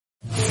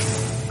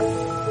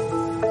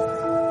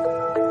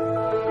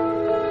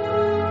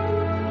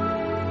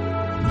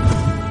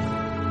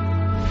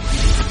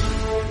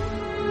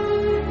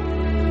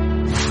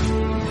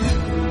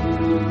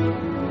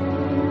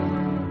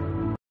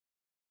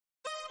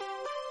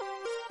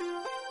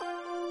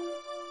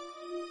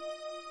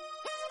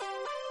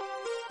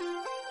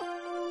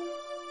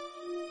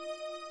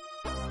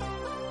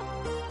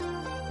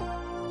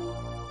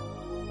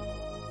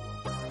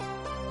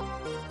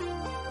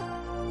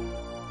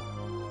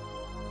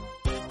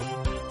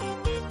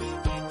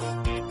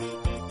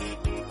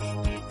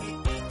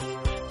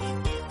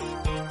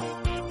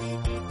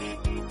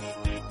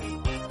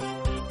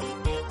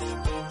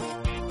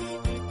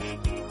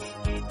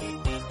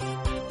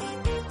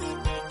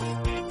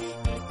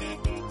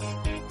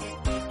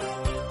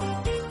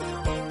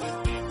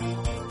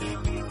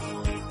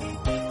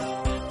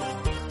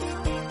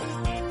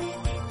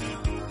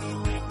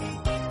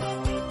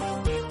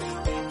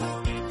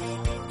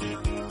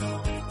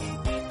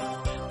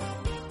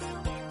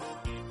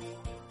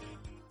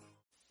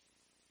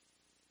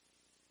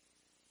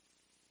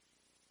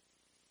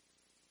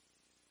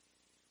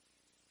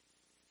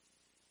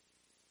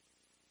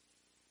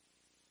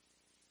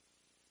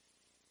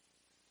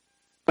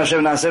Great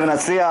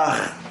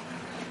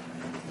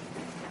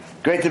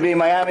to be in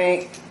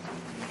Miami,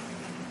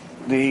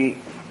 the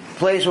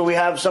place where we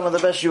have some of the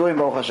best shiurim,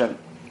 Baruch Hashem.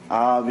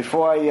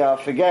 Before I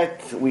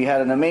forget, we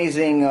had an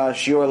amazing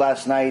shiur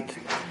last night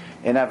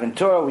in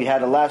Aventura. We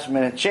had a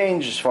last-minute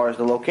change as far as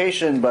the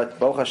location, but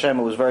Baruch Hashem,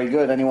 it was very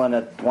good. Anyone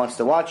that wants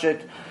to watch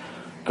it,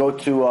 go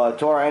to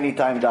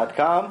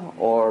TorahAnytime.com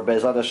or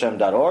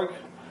BezratHashem.org.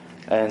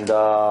 And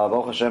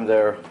Baruch Hashem,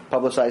 they're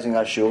publicizing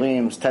our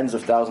shiurim. Tens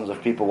of thousands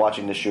of people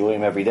watching the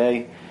shiurim every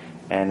day.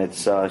 And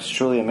it's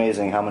truly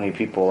amazing how many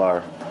people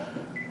are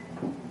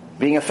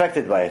being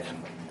affected by it.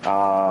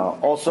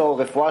 Also,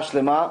 refuah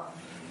shlema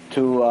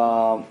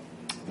to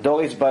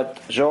Doris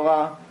bat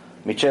Jora,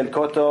 Michelle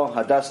Koto,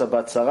 Hadassah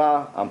bat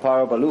Sarah,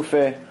 Amparo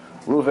Balufe,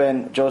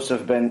 Reuven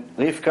Joseph ben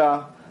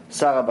Rivka,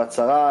 Sarah bat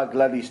Sarah,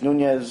 Gladys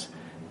Nunez,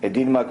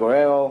 Edilma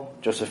Guerrero,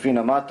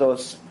 Josefina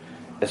Matos,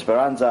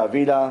 Esperanza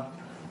Avila,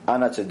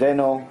 Ana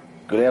Cedeno,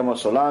 Guillermo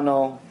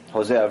Solano,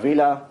 Jose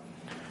Avila,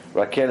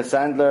 Raquel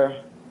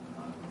Sandler,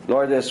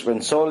 Lourdes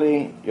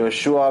Rensoli,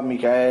 Yoshua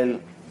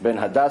Mikael ben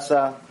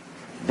Hadassah,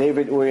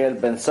 David Uriel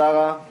ben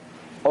Sarah,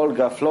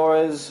 Olga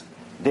Flores,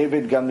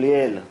 David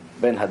Gamliel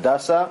ben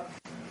Hadassah,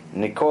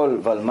 Nicole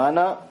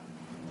Valmana,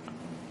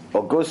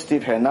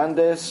 Augustive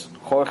Hernandez,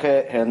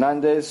 Jorge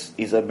Hernandez,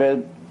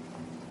 Isabel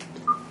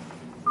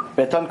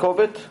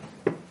Betancourt,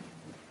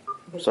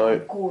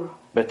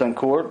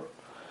 Betancourt,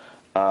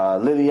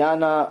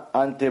 Liliana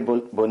Ante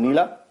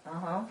Bonilla,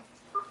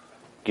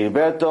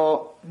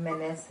 Gilberto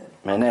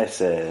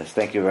Meneses.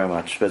 Thank you very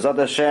much. Bezrat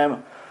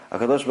Hashem,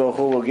 HaKadosh Baruch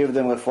Hu will give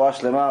them refuah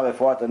shlema,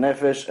 refuat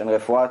nefesh, and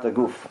refuat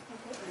aguf.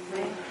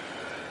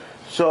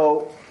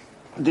 So,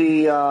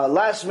 the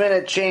last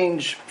minute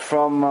change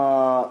from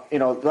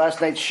last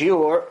night's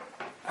shiur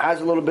has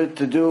a little bit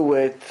to do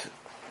with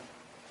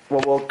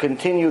what will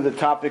continue the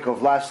topic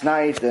of last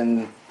night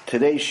and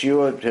today's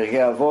shiur,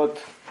 Pirkei Avot,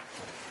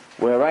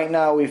 where right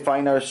now we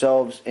find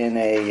ourselves in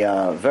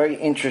a very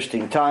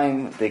interesting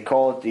time. They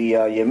call it the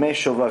Yemei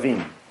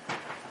Shovavim,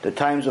 the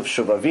times of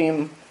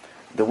Shovavim.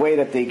 The way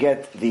that they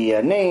get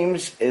the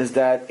names is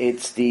that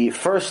it's the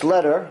first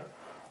letter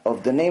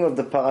of the name of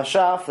the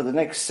parasha for the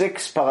next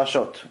 6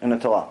 parashot in the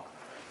Torah.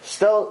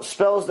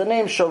 Spells the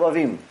name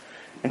Shovavim.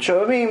 And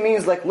Shovavim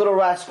means like little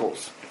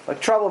rascals,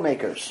 like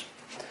troublemakers.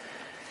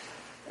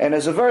 And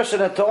there's a verse in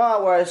the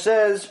Torah where it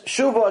says,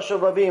 Shuva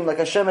Shovavim, like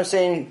Hashem is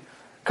saying,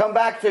 come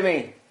back to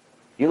me,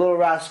 you little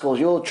rascals,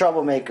 you little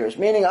troublemakers.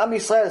 Meaning, Am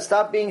Yisrael,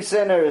 stop being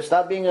sinners,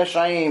 stop being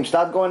Rashayim,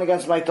 stop going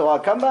against my Torah.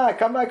 Come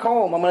back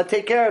home, I'm going to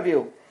take care of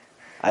you.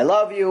 I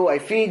love you, I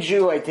feed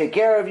you, I take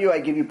care of you, I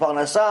give you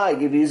parnasah, I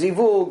give you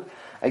zivug,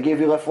 I give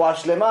you refuah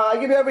shlema, I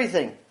give you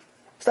everything.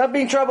 Stop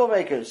being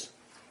troublemakers.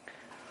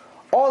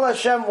 All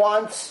Hashem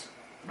wants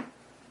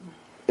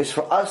is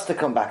for us to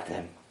come back to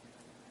Him.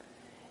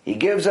 He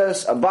gives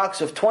us a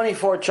box of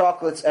 24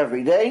 chocolates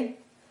every day,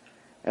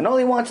 and all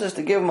He wants is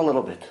to give Him a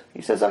little bit.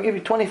 He says, I'll give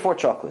you 24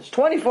 chocolates.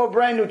 24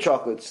 brand new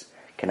chocolates.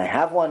 Can I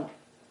have one?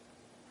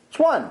 It's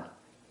one.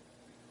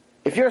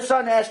 If your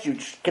son asked you,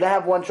 can I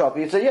have one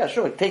chocolate? You'd say, yeah,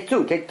 sure. Take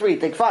 2, take 3,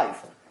 take 5.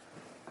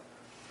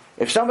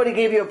 If somebody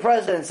gave you a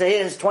present and say,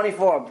 here's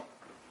 24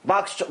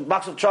 box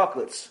of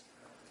chocolates.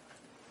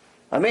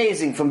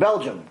 Amazing, from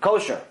Belgium,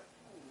 kosher.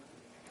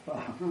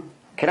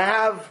 Can I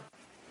have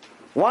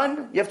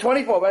one? You have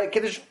 24, right?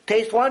 Can you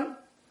taste one?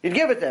 You'd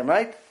give it them,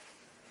 right?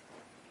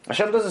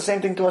 Hashem does the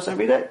same thing to us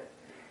every day.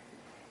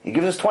 He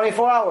gives us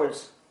 24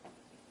 hours.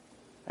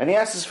 And He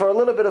asks us for a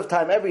little bit of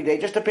time every day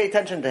just to pay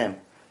attention to Him.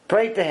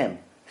 Pray to Him.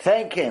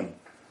 Thank Him.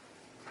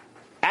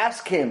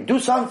 Ask Him. Do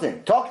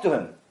something. Talk to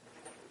Him.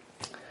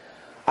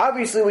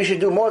 Obviously, we should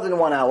do more than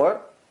 1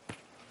 hour.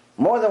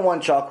 More than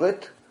one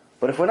chocolate.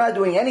 But if we're not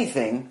doing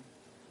anything,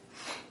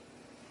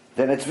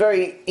 then it's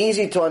very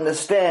easy to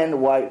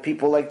understand why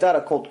people like that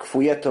are called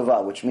kfuyet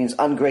tova, which means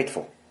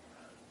ungrateful.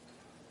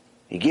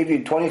 He gave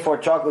you 24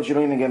 chocolates, you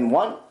don't even give him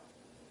one?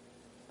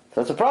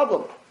 So that's a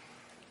problem.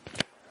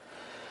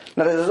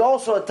 Now there's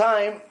also a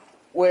time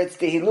where it's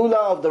the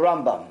Hilula of the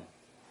Rambam.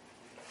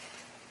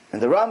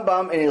 And the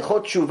Rambam in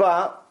Ilchot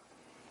Shuvah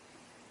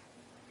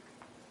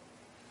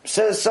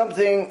says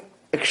something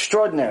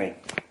extraordinary.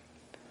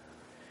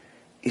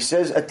 He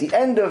says, at the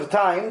end of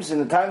times, in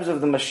the times of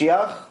the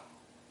Mashiach,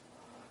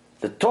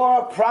 the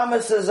Torah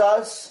promises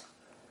us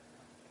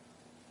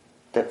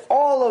that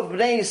all of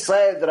Bnei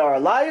Yisrael that are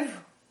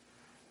alive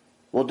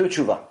will do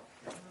tshuva.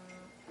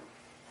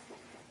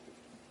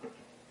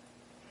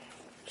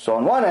 So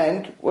on one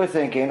end, we're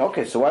thinking,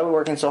 okay, so why are we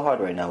working so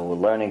hard right now? We're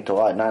learning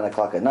Torah at 9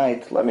 o'clock at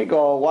night. Let me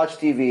go, watch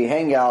TV,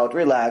 hang out,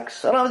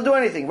 relax. I don't have to do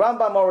anything.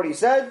 Rambam already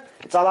said,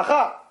 it's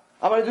halakha.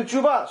 I'm going to do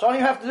tshuva, so I don't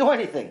even have to do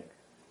anything.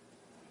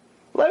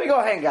 Let me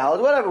go hang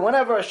out, whatever.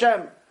 Whenever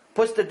Hashem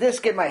puts the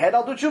disc in my head,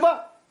 I'll do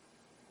tshuva.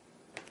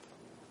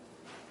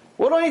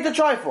 What do I need to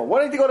try for? What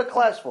do I need to go to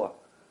class for?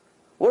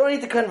 What do I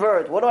need to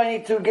convert? What do I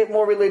need to get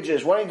more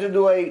religious? What do I need to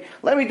do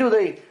let me do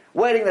the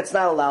wedding that's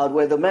not allowed,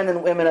 where the men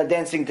and women are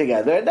dancing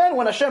together. And then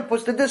when Hashem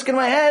puts the disc in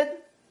my head,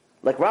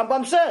 like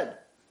Rambam said,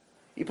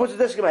 He puts the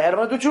disc in my head, I'm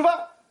going to do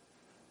tshuva.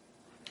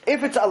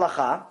 If it's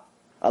halacha,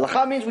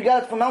 Halacha means we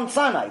got it from Mount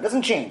Sinai. It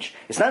doesn't change.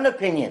 It's not an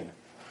opinion.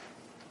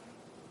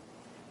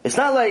 It's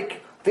not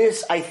like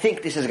this, I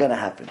think this is going to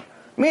happen.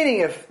 Meaning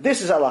if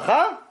this is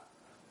halacha,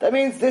 that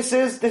means this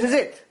is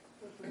it.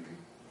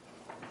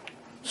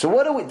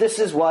 So this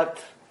is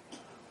what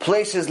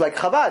places like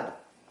Chabad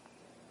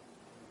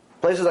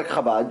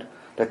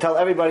that tell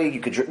everybody you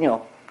could,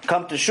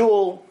 come to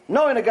shul,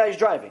 knowing a guy's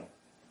driving.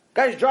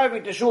 Guy's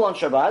driving to shul on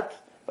Shabbat,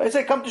 but they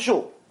say come to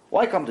shul.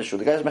 Why come to shul?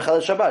 The guy's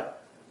mechalel Shabbat. And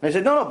they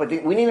said no, but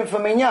we need him for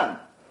minyan.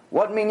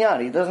 What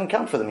minyan? He doesn't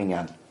count for the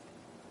minyan.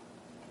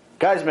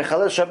 Guy's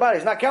mechalel Shabbat,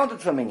 he's not counted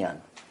for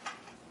minyan.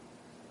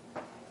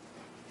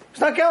 It's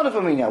not counted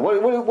for minyan.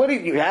 What are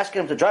you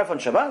asking him to drive on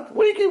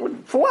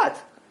Shabbat? For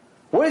what?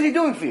 What is he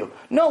doing for you?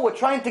 No, we're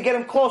trying to get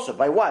him closer.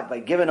 By what? By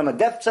giving him a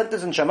death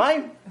sentence in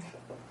Shamayim?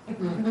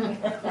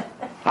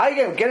 How are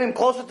you getting him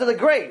closer to the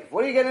grave?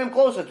 What are you getting him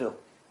closer to?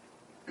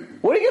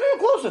 What are you getting him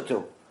closer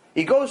to?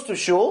 He goes to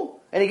shul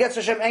and he gets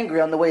Hashem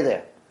angry on the way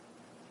there.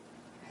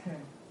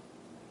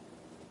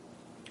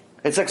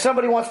 It's like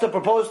somebody wants to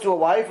propose to a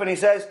wife and he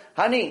says,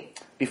 honey,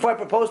 before I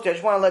propose to you, I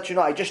just want to let you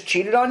know I just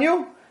cheated on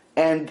you,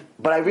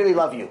 but I really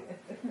love you.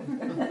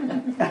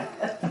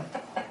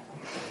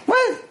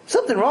 What?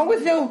 Something wrong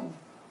with you?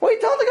 What are you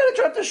telling the guy to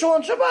drive to shul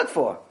on Shabbat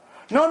for?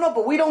 No,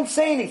 but we don't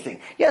say anything.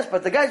 Yes,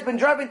 but the guy's been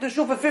driving to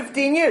shul for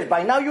 15 years.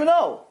 By now you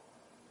know.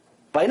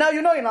 By now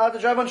you know you're not allowed to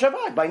drive on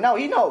Shabbat. By now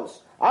he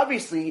knows.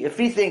 Obviously, if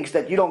he thinks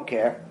that you don't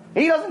care,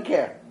 he doesn't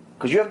care.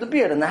 Because you have the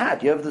beard and the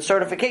hat. You have the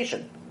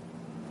certification.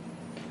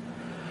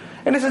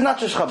 And this is not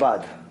just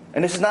Chabad.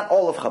 And this is not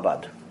all of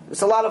Chabad.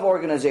 It's a lot of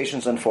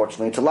organizations,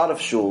 unfortunately. It's a lot of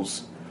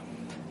shuls.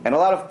 And a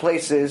lot of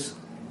places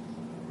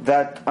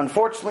that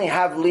unfortunately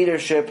have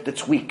leadership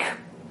that's weak.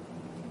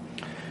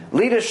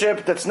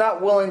 Leadership that's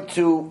not willing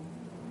to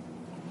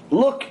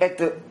look at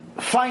the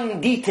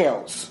fine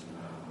details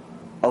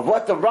of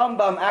what the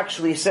Rambam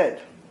actually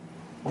said.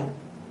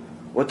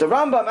 What the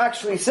Rambam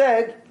actually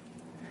said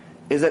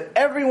is that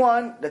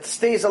everyone that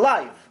stays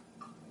alive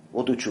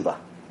will do tshuva.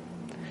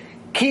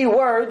 Key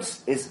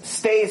words is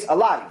stays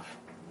alive.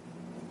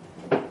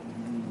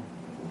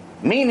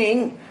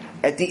 Meaning,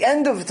 at the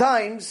end of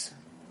times,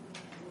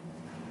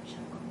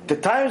 the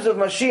times of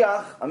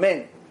Mashiach,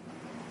 amen,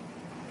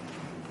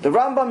 the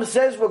Rambam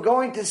says we're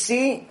going to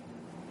see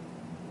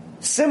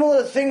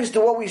similar things to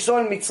what we saw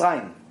in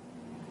Mitzrayim.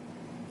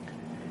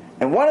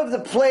 And one of the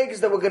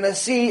plagues that we're going to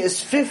see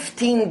is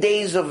 15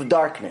 days of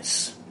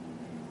darkness.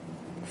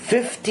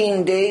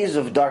 15 days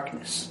of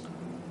darkness.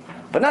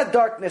 But not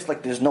darkness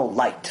like there's no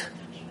light.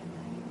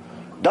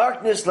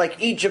 Darkness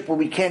like Egypt where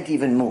we can't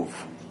even move.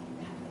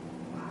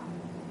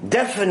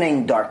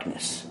 Deafening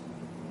darkness.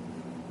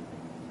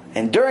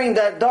 And during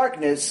that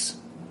darkness,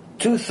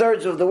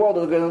 2/3 of the world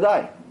are going to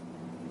die.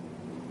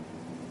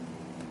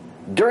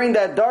 During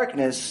that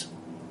darkness,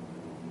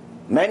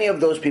 many of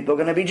those people are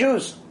going to be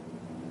Jews.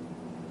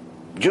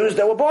 Jews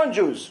that were born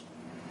Jews.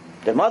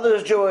 Their mother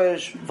is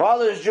Jewish,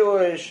 father is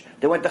Jewish,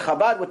 they went to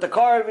Chabad with the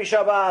car every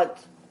Shabbat.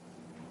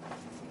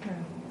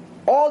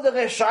 All the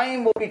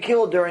Reshaim will be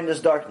killed during this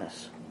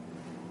darkness.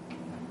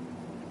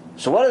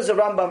 So what is the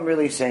Rambam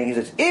really saying? He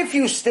says, if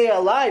you stay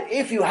alive,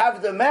 if you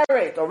have the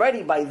merit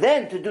already by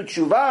then to do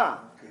tshuva,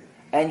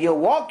 and you're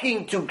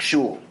walking to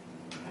shul,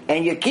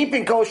 and you're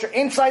keeping kosher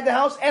inside the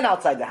house and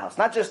outside the house,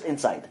 not just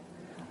inside.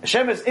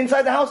 Hashem is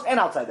inside the house and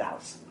outside the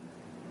house.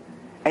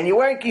 And you're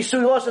wearing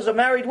kisui los as a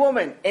married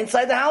woman,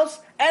 inside the house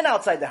and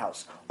outside the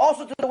house.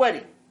 Also to the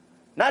wedding.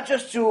 Not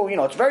just to,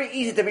 it's very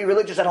easy to be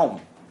religious at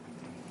home.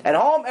 At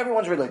home,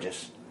 everyone's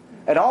religious.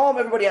 At home,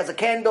 everybody has a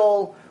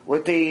candle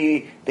with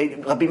the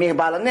Rabbi Meir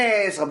Baal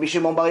HaNes, Rabbi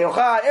Shimon Bar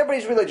Yochai,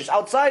 everybody's religious.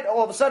 Outside,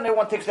 all of a sudden,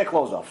 everyone takes their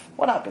clothes off.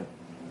 What happened?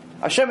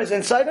 Hashem is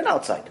inside and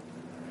outside.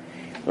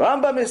 The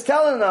Rambam is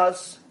telling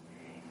us,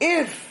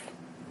 if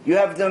you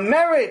have the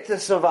merit to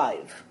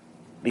survive,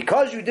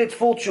 because you did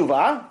full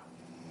tshuva,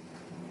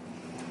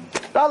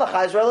 the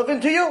halacha is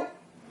relevant to you.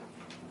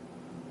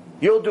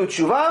 You'll do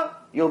tshuva,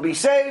 you'll be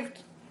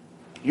saved,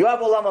 you have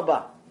olam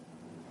haba.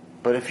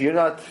 But if you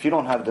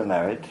don't have the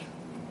merit,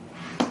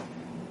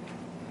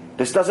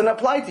 this doesn't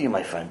apply to you,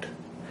 my friend.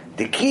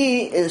 The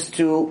key is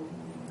to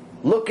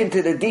look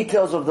into the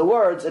details of the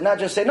words and not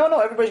just say, no,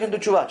 everybody's going to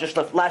do tshuva, just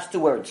the last 2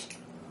 words.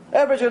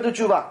 Everybody's going to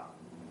do tshuva.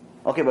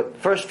 Okay, but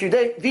first few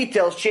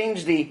details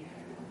change the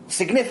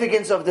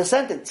significance of the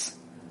sentence.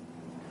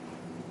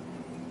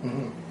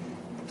 Mm-hmm.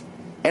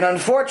 And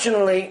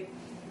unfortunately,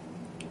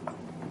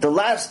 the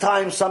last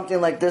time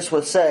something like this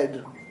was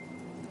said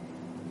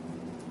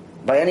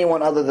by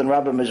anyone other than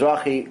Rabbi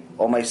Mizrahi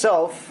or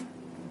myself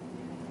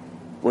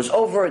was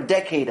over a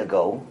decade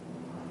ago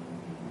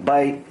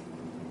by,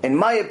 in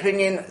my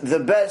opinion, the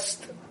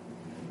best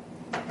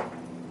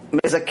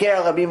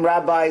Mezakeh Rabim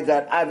rabbi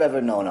that I've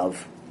ever known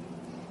of.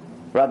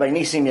 Rabbi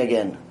Nisim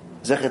Yagen,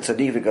 Zecher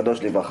Tzaddik V'Kadosh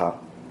Livracha.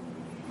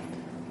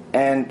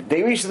 And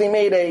they recently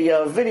made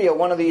a video,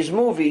 one of these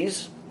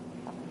movies,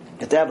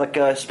 that they have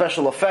like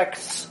special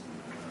effects,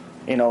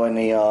 in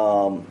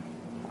the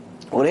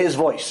with his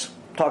voice,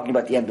 talking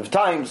about the end of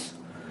times.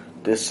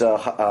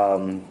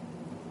 And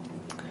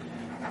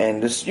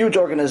and this huge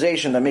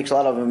organization that makes a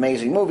lot of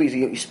amazing movies.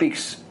 He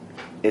speaks,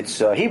 it's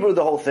Hebrew,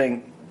 the whole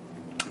thing,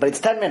 but it's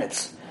 10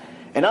 minutes.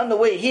 And on the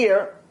way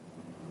here,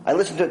 I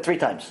listened to it 3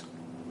 times.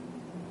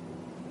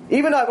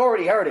 Even though I've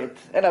already heard it,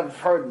 and I've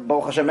heard,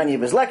 Baruch Hashem, many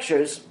of his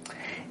lectures,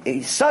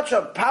 he's such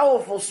a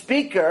powerful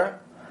speaker.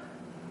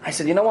 I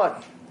said, you know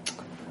what?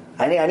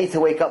 I need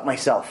to wake up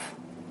myself.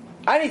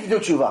 I need to do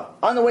tshuva.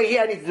 On the way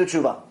here, I need to do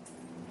tshuva.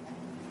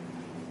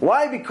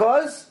 Why?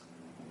 Because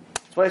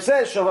that's what it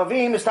says,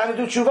 Shovavim, it's time to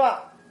do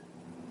tshuva.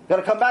 You've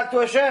got to come back to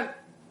Hashem.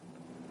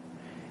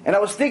 And I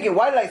was thinking,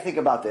 why did I think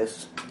about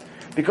this?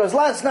 Because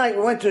last night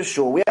we went to a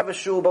shul. We have a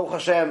shul, Baruch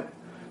Hashem,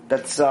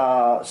 that's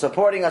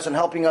supporting us and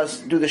helping us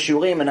do the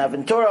shurim in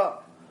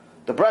Aventura,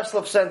 the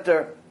Breslov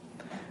Center.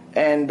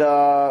 And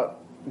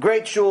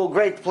great shul,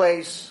 great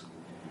place.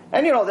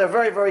 And they're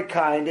very, very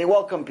kind. They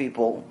welcome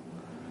people.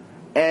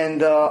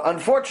 And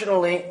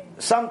unfortunately,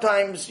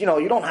 sometimes, you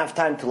don't have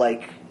time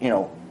to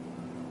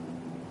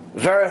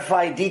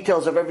verify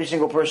details of every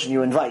single person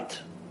you invite.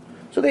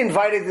 So they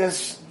invited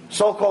this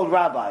so-called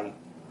rabbi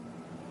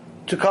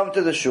to come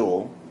to the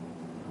shul,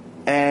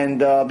 and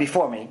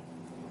before me,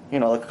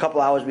 a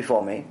couple hours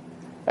before me,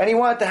 and he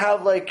wanted to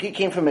have he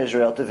came from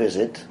Israel to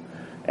visit,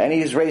 and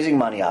he's raising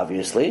money.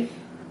 Obviously,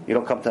 you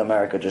don't come to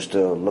America just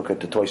to look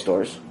at the toy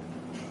stores.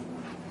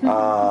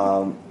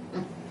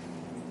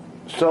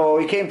 So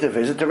he came to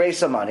visit to raise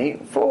some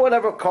money for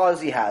whatever cause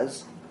he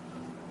has.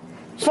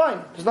 It's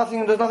fine. There's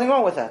nothing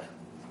wrong with that.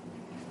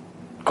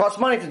 It costs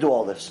money to do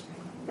all this.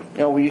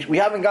 We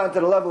haven't gotten to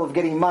the level of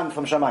getting man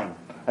from Shamayim.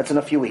 That's in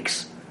a few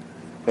weeks.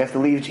 We have to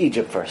leave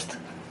Egypt first.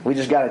 We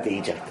just got into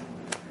Egypt.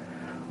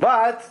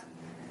 But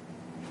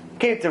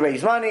came to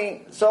raise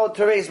money. So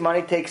to raise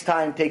money takes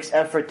time, takes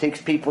effort,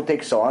 takes people,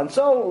 takes so on.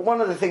 So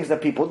one of the things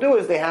that people do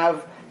is they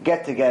have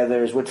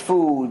get-togethers with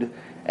food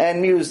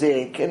and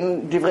music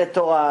and divrei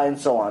Torah and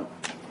so on.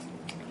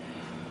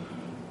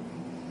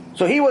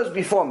 So he was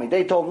before me.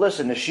 They told him,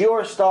 listen, the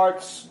shiur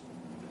starts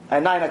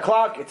at 9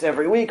 o'clock. It's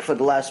every week for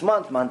the last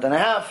month and a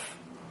half.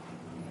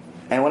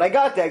 And when I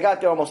got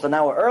there almost an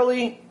hour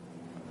early.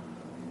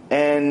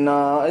 And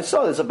I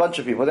saw there's a bunch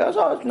of people there. I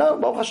saw, no,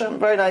 Baruch Hashem,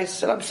 very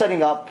nice. And I'm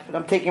setting up, and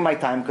I'm taking my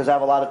time because I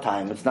have a lot of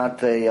time. It's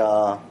not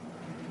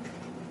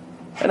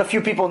and a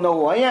few people know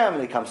who I am,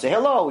 and they come say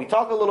hello. We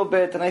talk a little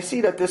bit, and I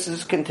see that this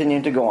is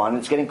continuing to go on.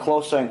 It's getting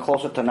closer and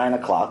closer to 9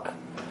 o'clock.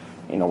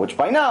 Which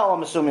by now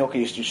I'm assuming, okay,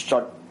 you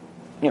start,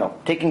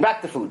 taking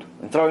back the food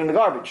and throwing the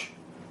garbage.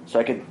 So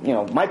I could,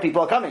 my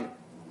people are coming.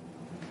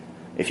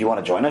 If you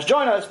want to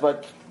join us,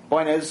 but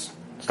point is,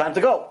 it's time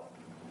to go.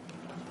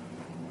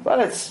 But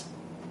it's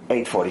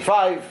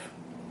 8:45,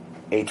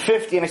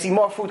 8:50, and I see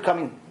more food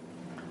coming.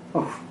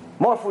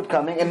 More food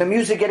coming, and the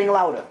music getting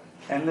louder.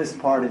 Endless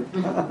party.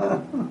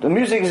 The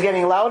music is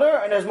getting louder,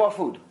 and there's more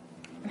food.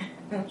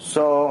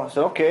 So I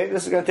said, okay,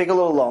 this is going to take a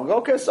little longer.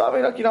 Okay, so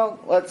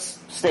let's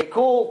stay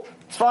cool.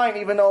 It's fine,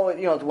 even though,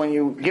 when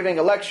you're giving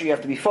a lecture, you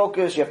have to be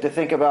focused. You have to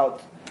think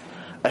about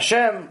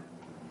Hashem.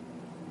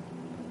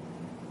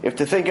 You have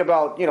to think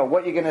about,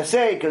 what you're going to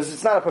say, because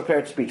it's not a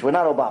prepared speech. We're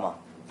not Obama.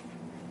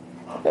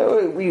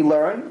 We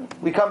learn.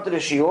 We come to the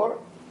shiur.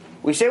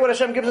 We say what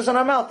Hashem gives us in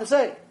our mouth to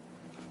say.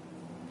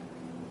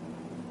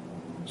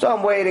 So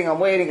I'm waiting.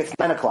 It's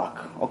 9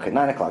 o'clock. Okay,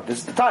 9 o'clock. This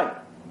is the time.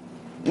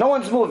 No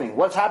one's moving.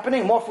 What's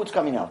happening? More food's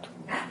coming out.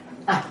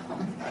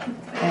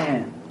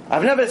 Man.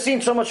 I've never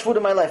seen so much food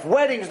in my life.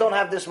 Weddings don't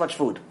have this much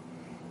food.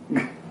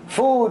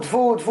 Food,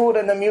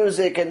 and the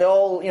music, and they're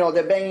all,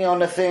 they're banging on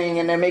the thing,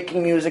 and they're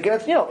making music. And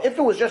it's, if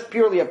it was just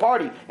purely a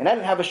party, and I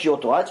didn't have a shiur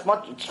Torah,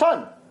 it's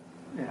fun.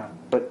 Yeah.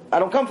 But I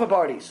don't come for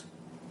parties.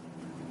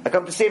 I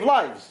come to save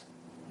lives.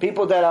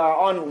 People that are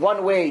on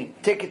one-way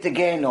ticket to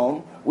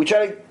Gehenom, we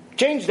try to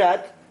change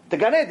that to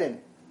Gan Eden.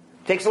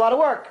 Takes a lot of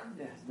work.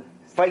 Yes.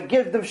 If I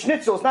give them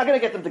schnitzel, it's not going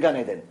to get them to Gan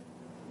Eden.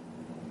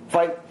 If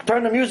I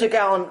turn the music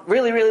on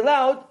really, really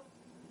loud,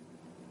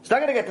 it's not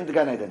going to get them to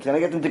Gan Eden. It's going to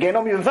get them to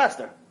Gehenom even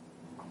faster.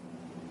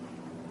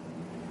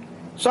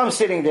 So I'm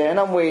sitting there and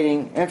I'm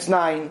waiting, and it's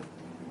 9, and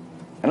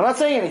I'm not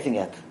saying anything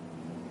yet.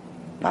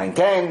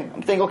 9:10.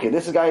 I'm thinking, okay,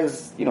 this guy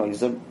is,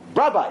 he's a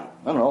rabbi. I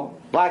don't know,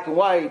 black and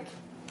white.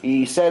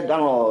 He said,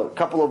 a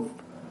couple of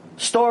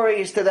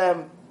stories to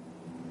them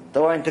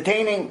that were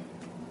entertaining.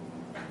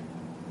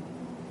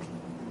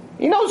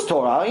 He knows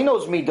Torah. He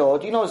knows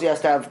Midot. He knows he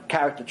has to have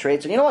character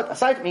traits. And you know what?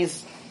 Aside from he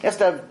has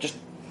to have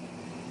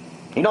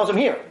he knows I'm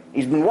here.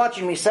 He's been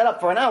watching me set up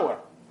for an hour.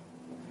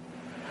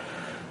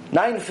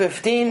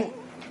 9:15.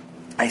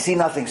 I see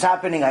nothing's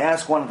happening. I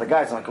ask one of the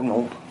guys, I'm like,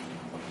 no.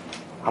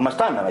 How much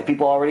time? I'm like,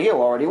 people are already here.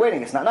 We're already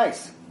waiting. It's not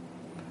nice.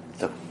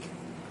 So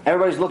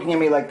everybody's looking at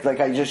me like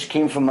I just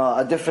came from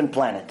a different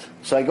planet.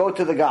 So I go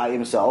to the guy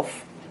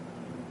himself.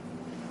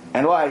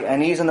 And why?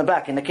 And he's in the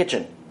back, in the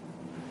kitchen.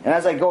 And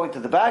as I go into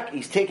the back,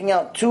 he's taking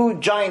out 2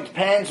 giant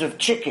pans of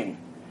chicken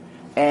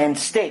and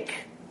steak.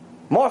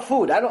 More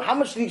food. How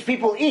much do these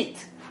people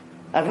eat?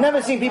 I've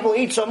never seen people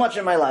eat so much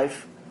in my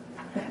life.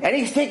 And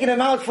he's taking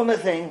them out from the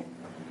thing.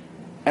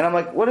 And I'm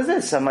like, what is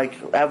this? I'm like,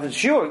 I have a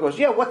shiur. He goes,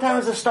 yeah, what time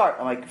does it start?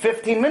 I'm like,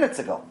 15 minutes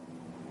ago.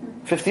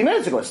 15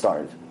 minutes ago it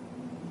started.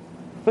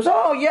 Because,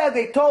 oh yeah,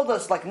 they told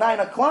us like 9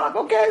 o'clock.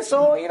 Okay,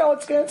 so,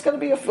 it's going to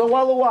be a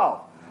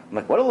while. I'm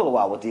like, what a little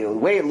while? With the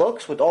way it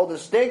looks, with all the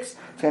sticks,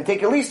 it's going to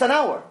take at least an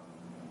hour.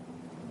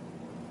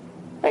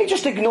 And he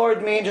just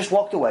ignored me and just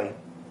walked away.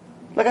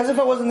 Like as if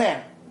I wasn't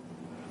there.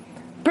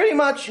 Pretty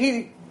much,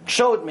 he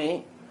showed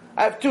me,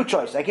 I have two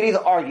choices. I can either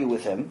argue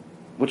with him,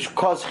 which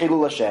causes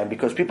Chilul Hashem,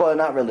 because people are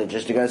not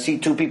religious. You're going to see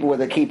two people with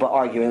a kippah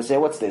arguing and say,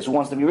 what's this? Who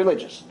wants to be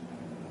religious?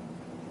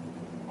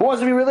 Who wants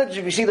to be religious?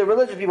 If you see the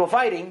religious people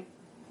fighting,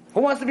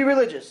 who wants to be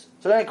religious?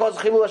 So then it causes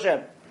Chilul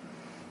Hashem.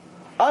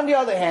 On the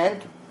other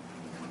hand,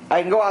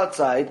 I can go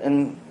outside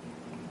and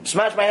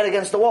smash my head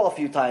against the wall a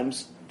few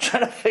times,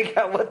 trying to figure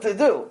out what to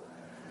do.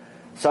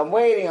 So I'm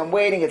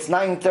waiting, it's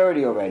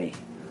 9:30 already.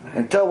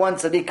 Until one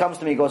tzaddik comes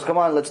to me, goes, come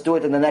on, let's do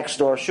it in the next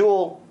door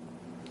shul.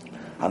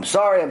 I'm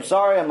sorry.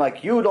 I'm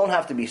like, you don't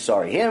have to be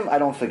sorry. Him, I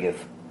don't forgive.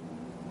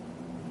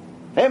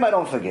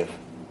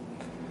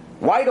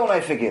 Why don't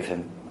I forgive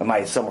him? Am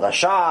I some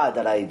rasha,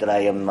 that I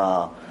am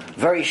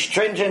very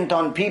stringent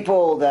on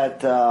people,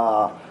 that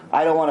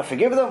I don't want to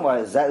forgive them?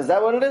 Is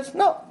that what it is?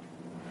 No.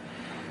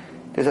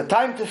 There's a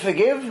time to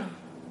forgive, and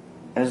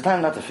there's a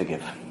time not to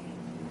forgive.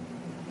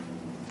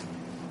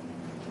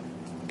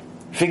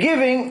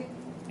 Forgiving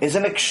is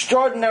an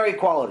extraordinary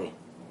quality.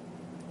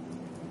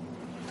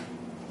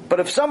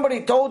 But if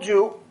somebody told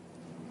you,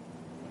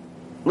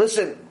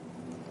 listen,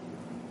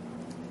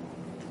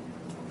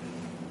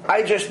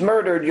 I just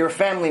murdered your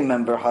family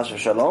member, Chas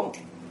v'shalom,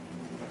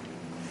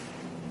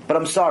 but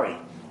I'm sorry,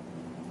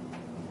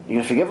 you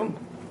gonna forgive him?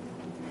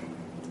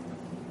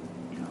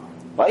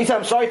 Well, he said,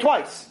 I'm sorry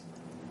twice.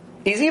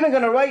 He's even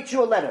going to write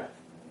you a letter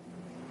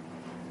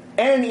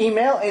and an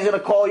email, and he's going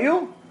to call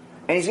you,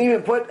 and he's going to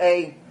even put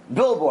a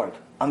billboard.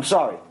 I'm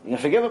sorry. You going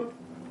to forgive him?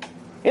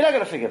 You're not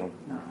going to forgive him.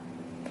 No.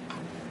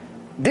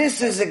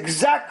 This is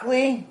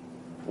exactly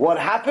what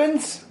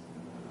happens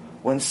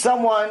when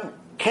someone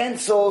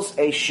cancels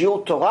a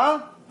shiur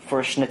Torah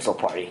for a schnitzel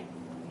party.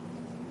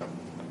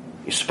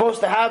 You're supposed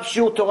to have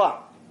shiur Torah.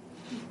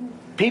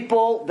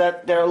 People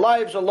that their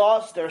lives are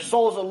lost, their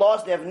souls are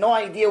lost, they have no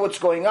idea what's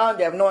going on,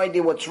 they have no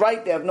idea what's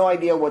right, they have no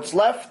idea what's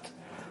left.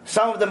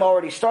 Some of them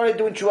already started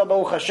doing Tshuva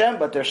Baruch Hashem,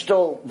 but they're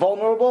still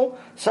vulnerable.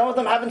 Some of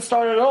them haven't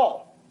started at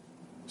all.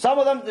 Some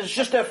of them, this is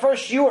just their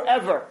first shiur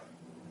ever.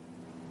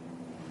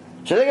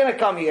 So they're going to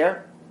come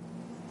here,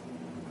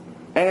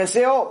 and they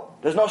say, oh,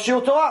 there's no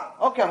shiur Torah.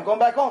 Okay, I'm going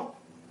back home.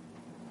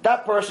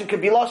 That person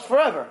could be lost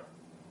forever.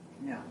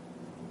 Yeah.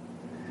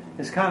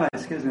 It's kind of like,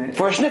 excuse me.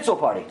 For a schnitzel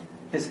party.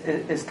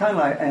 It's kind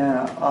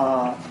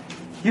of like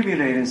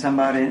humiliating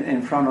somebody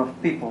in front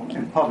of people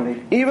in public.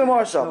 Even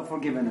more so. No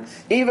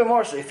forgiveness. Even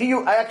more so.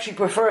 I actually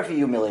prefer if he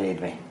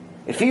humiliated me.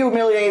 If he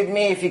humiliated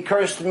me, if he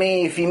cursed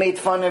me, if he made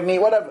fun of me,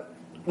 whatever,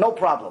 no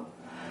problem.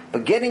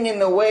 But getting in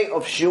the way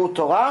of shiur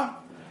Torah,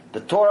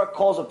 the Torah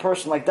calls a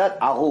person like that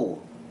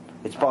arul.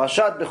 It's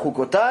Parashat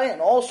Bechukotai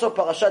and also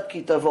Parashat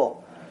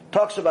Kitavo.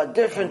 Talks about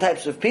different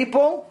types of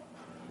people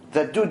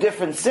that do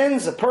different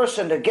sins. A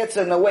person that gets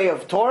in the way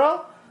of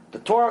Torah, the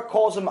Torah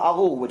calls him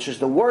arul, which is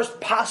the worst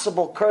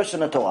possible curse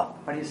in the Torah.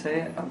 How do you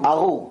say it?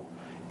 Arul.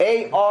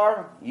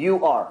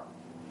 A-R-U-R.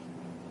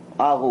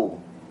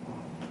 Arul.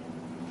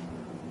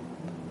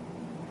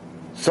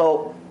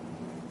 So,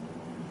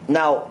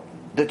 now,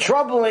 the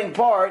troubling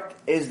part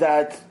is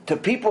that to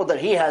people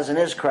that he has in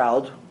his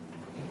crowd,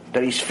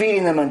 that he's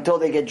feeding them until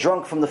they get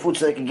drunk from the food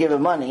so they can give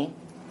him money,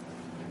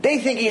 they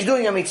think he's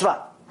doing a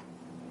mitzvah.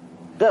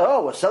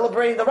 We're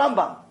celebrating the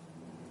Rambam.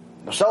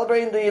 We're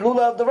celebrating the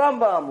Hilula of the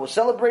Rambam. We're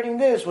celebrating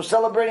this. We're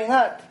celebrating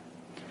that.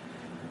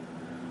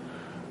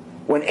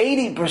 When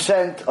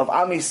 80% of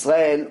Am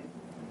Yisrael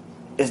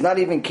is not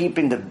even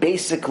keeping the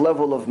basic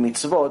level of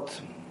mitzvot,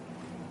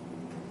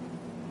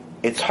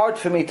 it's hard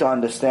for me to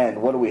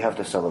understand what do we have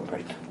to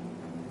celebrate.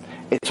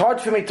 It's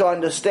hard for me to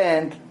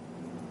understand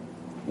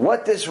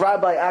what this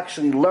rabbi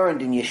actually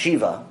learned in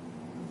yeshiva.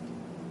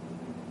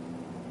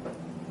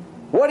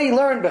 What he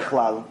learned,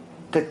 Bechlal,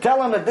 to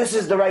tell him that this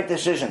is the right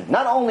decision.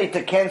 Not only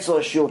to cancel a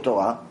shiur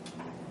Torah,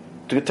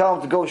 to tell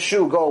him to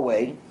go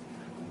away,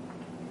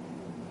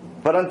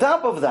 but on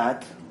top of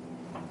that,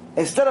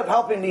 instead of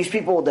helping these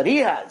people that he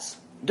has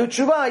do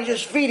tshuva, he's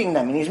just feeding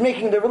them, and he's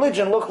making the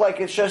religion look like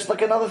it's just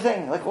like another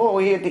thing, like, oh,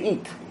 we're here to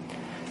eat.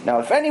 Now,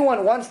 if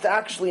anyone wants to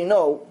actually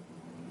know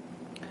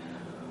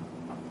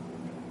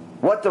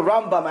what the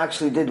Rambam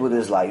actually did with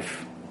his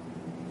life,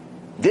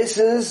 this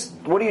is,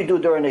 what do you do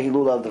during the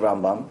Hilula of the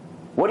Rambam?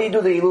 What do you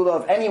do the Hilula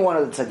of any one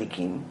of the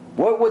tzaddikim?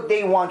 What would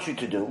they want you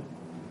to do?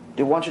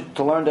 They want you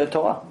to learn their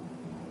Torah.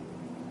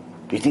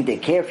 Do you think they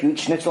care if you eat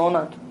schnitzel or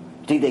not?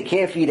 Do you think they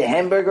care if you eat a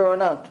hamburger or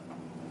not?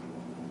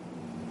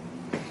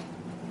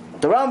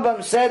 The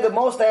Rambam said the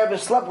most I ever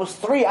slept was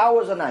 3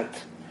 hours a night.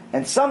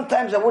 And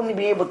sometimes I wouldn't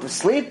be able to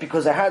sleep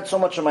because I had so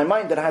much on my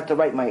mind that I had to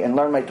write and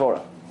learn my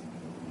Torah.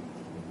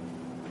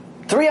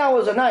 3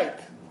 hours a night.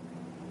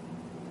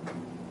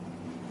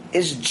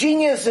 His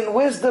genius and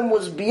wisdom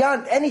was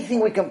beyond anything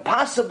we can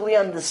possibly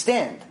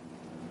understand.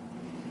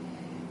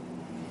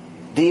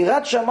 The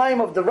Yirat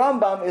Shamayim of the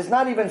Rambam is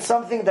not even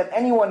something that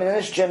anyone in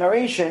this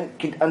generation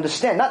can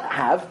understand. Not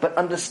have, but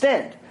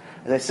understand.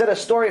 As I said a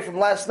story from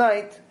last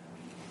night,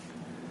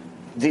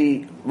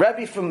 the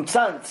Rebbe from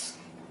Tzantz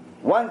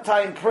one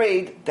time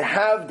prayed to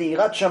have the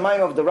Yirat Shamayim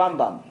of the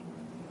Rambam.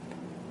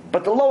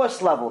 But the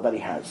lowest level that he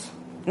has.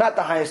 Not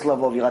the highest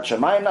level of Yirat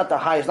Shamayim, not the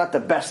highest, not the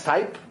best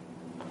type,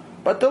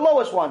 but the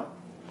lowest one.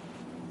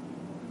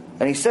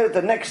 And he said that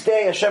the next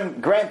day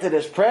Hashem granted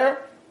his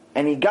prayer,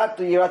 and he got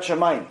the Yirat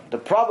Shamayim. The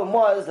problem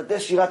was that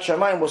this Yirat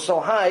Shamayim was so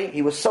high,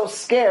 he was so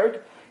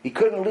scared, he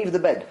couldn't leave the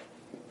bed.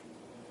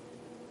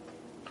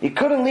 He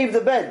couldn't leave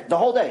the bed the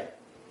whole day.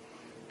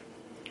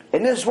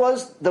 And this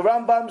was the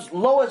Rambam's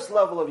lowest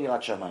level of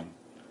Yirat Shamayim.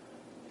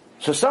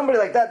 So somebody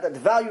like that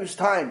values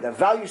time, that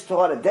values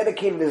Torah, that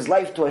dedicated his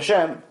life to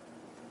Hashem,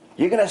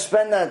 you're going to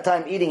spend that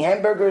time eating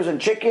hamburgers and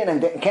chicken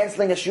and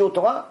canceling a shiur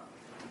Torah?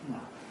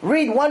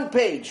 Read one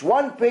page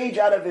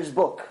out of his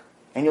book,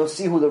 and you'll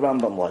see who the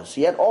Rambam was.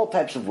 He had all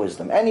types of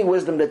wisdom, any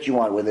wisdom that you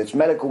want, whether it's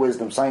medical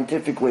wisdom,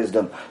 scientific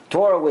wisdom,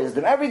 Torah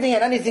wisdom, everything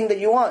and anything that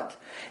you want.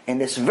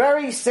 And this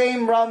very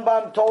same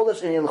Rambam told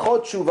us in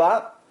Ilchot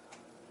Tshuva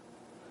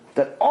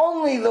that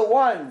only the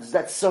ones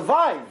that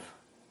survive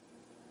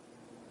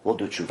will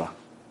do tshuva.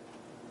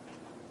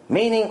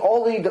 Meaning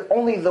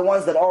only the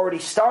ones that already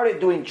started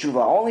doing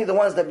tshuva, only the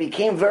ones that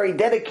became very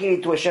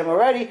dedicated to Hashem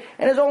already,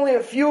 and there's only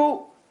a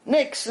few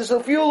nicks, there's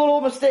a few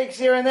little mistakes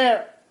here and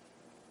there.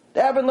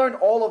 They haven't learned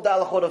all of the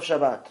halachot of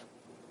Shabbat.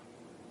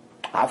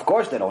 Of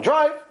course, they don't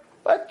drive,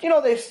 but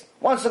they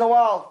once in a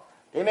while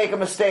they make a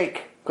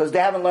mistake because they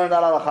haven't learned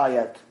that halakha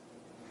yet.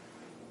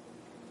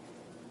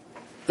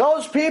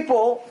 Those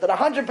people that are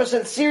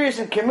 100% serious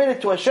and committed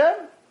to Hashem,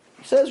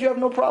 he says you have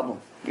no problem.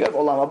 You have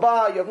olam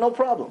haba, you have no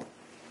problem.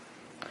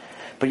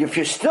 But if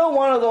you're still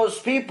one of those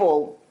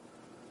people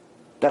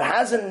that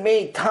hasn't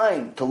made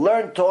time to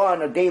learn Torah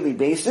on a daily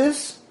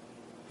basis,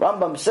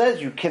 Rambam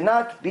says you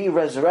cannot be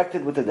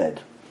resurrected with the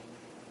dead.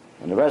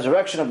 When the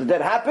resurrection of the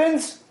dead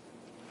happens,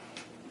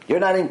 you're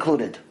not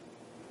included.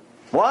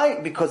 Why?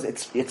 Because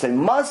it's a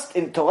must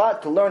in Torah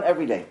to learn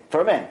every day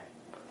for a man.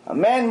 A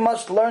man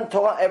must learn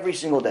Torah every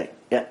single day.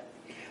 Yeah.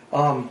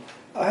 I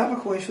have a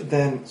question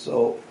then.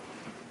 So,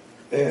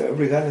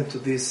 regarding to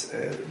this,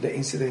 the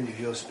incident you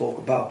just spoke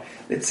about.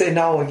 Let's say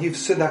now I give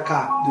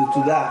tzedakah due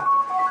to that.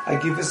 I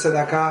give a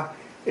tzedakah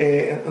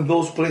in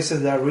those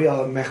places that are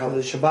real, Mechal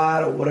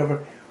Shabbat or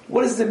whatever.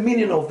 What is the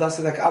meaning of that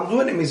tzedakah? I'm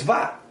doing a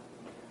mitzvah,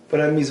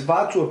 but a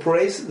mitzvah to a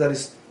place that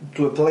is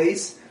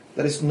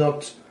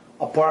not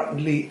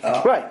apparently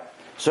right.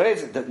 So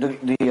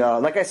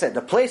like I said,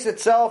 the place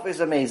itself is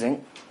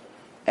amazing,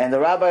 and the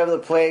rabbi of the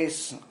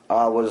place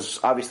was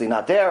obviously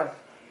not there.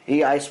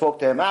 I spoke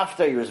to him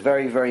after. He was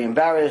very, very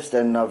embarrassed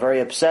and very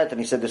upset, and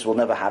he said this will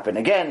never happen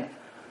again.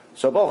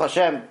 So Baruch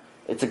Hashem,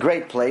 it's a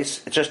great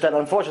place. It's just that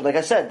unfortunately,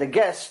 like I said, the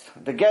guest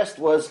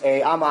was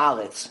a Am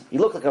Haaretz. He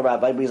looked like a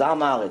rabbi, but he's Am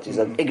Haaretz. He's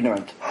an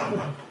ignorant.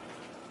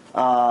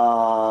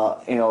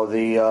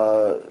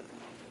 The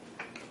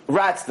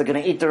rats that are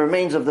going to eat the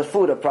remains of the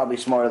food are probably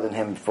smarter than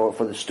him for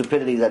the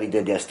stupidity that he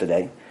did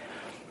yesterday.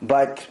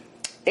 But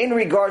in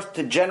regards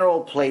to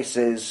general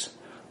places,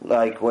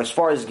 like as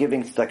far as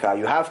giving tzedakah,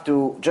 you have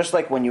to, just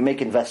like when you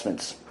make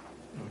investments.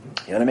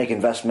 You're going to make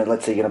investment,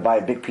 let's say you're going to buy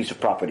a big piece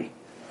of property.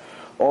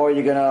 Or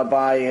you're going to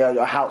buy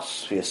a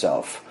house for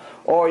yourself.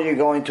 Or you're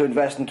going to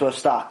invest into a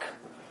stock.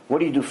 What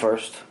do you do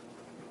first?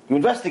 You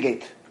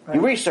investigate. Right.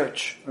 You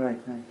research. Right.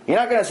 You're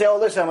not going to say, oh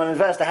listen, I'm going to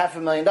invest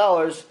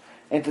 $500,000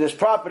 into this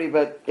property,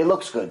 but it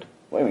looks good.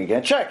 Wait a minute, you're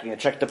going to check. You're going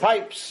to check the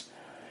pipes.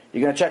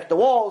 You're going to check the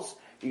walls.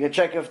 You're going to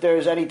check if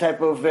there's any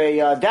type of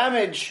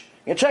damage.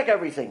 You're going to check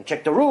everything.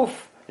 Check the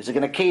roof. Is it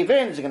going to cave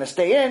in? Is it going to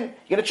stay in?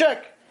 You're going to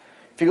check.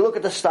 If you look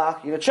at the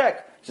stock, you're going to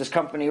check. Is this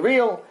company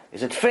real?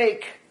 Is it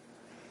fake?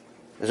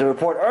 Does it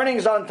report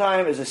earnings on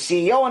time? Is the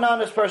CEO an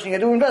honest person? You're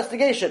going to do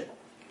investigation.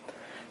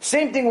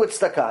 Same thing with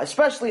tzedakah,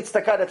 especially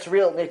tzedakah that's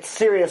real, it's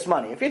serious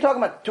money. If you're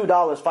talking about $2,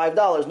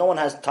 $5, no one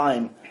has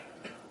time,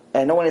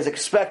 and no one is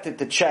expected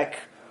to check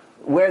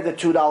where the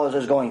 $2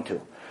 is going to.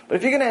 But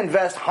if you're going to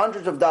invest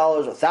hundreds of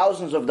dollars, or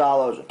thousands of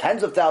dollars, or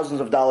tens of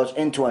thousands of dollars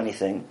into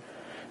anything,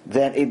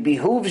 then it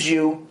behooves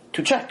you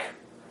to check.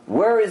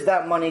 Where is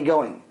that money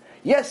going?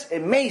 Yes,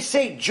 it may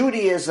say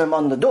Judaism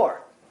on the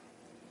door,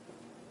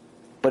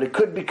 but it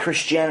could be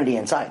Christianity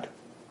inside.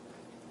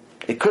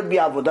 It could be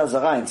Avodah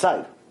Zarah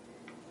inside.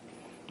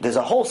 There's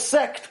a whole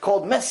sect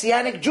called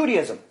Messianic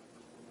Judaism.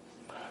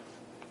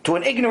 To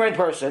an ignorant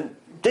person,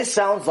 this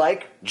sounds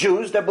like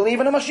Jews that believe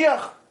in a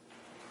Mashiach.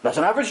 That's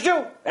an average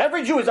Jew.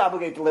 Every Jew is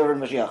obligated to live in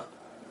Mashiach.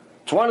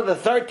 It's one of the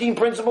 13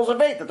 principles of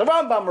faith that the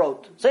Rambam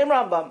wrote. Same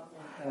Rambam.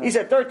 He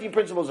said 13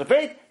 principles of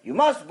faith. You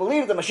must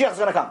believe the Mashiach is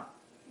going to come.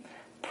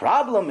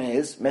 Problem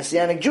is,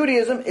 Messianic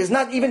Judaism is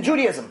not even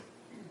Judaism.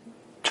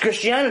 It's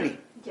Christianity.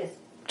 Yes.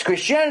 It's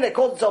Christianity that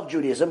calls itself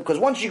Judaism, because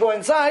once you go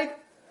inside,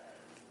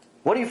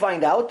 what do you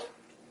find out?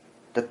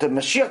 That the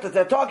Mashiach that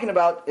they're talking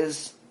about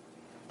is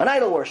an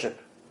idol worship.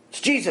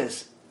 It's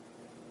Jesus.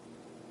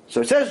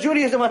 So it says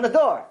Judaism on the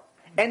door.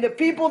 And the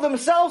people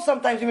themselves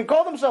sometimes even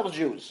call themselves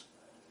Jews.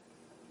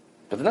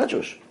 but they're not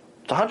Jewish.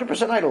 It's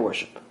 100% idol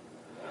worship.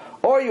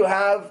 Or you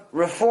have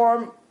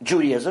Reform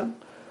Judaism,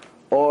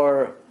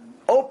 or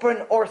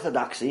Open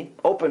Orthodoxy.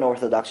 Open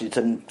Orthodoxy, it's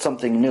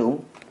something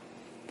new.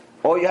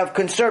 Or you have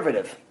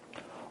conservative.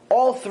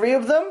 All three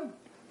of them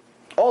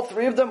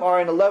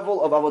are in a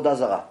level of Avodah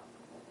Zarah.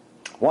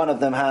 One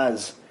of them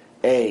has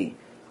a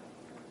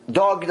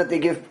dog that they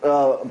give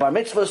bar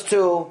mitzvahs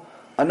to.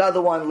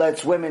 Another one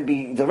lets women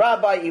be the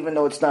rabbi, even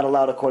though it's not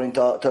allowed according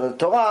to the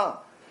Torah.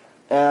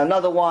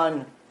 Another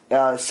one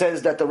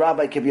says that the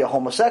rabbi can be a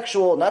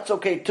homosexual, and that's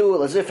okay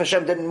too, as if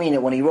Hashem didn't mean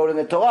it when He wrote in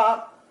the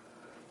Torah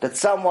that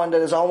someone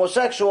that is a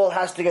homosexual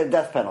has to get a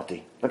death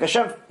penalty. Like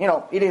Hashem,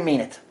 He didn't mean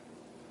it.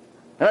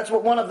 And that's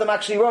what one of them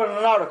actually wrote in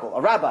an article.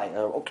 A rabbi,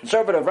 a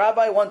conservative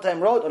rabbi, one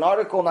time wrote an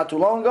article not too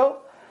long ago.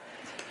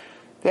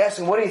 They asked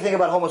him, what do you think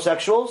about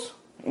homosexuals?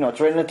 It's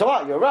written in the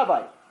Torah, you're a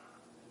rabbi.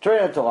 It's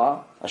written in the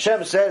Torah.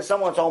 Hashem says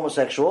someone's a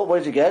homosexual, what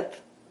does he get?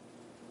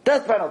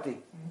 Death penalty.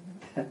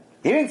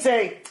 He didn't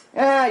say,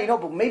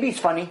 but maybe he's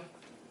funny,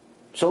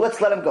 so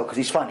let's let him go because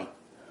he's funny.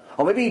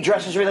 Or maybe he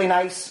dresses really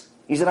nice,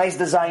 he's a nice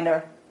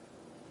designer,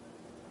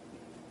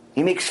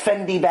 he makes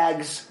Fendi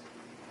bags,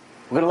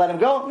 we're going to let him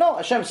go? No,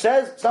 Hashem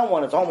says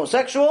someone that's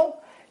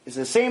homosexual is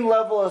the same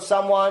level as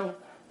someone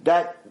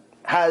that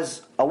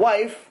has a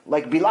wife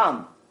like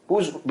Bilam.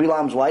 Who's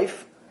Bilam's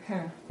wife?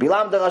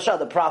 Bilam the Rasha,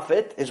 the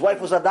prophet, his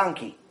wife was a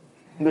donkey.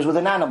 He was with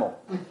an animal.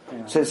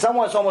 So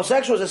someone's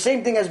homosexual is the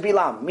same thing as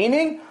Bilam,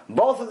 meaning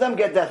both of them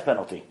get death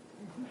penalty.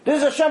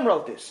 This is Hashem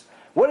wrote this.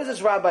 What does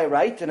this rabbi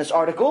write in this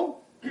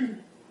article? He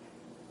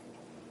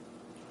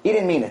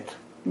didn't mean it.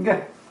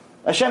 Yeah.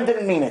 Hashem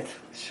didn't mean it.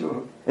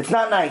 Sure. It's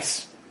not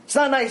nice. It's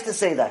not nice to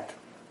say that.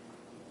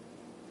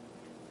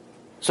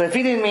 So if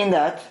he didn't mean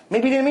that,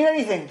 maybe he didn't mean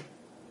anything.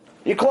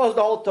 You close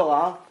the whole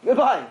Torah,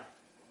 goodbye.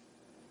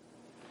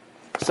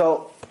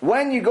 So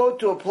when you go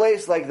to a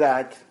place like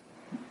that,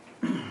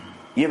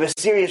 you have a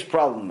serious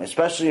problem,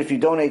 especially if you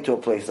donate to a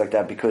place like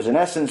that, because in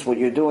essence what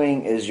you're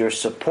doing is you're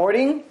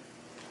supporting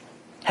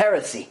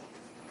heresy.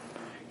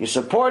 You're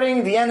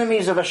supporting the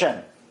enemies of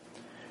Hashem.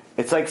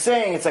 It's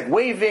like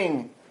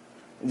waving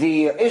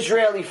the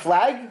Israeli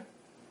flag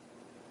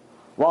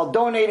while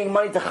donating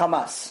money to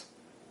Hamas.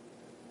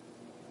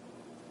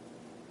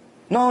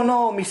 No,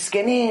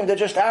 miskenim, they're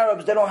just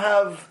Arabs, they don't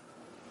have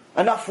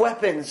enough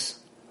weapons.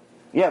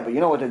 Yeah, but you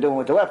know what they're doing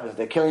with the weapons,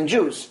 they're killing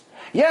Jews.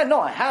 Yeah,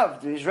 no, I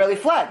have the Israeli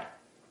flag.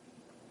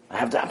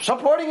 I'm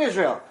supporting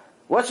Israel.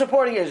 What's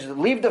supporting Israel?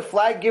 Leave the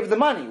flag, give the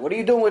money. What are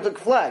you doing with the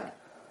flag?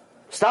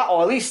 Stop,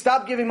 or at least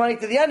stop giving money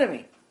to the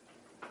enemy.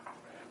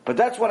 But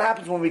that's what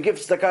happens when we give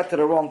tzedakah to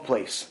the wrong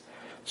place.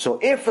 So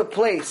if a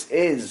place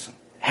is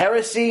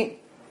heresy,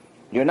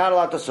 you're not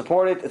allowed to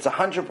support it.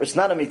 It's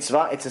not a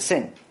mitzvah, it's a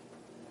sin.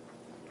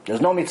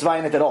 There's no mitzvah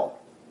in it at all.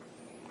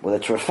 Whether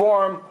it's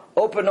Reform,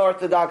 Open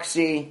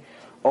Orthodoxy,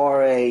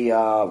 or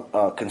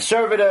a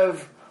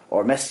conservative,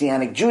 or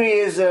Messianic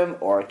Judaism,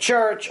 or a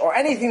church, or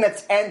anything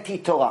that's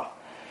anti-Torah.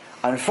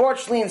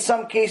 Unfortunately, in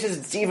some cases,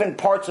 it's even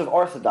parts of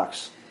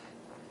Orthodox.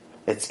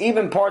 It's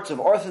even parts of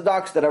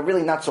Orthodox that are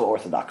really not so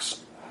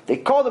Orthodox. They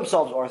call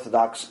themselves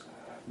Orthodox,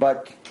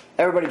 but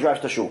everybody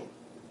drives to shul.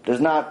 There's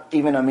not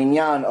even a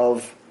minyan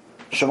of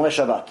Shomrei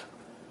Shabbat.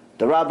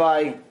 The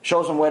rabbi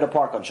shows them where to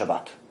park on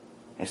Shabbat.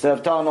 Instead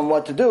of telling them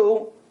what to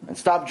do and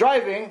stop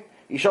driving,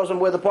 he shows them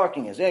where the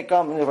parking is. Hey,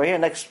 come over here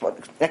next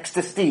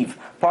to Steve.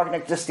 Park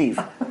next to Steve.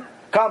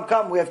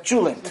 Come, we have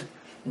chulent.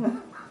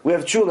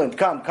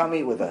 Come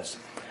eat with us.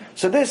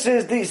 So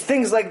these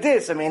things like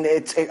this. I mean,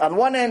 on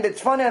one end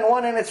it's funny, on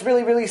one end it's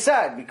really, really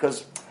sad,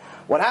 because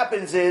what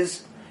happens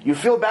is you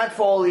feel bad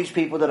for all these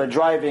people that are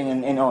driving,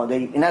 and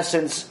they, in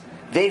essence,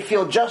 they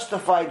feel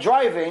justified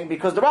driving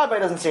because the rabbi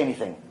doesn't say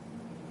anything.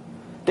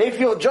 They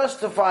feel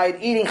justified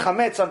eating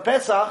chametz on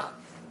Pesach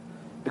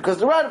because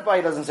the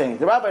rabbi doesn't say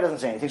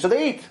anything. So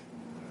they eat.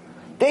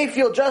 They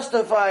feel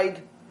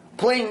justified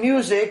playing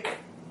music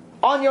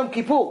on Yom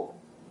Kippur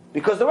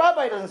because the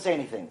rabbi doesn't say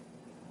anything.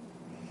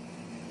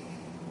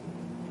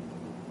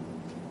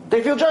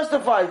 They feel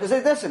justified because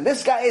they listen.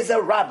 This guy is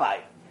a rabbi.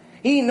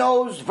 He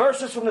knows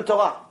verses from the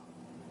Torah.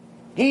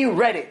 He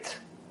read it.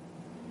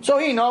 So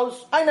he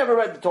knows. I never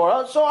read the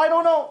Torah, so I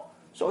don't know.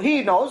 So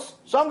he knows,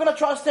 so I'm going to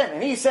trust him.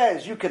 And he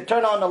says you can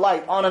turn on the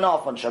light on and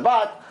off on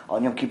Shabbat,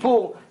 on Yom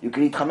Kippur, you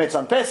can eat chametz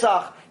on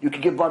Pesach, you can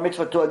give bar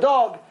mitzvah to a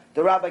dog,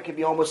 the rabbi can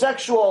be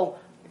homosexual,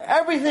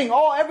 everything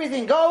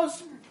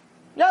goes,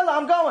 yalla,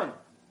 I'm going.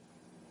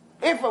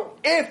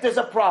 If there's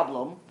a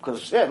problem,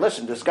 because,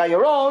 listen, this guy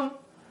Yaron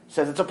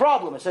says it's a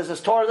problem, it says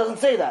this Torah doesn't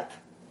say that.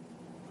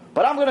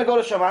 But I'm going to go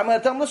to Shammai, I'm going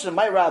to tell him, listen,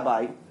 my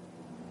rabbi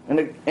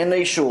in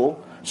the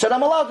shul said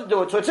I'm allowed to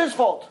do it, so it's his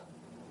fault.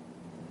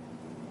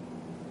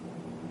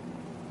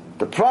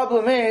 The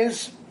problem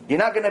is, you're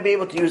not going to be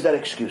able to use that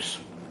excuse.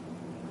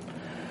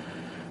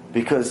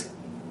 Because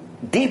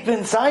deep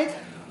inside,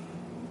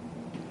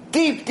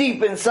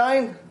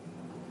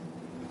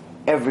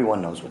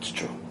 everyone knows what's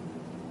true.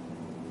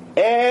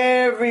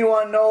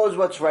 Everyone knows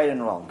what's right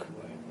and wrong.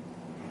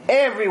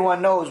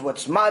 Everyone knows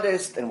what's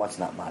modest and what's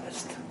not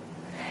modest.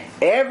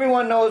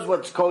 Everyone knows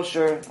what's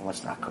kosher and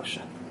what's not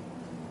kosher.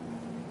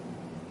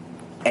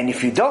 And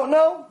if you don't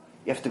know,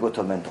 you have to go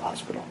to a mental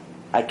hospital.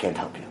 I can't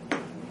help you.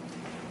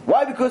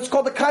 Why? Because it's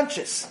called a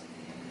conscience.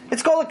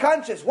 It's called a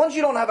conscience. Once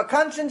you don't have a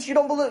conscience, you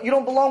don't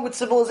belong with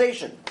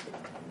civilization.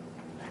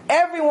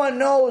 Everyone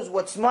knows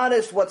what's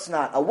modest, what's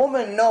not. A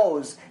woman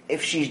knows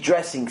if she's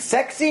dressing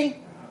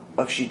sexy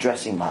or if she's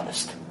dressing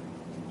modest.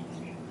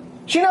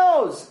 She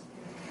knows.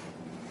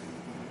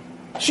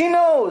 She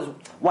knows.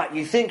 What,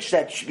 you think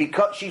that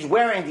because she's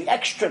wearing the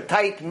extra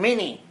tight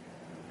mini,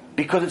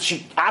 because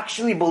she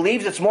actually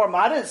believes it's more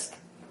modest?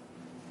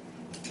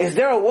 Is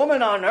there a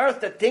woman on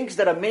earth that thinks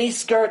that a mini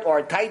skirt or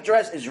a tight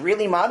dress is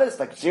really modest?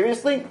 Like,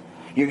 seriously?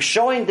 You're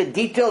showing the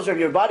details of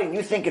your body and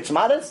you think it's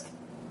modest?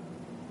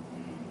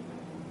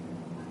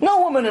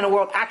 No woman in the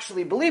world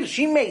actually believes.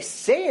 She may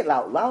say it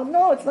out loud.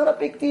 No, it's not a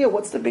big deal.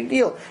 What's the big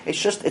deal?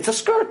 It's a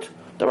skirt.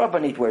 The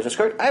Rabbanit wears a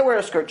skirt. I wear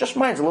a skirt. Just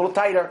mine's a little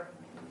tighter.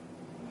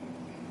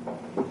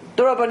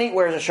 The Rabbanit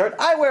wears a shirt.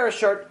 I wear a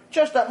shirt.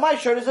 Just that my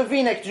shirt is a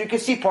V-neck so you can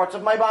see parts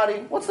of my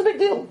body. What's the big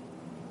deal?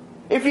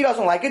 If he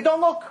doesn't like it,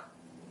 don't look.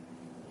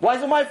 Why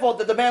is it my fault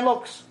that the man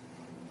looks?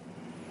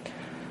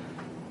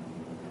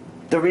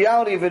 The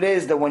reality of it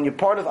is that when you're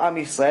part of Am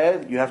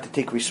Yisrael, you have to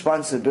take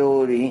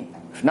responsibility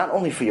not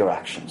only for your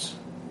actions,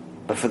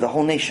 but for the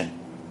whole nation.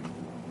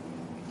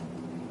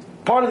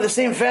 Part of the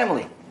same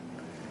family.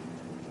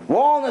 We're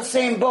all in the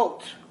same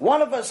boat.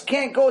 One of us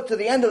can't go to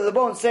the end of the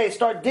boat and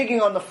start digging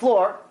on the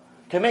floor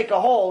to make a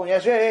hole. And you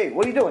ask, hey,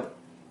 what are you doing?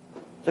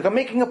 It's like, I'm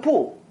making a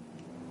pool.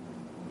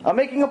 I'm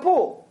making a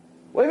pool.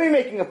 What do you mean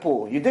making a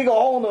pool? You dig a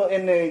hole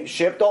in the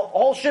ship, the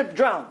whole ship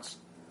drowns.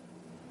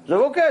 It's like,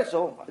 okay,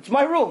 so it's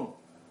my room.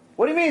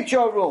 What do you mean it's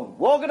your room?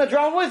 We're all going to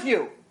drown with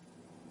you.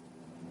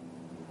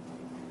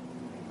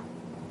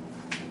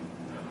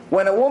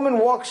 When a woman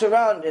walks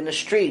around in the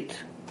street,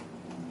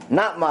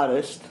 not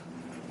modest,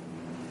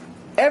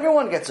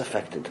 everyone gets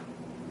affected.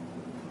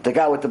 The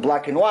guy with the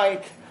black and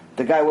white,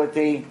 the guy with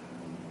the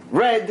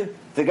red,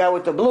 the guy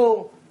with the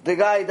blue, the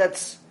guy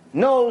that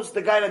knows,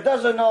 the guy that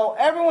doesn't know,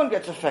 everyone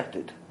gets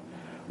affected.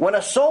 When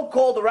a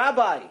so-called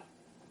rabbi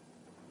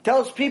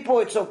tells people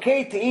it's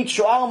okay to eat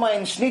shawarma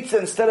and schnitzel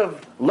instead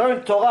of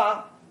learn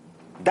Torah,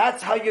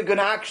 that's how you're going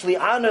to actually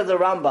honor the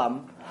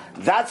Rambam.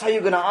 That's how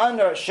you're going to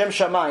honor Shem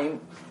Shamayim.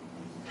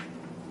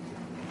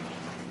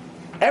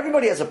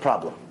 Everybody has a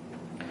problem.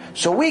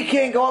 So we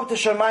can't go up to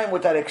Shamayim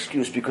with that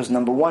excuse because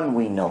number one,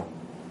 we know.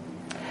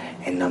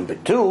 And number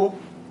two,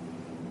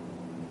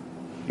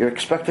 you're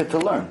expected to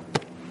learn.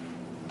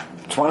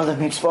 It's one of the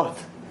mitzvot.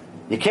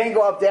 You can't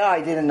go up there, I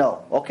didn't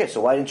know. Okay,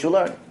 so why didn't you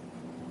learn?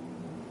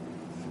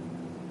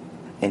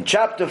 In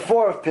chapter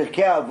 4 of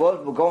Pirkei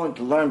Avot, we're going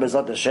to learn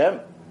B'ezrat Hashem.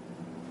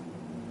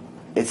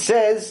 It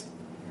says,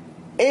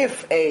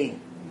 if a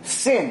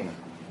sin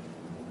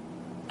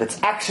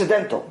that's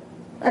accidental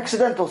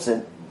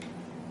sin,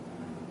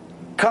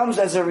 comes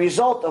as a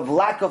result of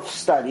lack of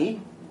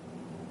study,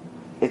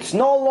 it's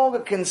no longer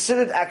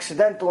considered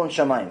accidental in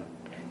Shamayim.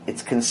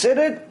 It's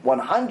considered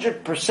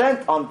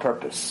 100% on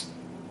purpose.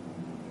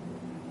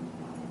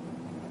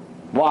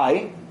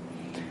 Why?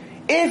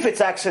 If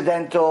it's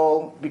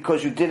accidental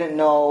because you didn't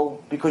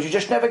know, because you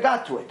just never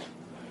got to it.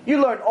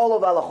 You learned all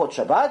of Halachot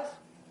Shabbat,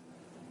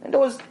 and there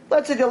was,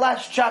 let's say, the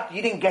last chapter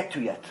you didn't get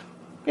to yet.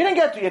 You didn't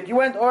get to yet. You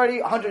went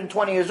already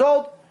 120 years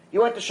old,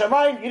 you went to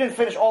Shamayim, you didn't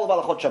finish all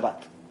of Halachot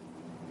Shabbat.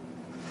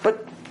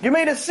 But you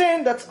made a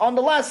sin that's on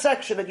the last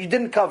section that you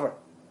didn't cover.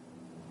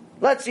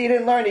 Let's say you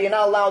didn't learn that you're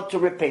not allowed to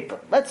rip paper.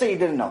 Let's say you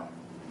didn't know.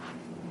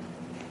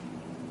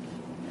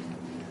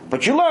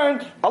 But you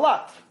learned a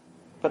lot.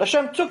 But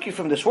Hashem took you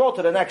from this world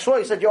to the next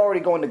world. He said, you're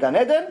already going to Gan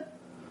Eden.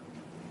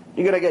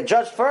 You're going to get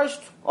judged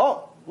first.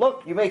 Oh,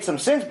 look, you made some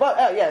sins, but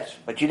yes,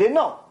 but you didn't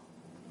know.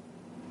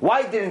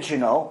 Why didn't you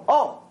know?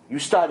 Oh, you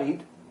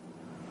studied.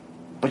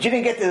 But you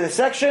didn't get to this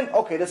section.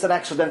 Okay, that's an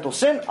accidental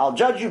sin. I'll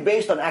judge you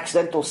based on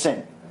accidental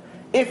sin.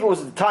 If it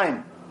was the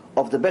time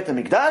of the Bet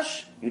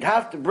HaMikdash, you'd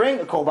have to bring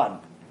a korban.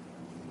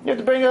 You have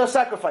to bring a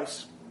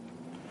sacrifice.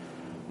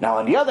 Now,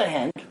 on the other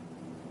hand,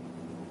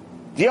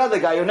 the other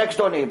guy, your next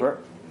door neighbor,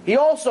 he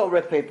also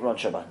ripped paper on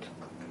Shabbat.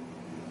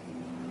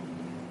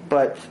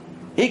 But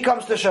he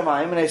comes to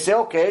Shamayim and they say,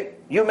 okay,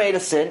 you made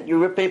a sin, you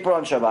ripped paper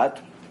on Shabbat.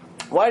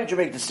 Why did you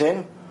make the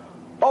sin?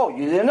 Oh,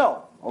 you didn't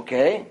know.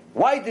 Okay.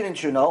 Why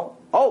didn't you know?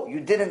 Oh, you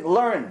didn't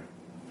learn.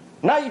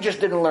 Not you just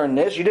didn't learn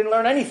this, you didn't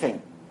learn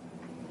anything.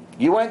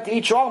 You went to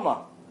eat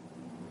shawarma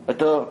at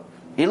the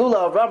Hilula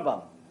of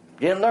Rambam.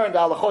 You didn't learn the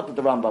halachot that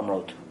the Rambam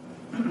wrote.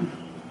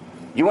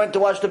 You went to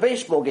watch the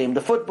baseball game,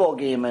 the football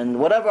game, and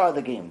whatever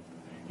other game.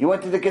 You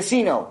went to the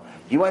casino.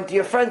 You went to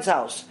your friend's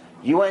house.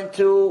 You went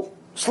to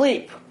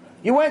sleep.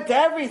 You went to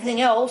everything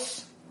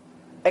else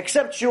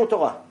except Shiur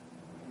Torah.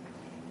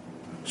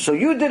 So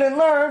you didn't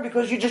learn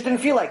because you just didn't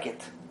feel like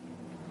it.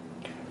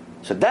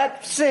 So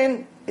that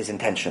sin is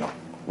intentional.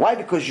 Why?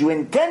 Because you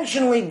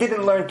intentionally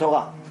didn't learn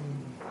Torah.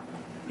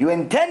 You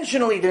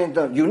intentionally didn't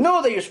learn. You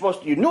knew that you're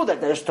supposed to. You knew that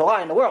there's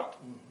Torah in the world.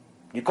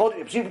 You called.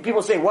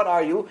 People say, "What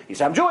are you?" You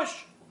say, "I'm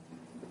Jewish."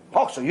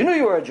 Oh, so you knew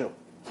you were a Jew.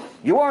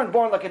 You weren't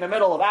born like in the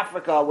middle of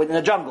Africa within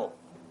a jungle.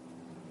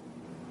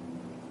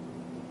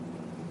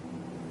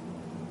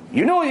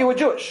 You knew you were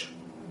Jewish.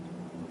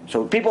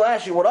 So people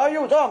ask you, what are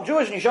you? Oh, I'm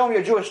Jewish, and you show them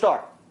your Jewish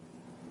star.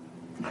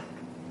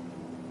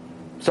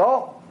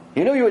 So,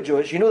 you knew you were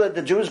Jewish. You knew that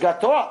the Jews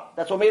got Torah.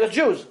 That's what made us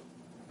Jews.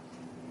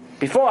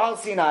 Before Har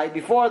Sinai,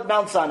 before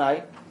Mount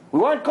Sinai, we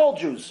weren't called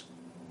Jews.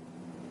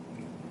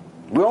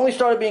 We only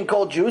started being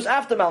called Jews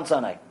after Mount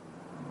Sinai.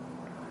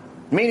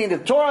 Meaning the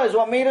Torah is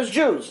what made us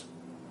Jews.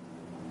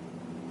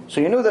 So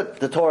you knew that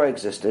the Torah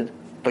existed,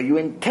 but you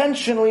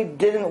intentionally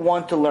didn't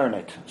want to learn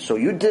it. So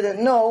you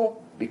didn't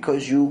know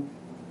because you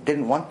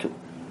didn't want to.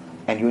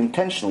 And you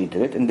intentionally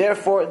did it, and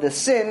therefore the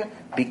sin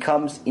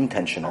becomes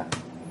intentional.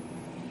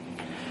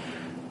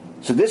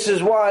 So this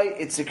is why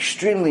it's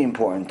extremely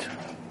important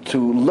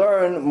to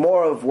learn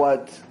more of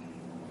what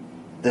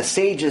the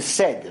sages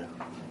said,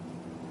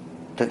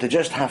 than to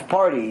just have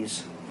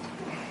parties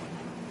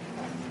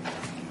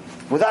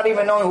without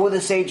even knowing who the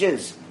sage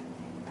is.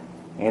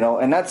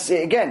 And that's,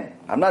 again,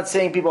 I'm not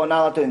saying people are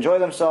not allowed to enjoy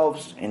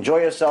themselves, enjoy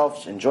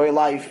yourselves, enjoy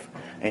life,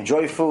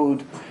 enjoy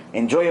food,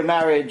 enjoy your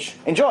marriage,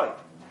 enjoy.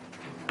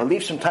 But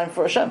leave some time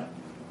for Hashem.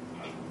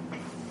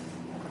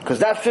 Because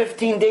that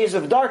 15 days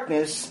of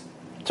darkness,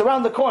 it's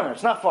around the corner.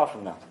 It's not far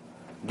from now.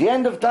 The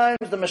end of times,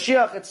 the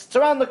Mashiach, it's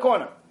around the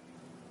corner.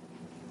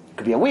 It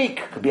could be a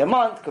week, could be a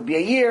month, could be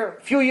a year,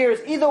 a few years.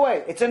 Either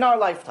way, it's in our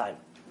lifetime.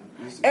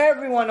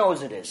 Everyone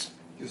knows it is.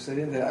 You said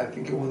in the, I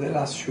think it was the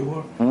last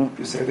show,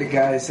 you said the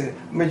guy said,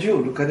 Major,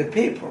 look at the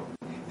paper.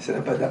 He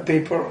said, but the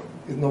paper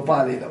is not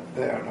valid up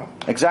there, no?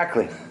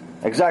 Exactly.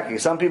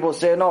 Some people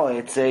say no.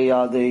 It's they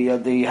have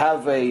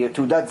a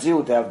Tudat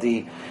Ziyut. They have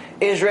the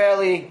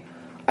Israeli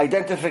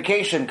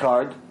identification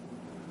card,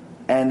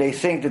 and they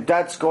think that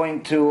that's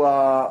going to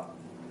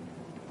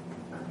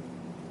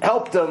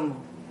help them,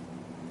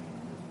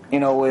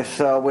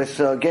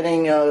 with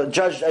getting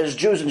judged as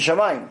Jews in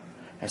Shamayim.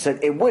 I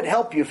said it would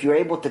help you if you're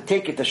able to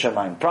take it to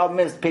Shamayim.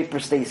 Problem is, the paper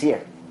stays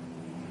here,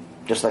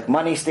 just like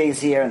money stays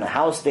here, and the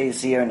house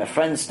stays here, and the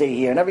friends stay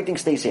here, and everything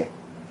stays here.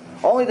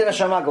 Only the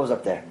neshama goes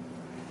up there.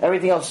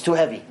 Everything else is too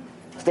heavy.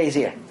 Stays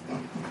here.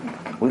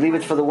 We leave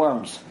it for the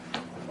worms.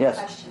 Yes.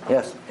 Question.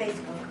 Yes.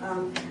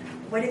 Facebook.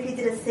 What if you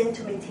did a sin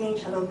to maintain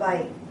Shalom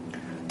Bayit?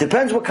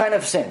 Depends what kind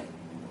of sin.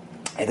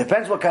 It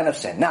depends what kind of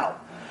sin. Now,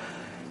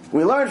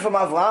 we learned from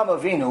Avraham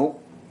Avinu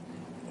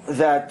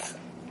that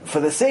for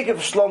the sake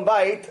of Shalom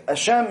Bayit,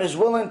 Hashem is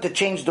willing to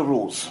change the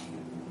rules.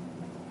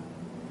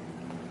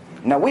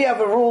 Now, we have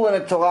a rule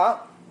in the Torah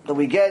that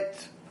we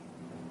get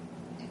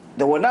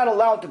that we're not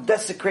allowed to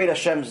desecrate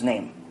Hashem's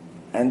name.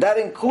 And that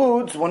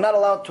includes, we're not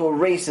allowed to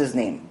erase His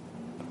name.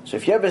 So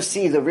if you ever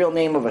see the real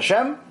name of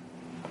Hashem,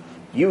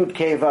 Yud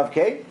Kei Vav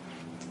Kei,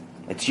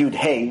 it's Yud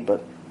Hey,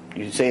 but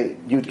you say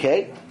Yud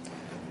Kei.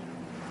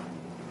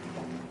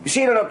 You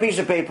see it on a piece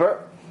of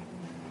paper,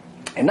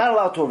 and not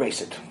allowed to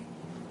erase it.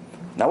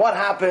 Now what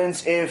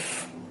happens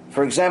if,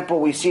 for example,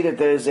 we see that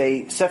there's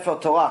a Sefer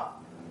Torah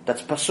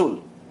that's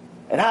Pasul.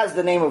 It has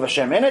the name of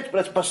Hashem in it, but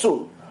it's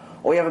Pasul.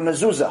 Or you have a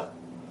mezuzah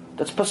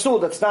that's Pasul,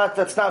 that's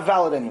not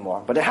valid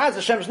anymore. But it has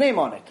Hashem's name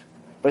on it.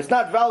 But it's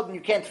not valid and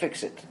you can't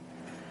fix it.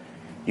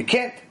 You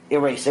can't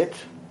erase it.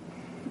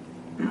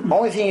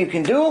 Only thing you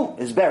can do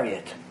is bury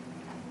it.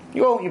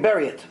 You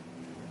bury it.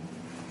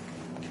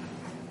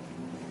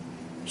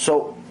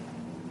 So,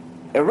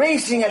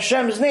 erasing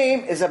Hashem's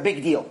name is a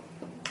big deal.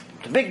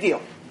 It's a big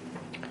deal.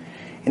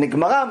 In the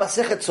Gemara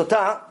Masechet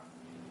Sotah,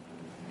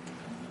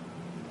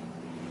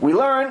 we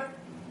learn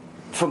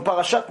from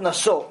Parashat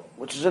Naso,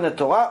 which is in the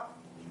Torah,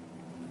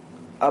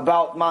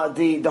 about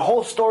the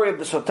whole story of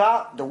the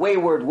Sotah, the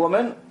wayward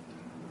woman,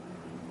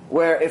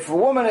 where if a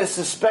woman is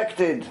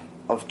suspected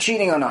of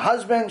cheating on her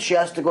husband, she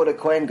has to go to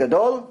Kohen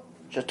Gadol,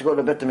 she has to go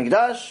to Bet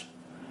HaMikdash,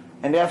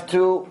 and they have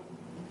to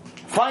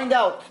find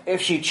out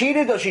if she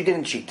cheated or she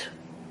didn't cheat.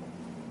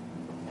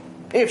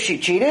 If she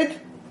cheated,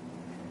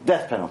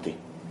 death penalty.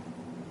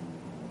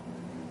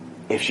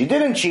 If she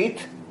didn't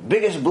cheat,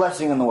 biggest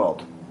blessing in the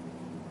world.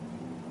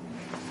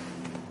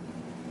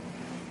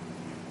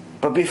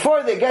 But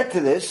before they get to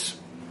this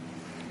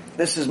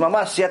is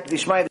Mamash Siyat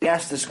Dishmai. They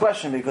asked this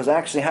question because I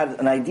actually had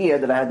an idea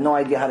that I had no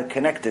idea how to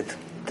connect it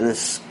to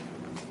this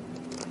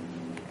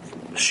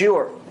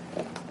shiur.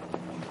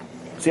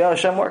 See how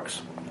Hashem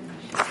works?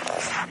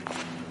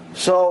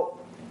 So,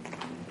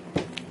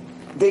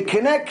 they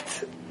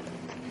connect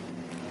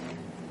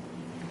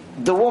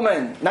the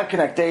woman,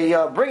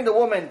 they bring the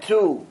woman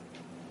to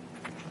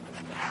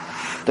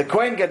the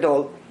Kohen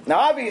Gadol. Now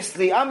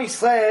obviously, Am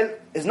Yisrael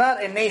is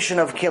not a nation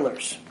of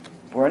killers.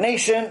 We're a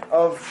nation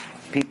of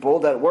people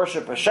that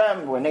worship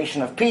Hashem. We're a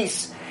nation of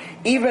peace.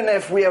 Even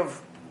if we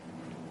have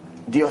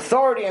the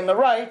authority and the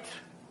right,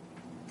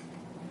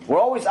 we're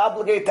always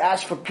obligated to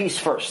ask for peace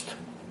first.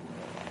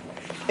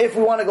 If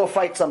we want to go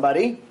fight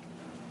somebody,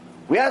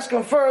 we ask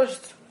him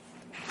first,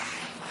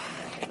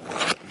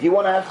 do you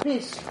want to have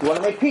peace? Do you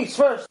want to make peace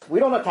first? We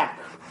don't attack.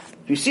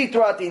 If you see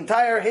throughout the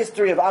entire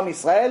history of Am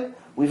Yisrael,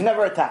 we've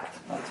never attacked.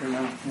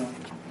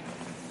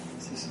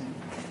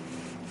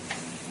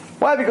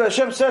 Why? Because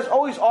Hashem says,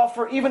 always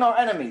offer, even our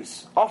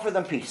enemies, offer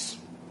them peace.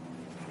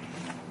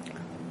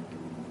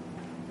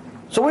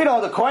 So we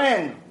know the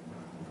Kohen,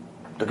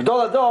 the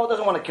Gadol Hador,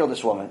 doesn't want to kill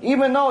this woman,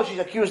 even though she's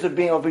accused of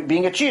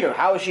being a cheater.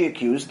 How is she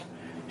accused?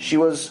 She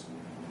was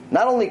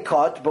not only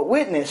caught, but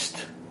witnessed,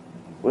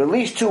 with at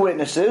least 2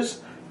 witnesses,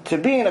 to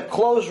be in a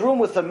closed room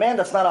with a man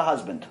that's not a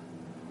husband.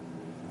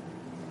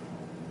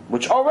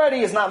 Which already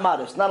is not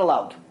modest, not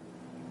allowed.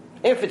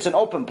 If it's an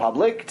open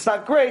public, it's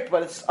not great,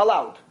 but it's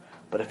allowed.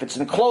 But if it's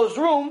in a closed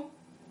room,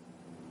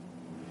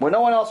 where no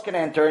one else can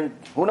enter, and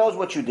who knows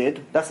what you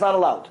did, that's not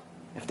allowed.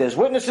 If there's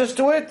witnesses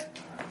to it,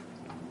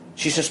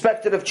 she's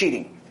suspected of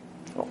cheating.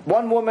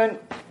 1 woman,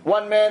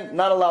 1 man,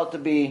 not allowed to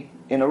be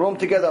in a room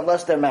together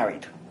unless they're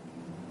married.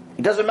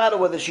 It doesn't matter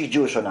whether she's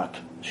Jewish or not.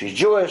 She's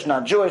Jewish,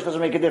 not Jewish,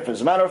 doesn't make a difference.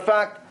 As a matter of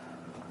fact,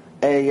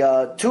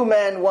 a 2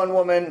 men, 1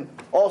 woman,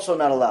 also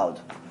not allowed.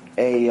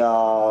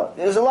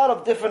 There's a lot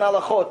of different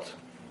halachot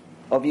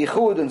of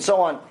yichud and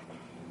so on.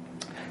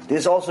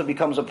 This also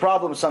becomes a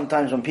problem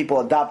sometimes when people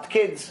adopt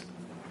kids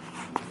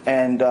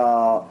and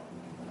the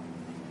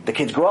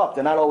kids grow up.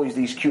 They're not always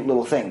these cute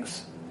little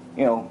things.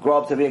 Grow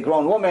up to be a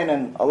grown woman,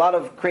 and a lot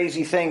of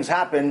crazy things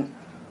happen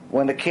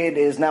when the kid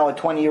is now a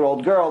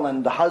 20-year-old girl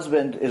and the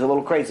husband is a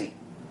little crazy.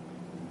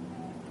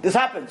 This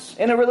happens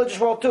in a religious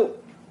world too.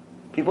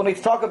 People need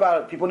to talk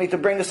about it. People need to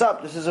bring this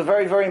up. This is a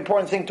very, very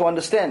important thing to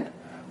understand.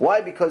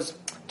 Why? Because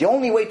the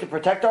only way to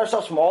protect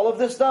ourselves from all of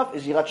this stuff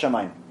is Yirat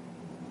Shamayim.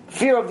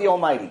 Fear of the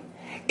Almighty.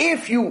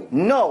 If you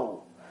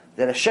know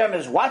that Hashem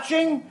is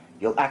watching,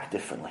 you'll act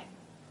differently.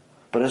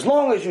 But as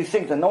long as you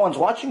think that no one's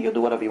watching, you'll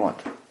do whatever you want.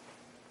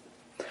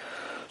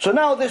 So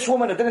now this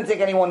woman that didn't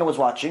think anyone was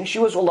watching, she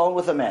was alone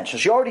with a man. So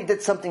she already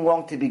did something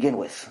wrong to begin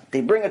with.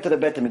 They bring her to the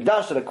Beit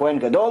HaMikdash, to the Kohen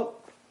Gadol.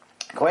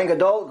 Kohen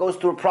Gadol goes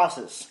through a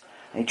process.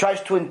 And he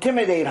tries to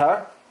intimidate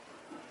her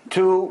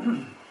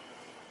to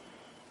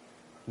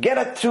get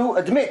her to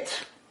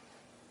admit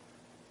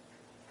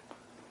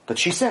that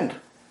she sinned,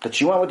 that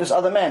she went with this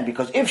other man.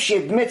 Because if she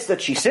admits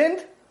that she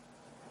sinned,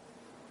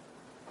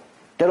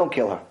 they don't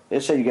kill her. They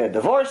say you get a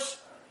divorce,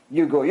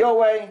 you go your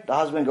way, the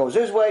husband goes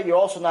his way, you're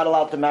also not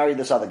allowed to marry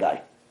this other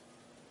guy.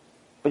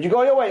 But you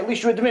go your way, at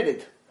least you admit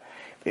it.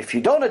 If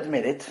you don't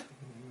admit it,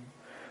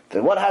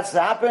 then what has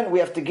to happen? We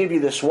have to give you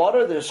this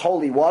water, this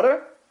holy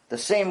water, the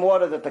same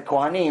water that the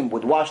Kohanim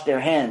would wash their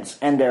hands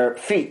and their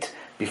feet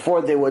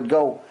before they would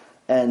go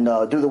and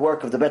do the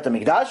work of the Beit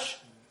HaMikdash.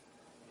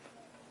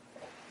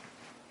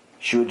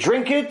 She would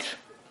drink it,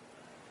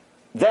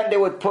 then they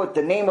would put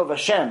the name of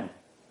Hashem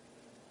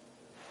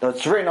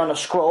that's written on a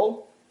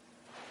scroll.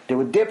 They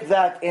would dip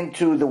that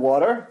into the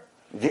water.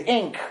 The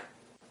ink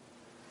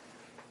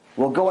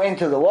will go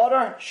into the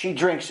water. She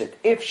drinks it.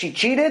 If she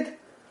cheated,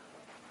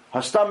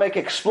 her stomach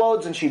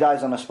explodes and she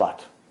dies on the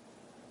spot.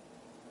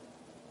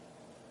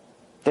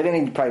 They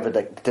didn't need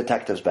private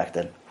detectives back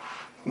then.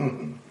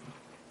 Mm-hmm.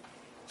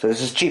 So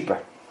this is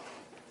cheaper.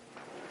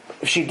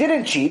 If she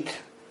didn't cheat,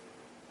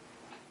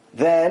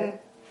 then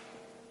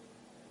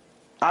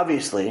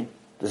obviously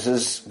this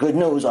is good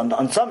news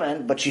on some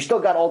end, but she still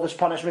got all this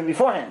punishment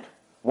beforehand.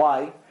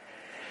 Why?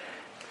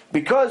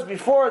 Because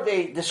before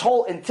this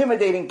whole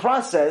intimidating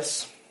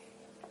process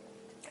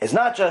is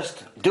not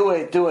just do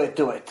it.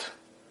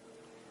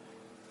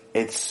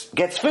 It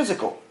gets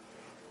physical.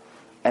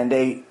 And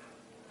they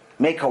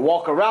make her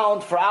walk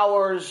around for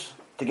hours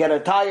to get her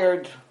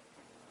tired.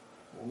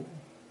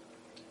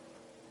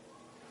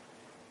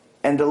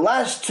 And the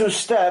last 2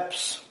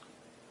 steps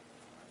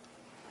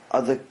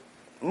are the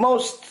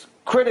most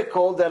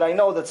critical, that I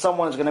know that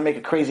someone is going to make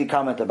a crazy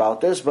comment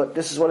about this, but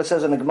this is what it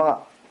says in the Gemara.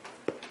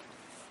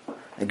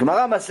 In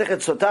Gemara Masechet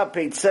Sotah,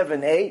 page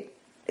 7a,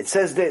 it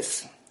says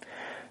this: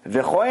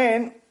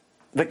 V'kohen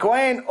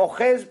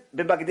ochez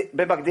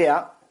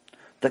bebagdea.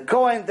 The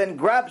Kohen then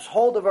grabs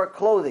hold of her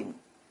clothing.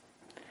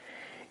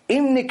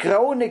 Im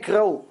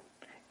nikrau.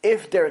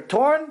 If they're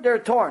torn, they're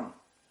torn.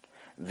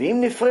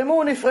 V'im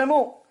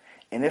nifremu.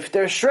 And if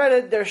they're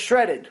shredded, they're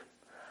shredded.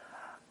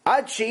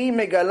 Ad she'i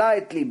megala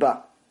et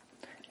liba.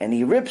 And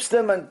he rips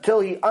them until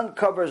he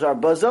uncovers our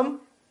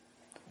bosom.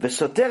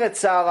 V'soter et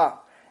sa'ara.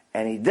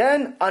 And he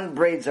then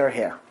unbraids her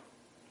hair.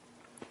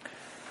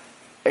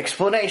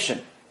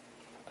 Explanation.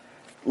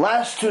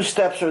 Last 2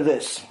 steps are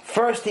this.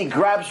 First, he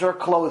grabs her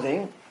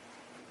clothing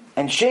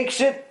and shakes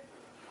it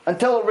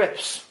until it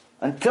rips.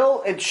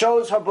 Until it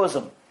shows her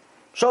bosom.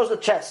 Shows the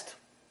chest.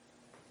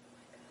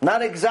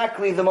 Not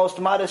exactly the most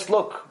modest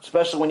look,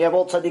 especially when you have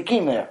old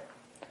tzaddikim there.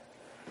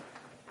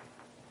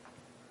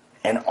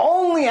 And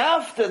only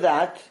after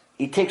that,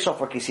 he takes off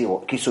her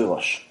kisui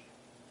rosh.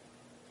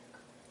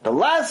 The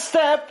last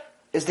step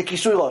is the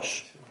kisui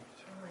rosh.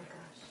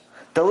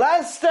 The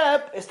last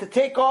step is to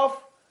take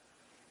off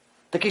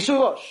the kisui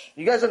rosh.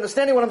 You guys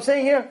understanding what I'm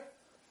saying here?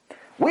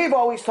 We've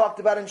always talked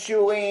about in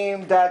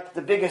Shulim that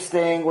the biggest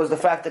thing was the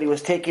fact that he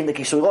was taking the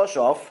kisui rosh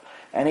off,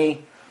 and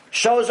he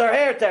shows her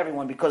hair to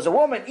everyone, because a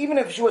woman, even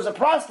if she was a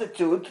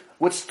prostitute,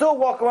 would still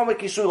walk around with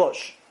kisui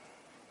rosh.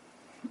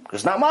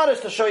 It's not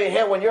modest to show your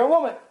hair when you're a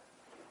woman.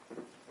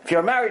 If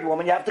you're a married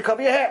woman, you have to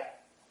cover your hair.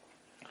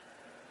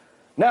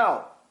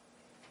 Now,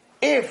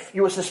 if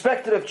you were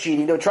suspected of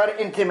cheating, they would try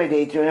to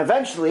intimidate you, and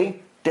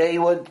eventually they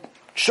would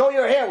show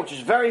your hair, which is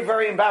very,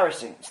 very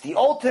embarrassing. It's the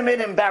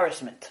ultimate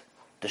embarrassment,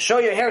 to show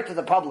your hair to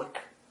the public.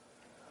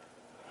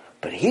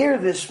 But here,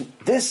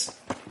 this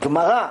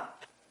Gemara,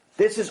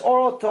 this is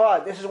oral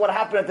Torah, this is what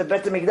happened at the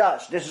Bet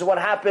HaMikdash, this is what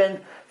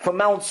happened from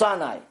Mount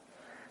Sinai.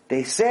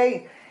 They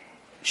say,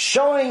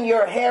 showing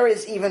your hair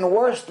is even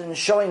worse than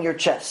showing your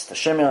chest.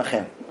 Hashem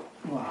Yerachem.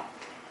 Wow.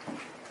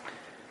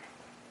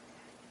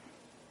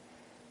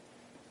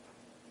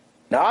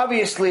 Now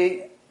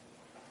obviously,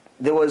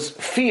 there was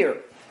fear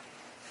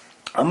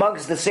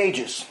amongst the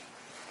sages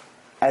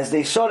as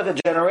they saw that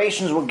the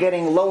generations were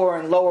getting lower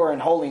and lower in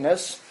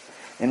holiness,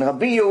 and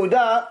Rabbi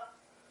Yehuda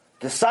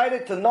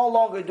decided to no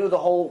longer do the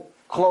whole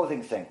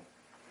clothing thing.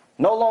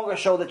 No longer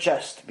show the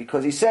chest,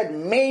 because he said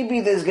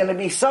maybe there's going to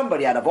be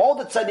somebody out of all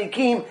the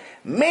tzaddikim,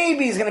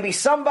 maybe there's going to be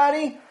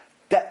somebody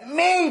that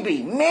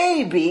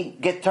maybe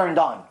get turned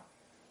on.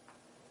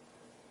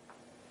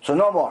 So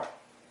no more.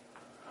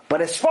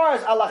 But as far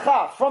as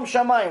halacha from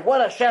Shamayim,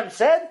 what Hashem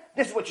said,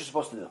 this is what you're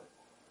supposed to do.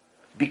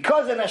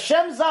 Because in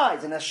Hashem's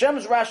eyes, in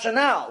Hashem's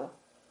rationale,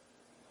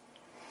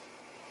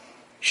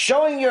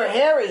 showing your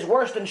hair is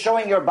worse than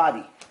showing your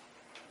body.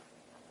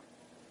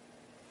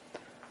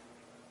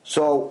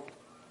 So,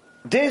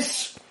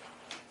 this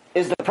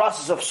is the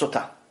process of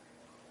sotah.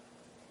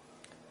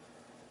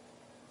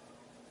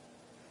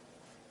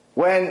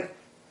 When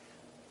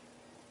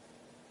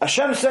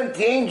Hashem sent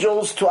the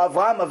angels to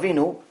Avraham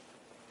Avinu,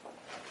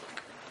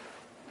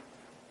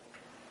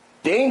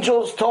 the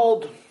angels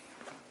told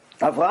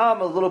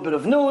Avraham a little bit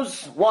of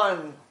news.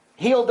 One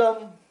healed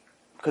him,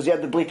 because he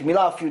had the Brit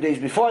Milah a few days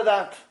before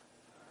that.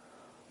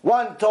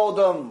 One told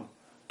him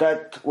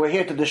that we're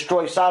here to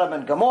destroy Sodom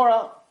and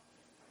Gomorrah,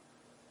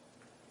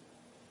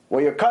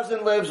 where your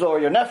cousin lives or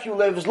your nephew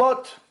lives,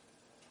 Lot.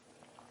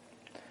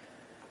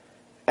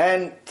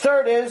 And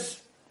third is,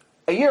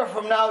 a year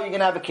from now you're going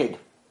to have a kid.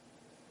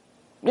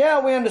 Yeah,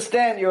 we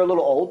understand you're a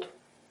little old,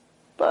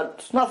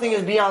 but nothing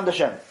is beyond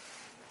Hashem.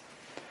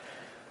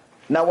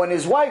 Now when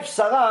his wife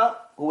Sarah,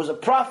 who was a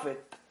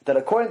prophet, that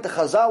according to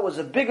Chazal was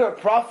a bigger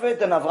prophet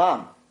than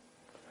Avraham,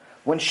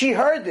 when she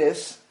heard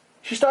this,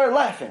 she started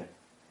laughing.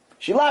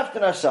 She laughed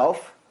in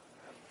herself,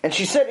 and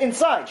she said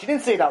inside, she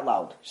didn't say it out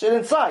loud, she said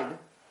inside,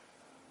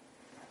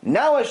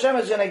 now Hashem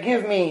is going to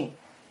give me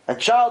a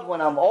child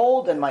when I'm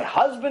old, and my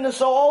husband is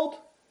so old.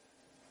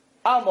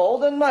 I'm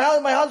old, and my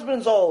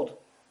husband's old.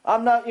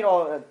 I'm not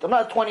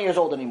 20 years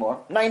old anymore.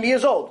 I'm 90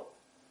 years old.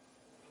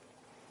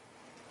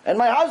 And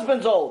my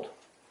husband's old.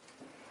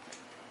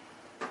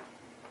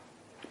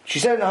 She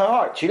said it in her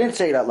heart. She didn't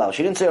say it out loud.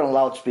 She didn't say it on a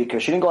loudspeaker.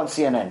 She didn't go on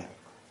CNN.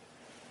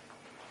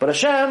 But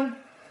Hashem,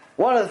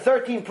 one of the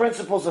 13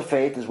 principles of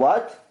faith is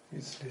what?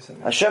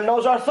 Hashem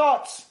knows our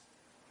thoughts.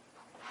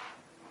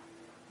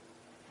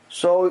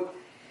 So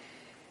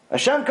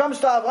Hashem comes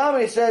to Abraham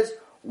and he says,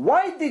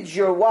 why did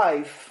your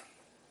wife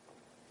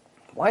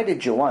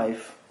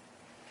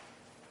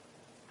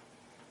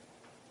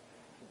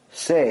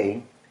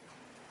say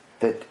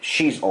that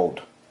she's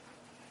old?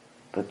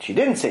 But she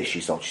didn't say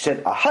she's old. She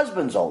said her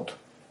husband's old.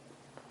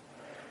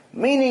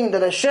 Meaning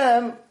that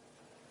Hashem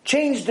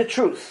changed the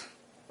truth.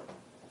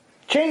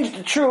 Changed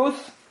the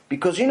truth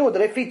because he knew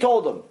that if he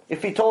told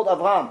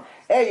Abraham,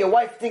 hey, your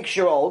wife thinks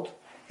you're old,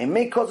 it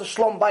may cause a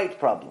shlom bayit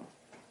problem.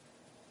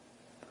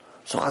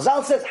 So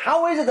Chazal says,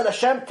 how is it that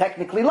Hashem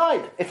technically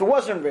lied? If it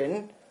wasn't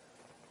written,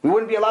 we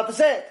wouldn't be allowed to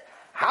say it.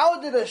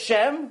 How did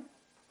Hashem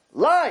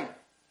lie?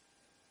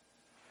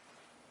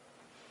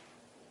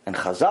 And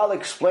Chazal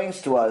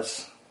explains to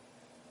us,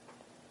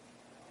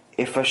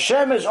 if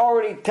Hashem is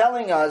already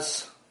telling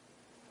us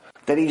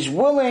that He's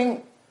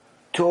willing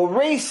to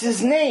erase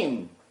His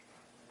name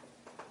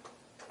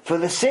for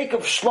the sake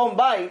of Shlom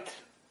Bayit,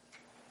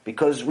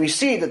 because we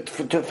see that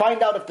to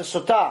find out if the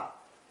Sotah,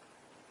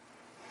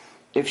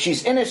 if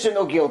she's innocent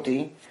or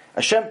guilty,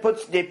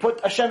 they put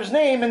Hashem's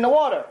name in the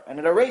water, and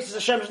it erases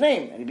Hashem's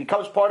name, and it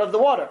becomes part of the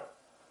water,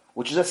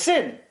 which is a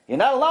sin. You're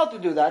not allowed to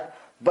do that,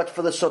 but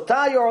for the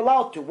Sotah you're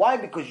allowed to. Why?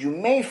 Because you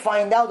may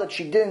find out that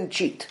she didn't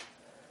cheat.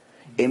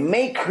 It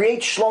may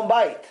create Shlom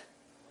Bayit.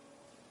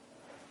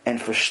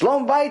 And for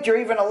Shlom Bayit you're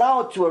even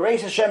allowed to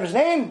erase Hashem's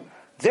name,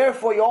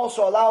 therefore you're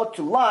also allowed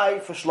to lie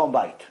for Shlom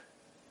Bayit.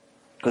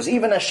 Because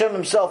even Hashem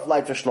Himself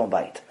lied for Shlom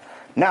Bayit.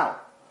 Now,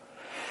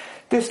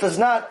 this does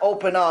not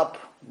open up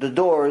the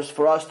doors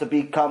for us to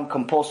become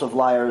compulsive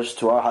liars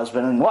to our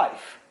husband and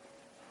wife.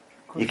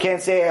 You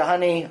can't say, hey,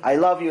 honey, I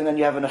love you, and then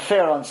you have an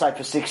affair on site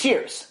for 6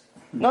 years.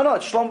 No,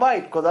 it's Shlom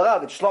Bayit,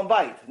 Kodarav, it's Shlom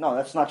Bayit. No,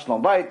 that's not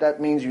Shlom Bayit.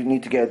 That means you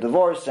need to get a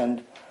divorce,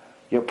 and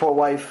your poor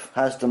wife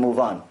has to move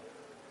on.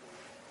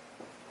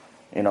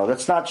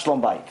 That's not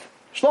Shlom Bayit.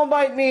 Shlom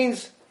Bayit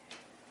means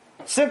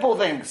simple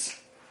things.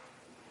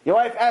 Your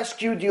wife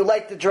asks you, do you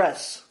like the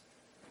dress?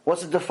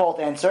 What's the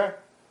default answer?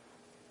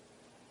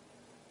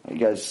 You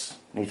guys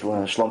need to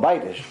learn Shlom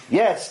Bayit.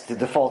 Yes, the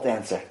default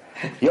answer.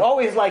 You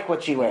always like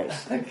what she wears.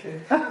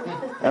 Okay.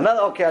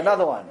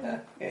 Another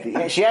one.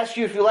 She asks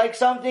you if you like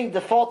something,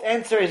 default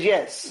answer is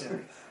yes.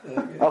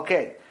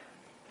 Okay.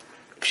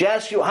 If she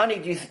asks you,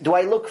 honey, do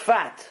I look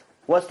fat?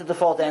 What's the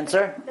default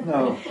answer?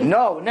 No.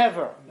 No,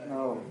 never.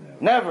 No.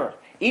 Never.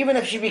 Even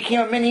if she became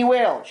a mini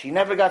whale, she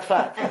never got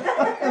fat.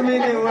 I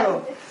mean, it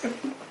will.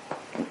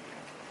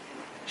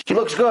 She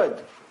looks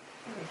good.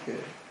 Okay.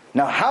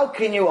 Now, how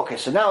can you... Okay,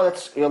 so now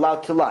you're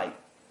allowed to lie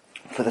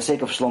for the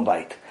sake of Shlom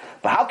Bayit.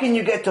 But how can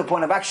you get to a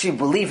point of actually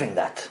believing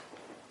that?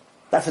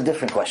 That's a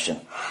different question.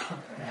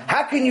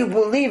 How can you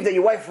believe that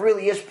your wife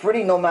really is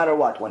pretty no matter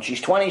what? When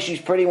she's 20, she's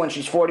pretty. When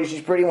she's 40,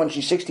 she's pretty. When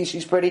she's 60,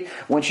 she's pretty.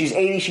 When she's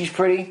 80, she's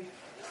pretty.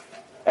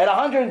 At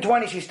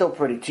 120, she's still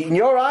pretty. In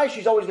your eyes,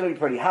 she's always going to be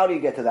pretty. How do you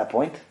get to that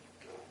point?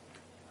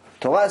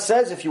 Torah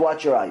says, if you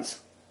watch your eyes.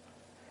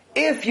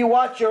 If you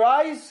watch your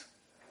eyes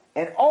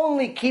and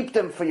only keep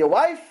them for your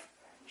wife,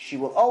 she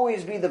will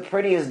always be the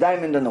prettiest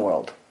diamond in the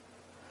world.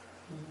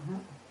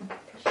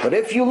 But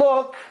if you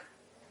look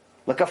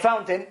like a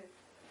fountain,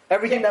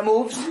 everything that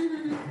moves,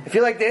 if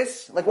you're like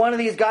this, like one of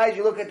these guys,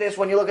 you look at this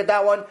one, you look at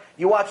that one,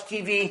 you watch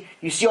TV,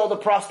 you see all the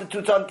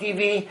prostitutes on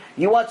TV,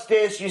 you watch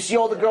this, you see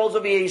all the girls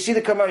over here, you see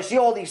the commercial, you see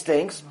all these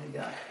things.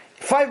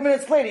 5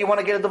 minutes later, you want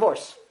to get a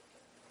divorce.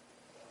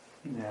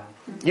 Yeah.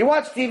 You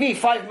watch TV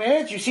 5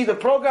 minutes, you see the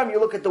program, you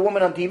look at the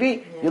woman on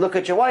TV, you look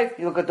at your wife,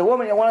 you look at the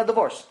woman, you want a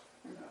divorce.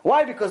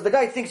 Why? Because the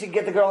guy thinks he can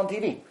get the girl on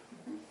TV.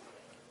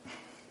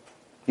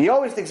 He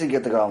always thinks he can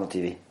get the girl on the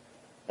TV.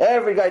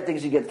 Every guy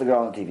thinks he gets the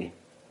girl on TV.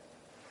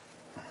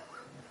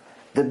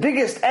 The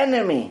biggest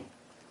enemy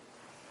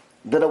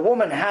that a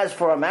woman has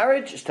for a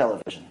marriage is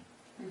television.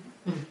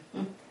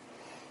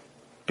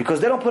 Because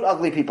they don't put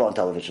ugly people on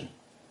television.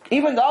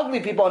 Even the ugly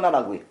people are not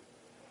ugly.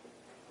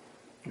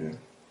 Yeah.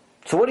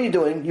 So what are you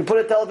doing? You put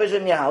a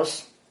television in your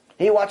house.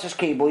 He watches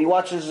cable. He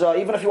watches,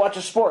 even if he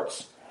watches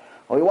sports.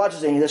 Or he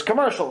watches any, there's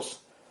commercials.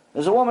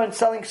 There's a woman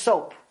selling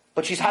soap,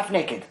 but she's half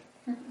naked.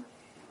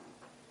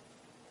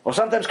 Or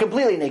sometimes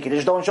completely naked. They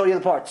just don't show you the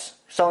parts.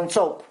 Selling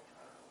soap.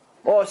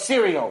 Or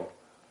cereal.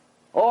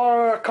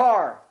 Or a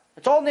car.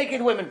 It's all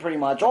naked women pretty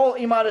much. All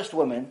immodest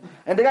women.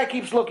 And the guy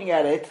keeps looking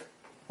at it.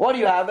 What do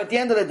you have? At the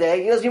end of the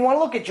day, he doesn't even want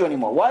to look at you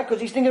anymore. Why? Because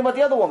he's thinking about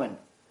the other woman.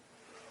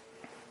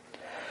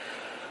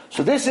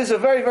 So this is a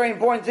very, very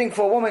important thing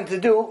for a woman to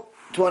do.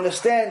 To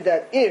understand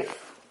that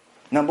if,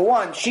 number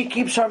one, she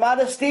keeps her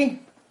modesty,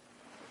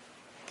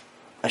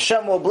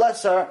 Hashem will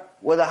bless her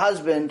with a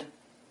husband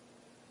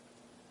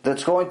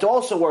that's going to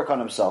also work on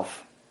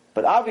himself.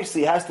 But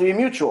obviously it has to be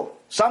mutual.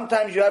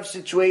 Sometimes you have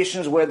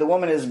situations where the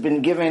woman has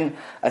been given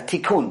a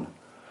tikkun,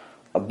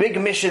 a big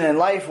mission in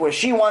life where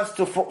she wants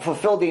to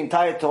fulfill the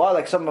entire Torah,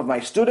 like some of my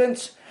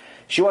students.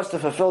 She wants to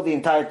fulfill the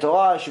entire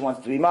Torah, she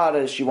wants to be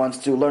modest, she wants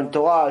to learn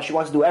Torah, she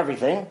wants to do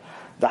everything.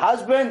 The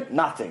husband,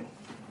 nothing.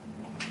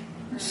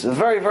 It's a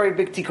very, very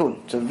big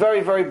tikkun. It's a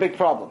very, very big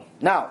problem.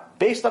 Now,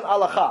 based on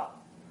halakha,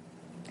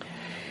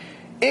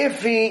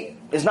 if he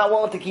is not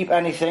willing to keep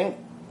anything,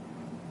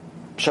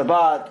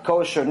 Shabbat,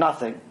 kosher,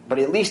 nothing, but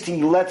at least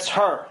he lets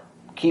her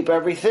keep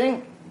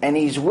everything, and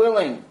he's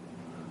willing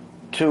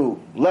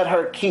to let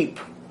her keep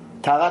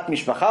tarat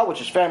mishpacha, which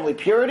is family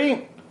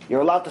purity,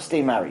 you're allowed to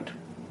stay married.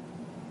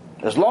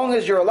 As long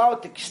as you're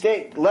allowed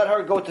to let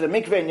her go to the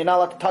mikveh and you're not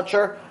allowed to touch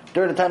her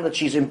during the time that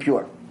she's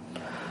impure.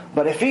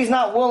 But if he's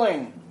not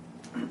willing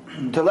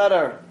to let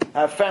her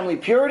have family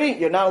purity,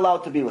 you're not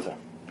allowed to be with her.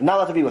 You're not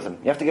allowed to be with him.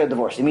 You have to get a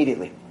divorce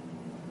immediately.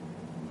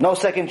 No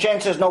second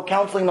chances, no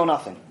counseling, no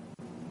nothing.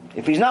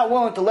 If he's not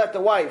willing to let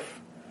the wife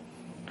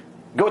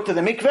go to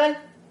the mikveh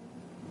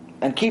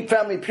and keep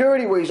family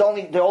purity where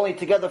they're only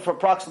together for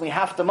approximately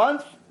half the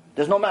month,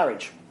 there's no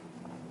marriage.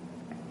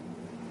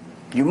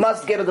 You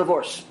must get a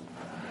divorce.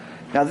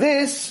 Now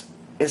this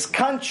is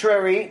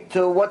contrary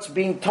to what's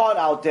being taught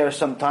out there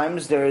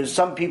sometimes. There's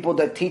some people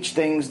that teach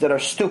things that are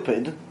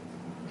stupid.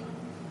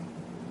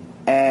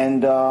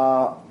 And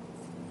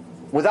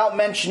without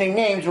mentioning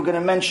names, we're going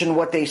to mention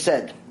what they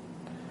said.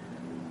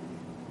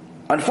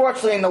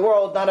 Unfortunately, in the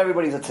world, not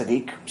everybody's a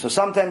tzaddik. So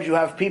sometimes you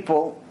have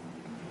people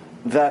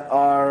that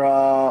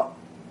are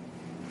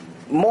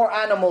more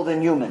animal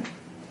than human.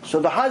 So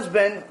the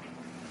husband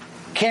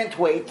can't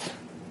wait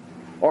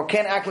or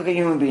can't act like a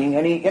human being,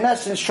 and he, in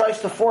essence,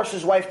 tries to force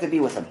his wife to be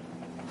with him.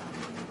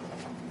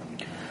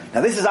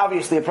 Now this is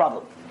obviously a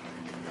problem.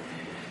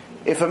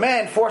 If a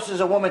man forces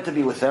a woman to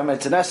be with him,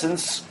 it's in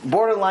essence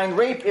borderline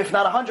rape, if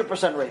not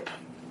 100% rape.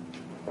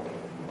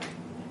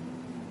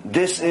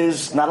 This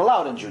is not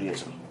allowed in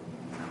Judaism.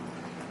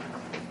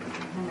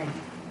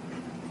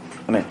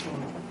 Amen.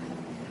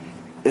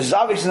 This is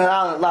obviously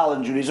not allowed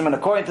in Judaism, and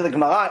according to the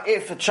Gemara,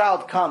 if a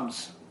child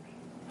comes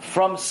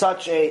from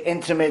such a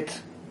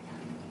intimate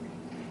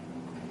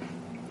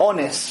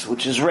onus,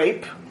 which is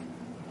rape,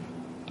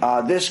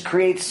 this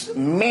creates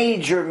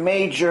major,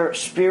 major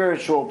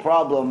spiritual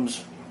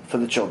problems for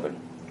the children.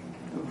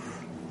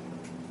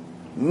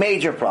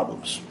 Major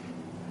problems.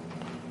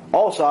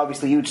 Also,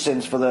 obviously, huge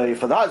sins for the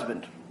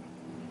husband,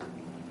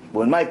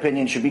 who, in my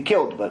opinion, should be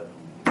killed, but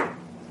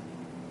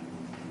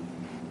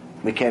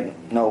we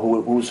can't know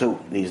who's who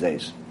these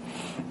days.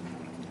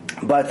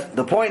 But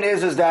the point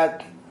is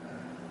that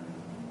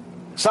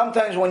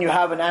sometimes when you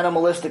have an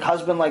animalistic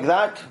husband like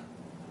that,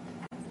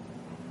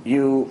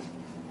 you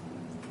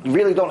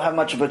really don't have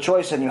much of a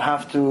choice, and you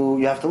have to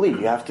leave.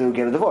 You have to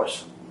get a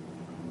divorce.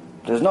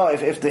 There's no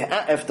if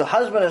the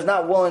husband is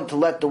not willing to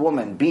let the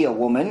woman be a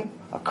woman,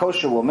 a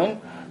kosher woman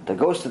that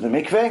goes to the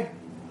mikveh,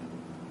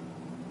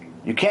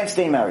 you can't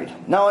stay married.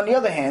 Now, on the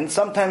other hand,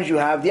 sometimes you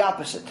have the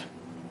opposite.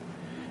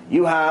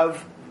 You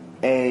have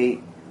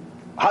a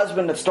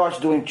husband that starts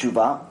doing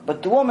tshuva,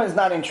 but the woman is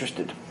not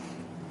interested.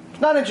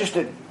 She's not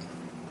interested.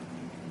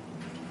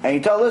 And you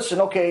tell her,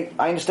 listen, okay,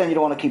 I understand you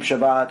don't want to keep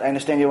Shabbat, I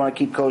understand you don't want to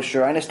keep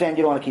kosher, I understand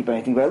you don't want to keep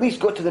anything, but at least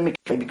go to the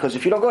mikveh, because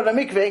if you don't go to the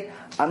mikveh,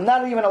 I'm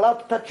not even allowed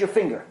to touch your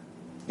finger.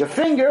 Your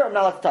finger, I'm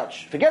not allowed to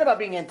touch. Forget about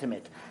being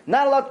intimate.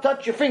 Not allowed to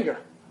touch your finger.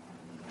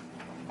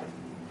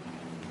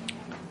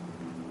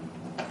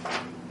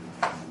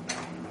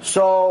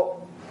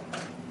 So,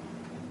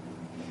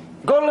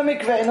 go to the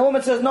mikveh, and the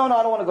woman says, no, I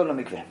don't want to go to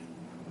the mikveh.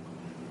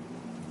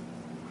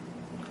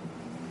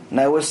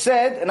 Now it was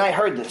said, and I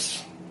heard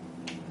this.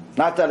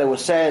 Not that it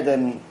was said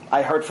and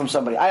I heard from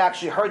somebody. I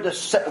actually heard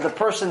the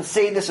person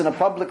say this in a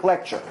public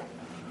lecture.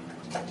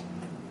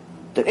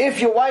 That if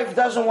your wife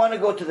doesn't want to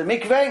go to the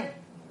mikveh,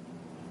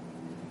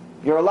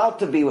 you're allowed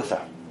to be with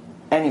her.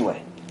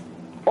 Anyway.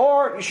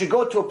 Or you should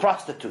go to a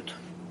prostitute.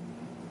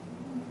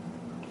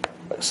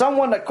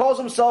 Someone that calls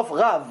himself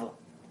Rav,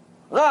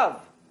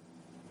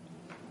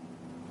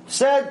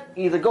 said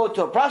either go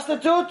to a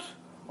prostitute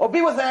or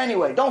be with her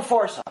anyway. Don't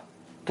force her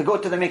to go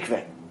to the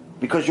mikveh,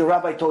 because your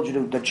rabbi told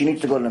you that she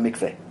needs to go to the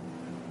mikveh.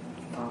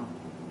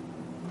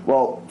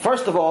 Well,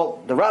 first of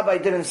all, the rabbi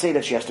didn't say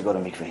that she has to go to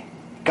mikveh.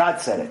 God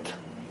said it.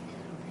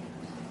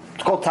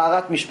 It's called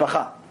Taharat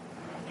Mishpacha.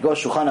 You go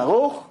to Shulchan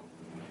Aruch,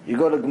 you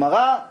go to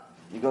Gemara,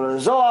 you go to the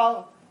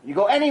Zohar, you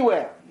go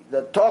anywhere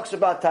that talks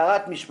about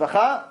Taharat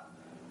Mishpacha.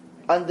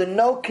 Under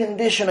no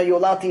condition are you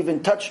allowed to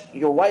even touch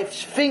your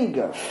wife's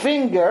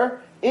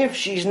finger if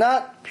she's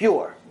not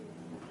pure.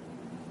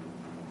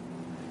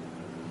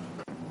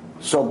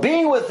 So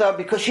being with her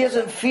because she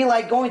doesn't feel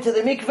like going to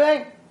the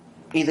mikveh,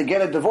 either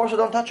get a divorce or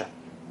don't touch her.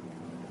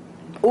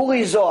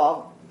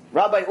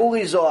 Rabbi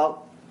Uli Zohar,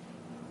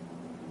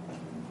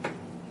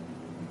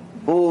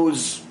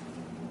 who's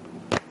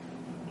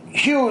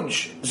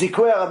huge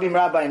Zikuei Rabim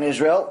rabbi in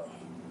Israel,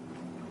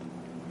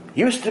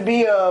 used to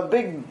be a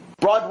big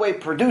Broadway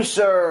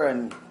producer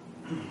and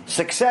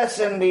success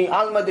in the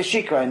Alma de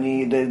Shikra,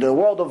 in the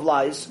world of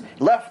lies,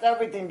 left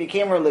everything,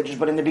 became religious,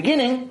 but in the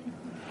beginning,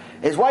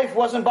 his wife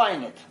wasn't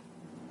buying it.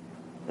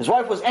 His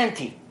wife was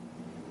anti.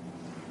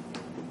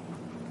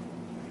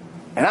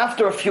 And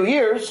after a few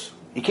years,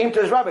 he came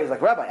to his rabbi. He's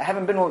like, Rabbi, I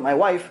haven't been with my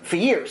wife for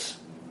years.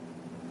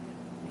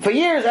 For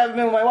years I haven't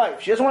been with my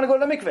wife. She doesn't want to go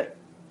to the mikveh.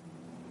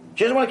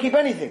 She doesn't want to keep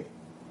anything.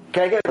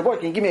 Can I get a divorce?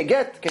 Can you give me a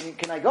get?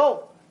 Can I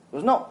go? He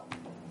goes, no.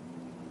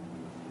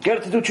 Get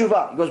her to do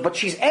tshuva. He goes, but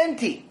she's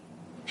anti.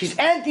 She's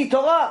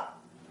anti-Torah.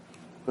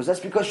 He goes, that's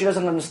because she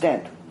doesn't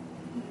understand.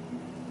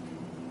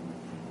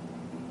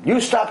 You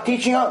stop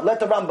teaching her, let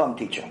the Rambam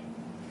teach her.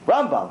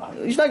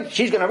 Rambam.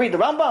 She's going to read the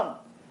Rambam.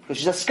 Because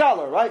she's a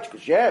scholar, right?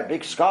 Because, yeah,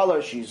 big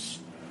scholar. She's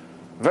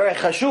very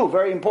chashuv,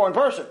 very important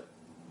person.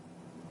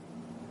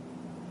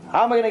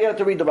 How am I going to get her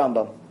to read the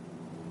Rambam?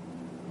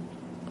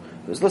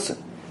 He goes,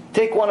 listen,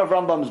 take one of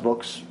Rambam's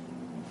books,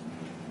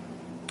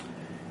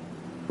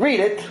 read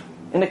it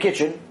in the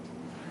kitchen,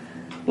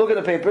 look at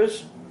the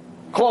papers,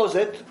 close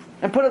it,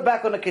 and put it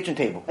back on the kitchen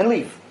table, and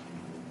leave.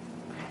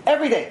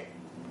 Every day.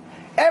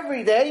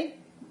 Every day,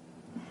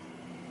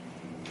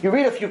 you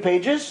read a few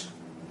pages,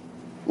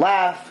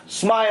 laugh,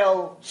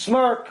 smile,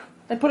 smirk,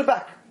 and put it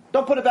back.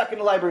 Don't put it back in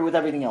the library with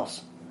everything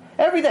else.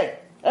 Every day,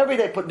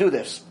 do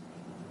this.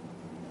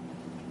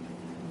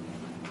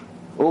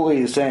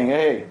 Uli is saying,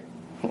 hey,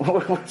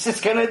 what's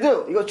this going to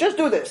do? He goes, just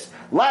do this.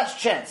 Last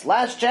chance.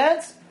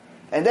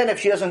 And then if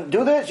she doesn't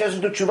do this, she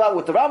doesn't do tshuva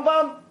with the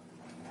Rambam,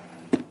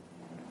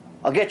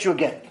 I'll get you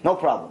again. No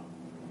problem.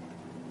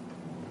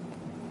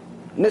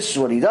 And this is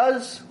what he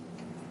does.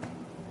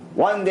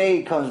 One day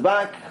he comes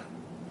back,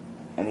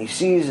 and he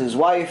sees his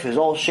wife is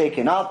all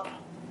shaken up,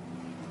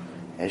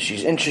 and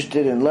she's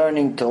interested in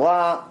learning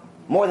Torah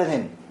more than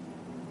him.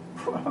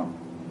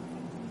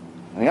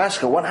 And he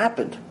asks her, what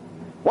happened?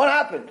 He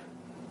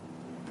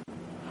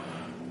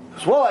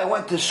says, well, I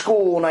went to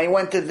school, and I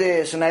went to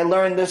this, and I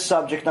learned this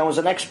subject, and I was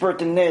an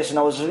expert in this, and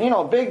I was,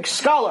 a big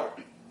scholar.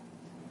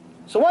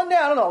 So one day,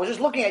 I was just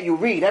looking at you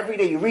read. Every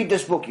day you read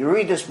this book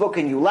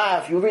and you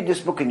laugh, you read this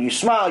book and you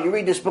smile, you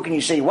read this book and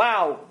you say,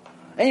 wow.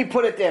 And you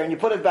put it there, and you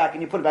put it back,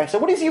 and you put it back. So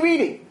what is he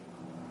reading?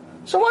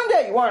 So one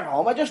day you weren't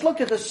home, I just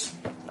looked at this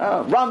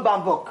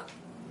Rambam book.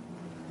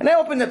 And I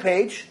opened the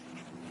page,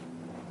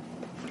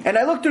 and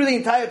I looked through the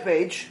entire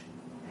page,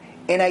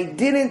 and I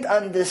didn't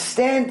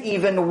understand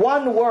even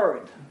one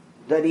word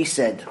that he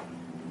said.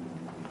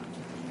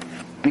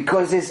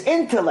 Because his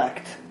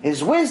intellect,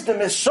 his wisdom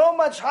is so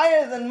much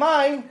higher than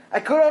mine, I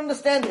couldn't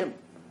understand him.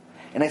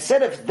 And I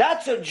said, if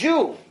that's a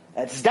Jew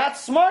that's that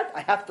smart,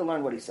 I have to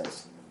learn what he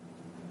says.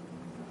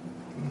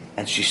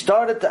 And she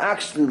started to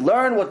actually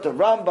learn what the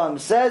Rambam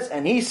says,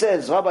 and he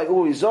says, Rabbi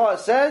Uri Zohar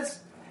says,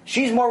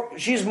 she's more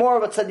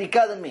of a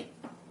tzaddikah than me.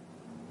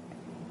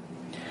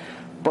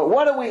 But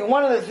one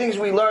of the things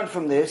we learned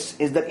from this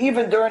is that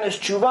even during his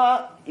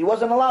tshuva, he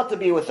wasn't allowed to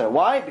be with her.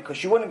 Why? Because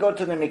she wouldn't go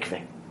to the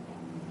mikveh.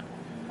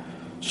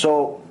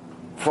 So,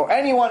 for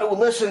anyone who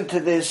listened to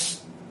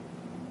this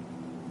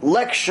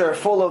lecture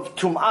full of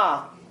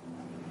tum'ah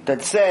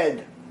that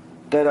said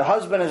that a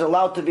husband is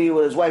allowed to be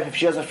with his wife if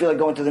she doesn't feel like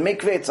going to the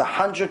mikveh, it's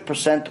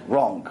 100%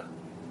 wrong.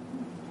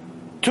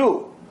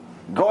 2,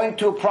 going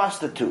to a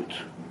prostitute,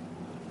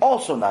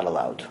 also not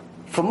allowed,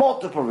 for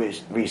multiple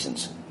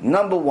reasons.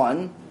 Number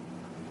 1,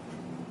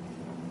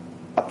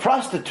 a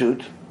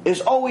prostitute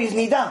is always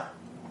nidah.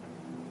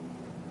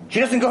 She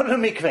doesn't go to the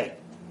mikveh.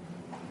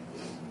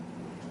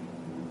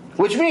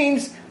 Which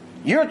means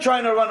you're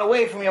trying to run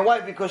away from your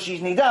wife because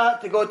she's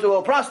nidah to go to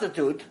a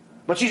prostitute,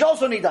 but she's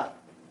also nidah.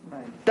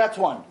 Right. That's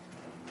 1.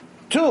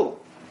 2,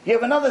 you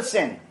have another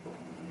sin.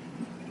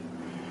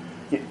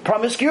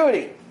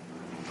 Promiscuity.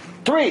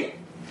 3,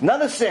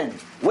 another sin.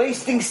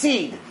 Wasting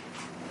seed.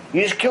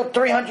 You just killed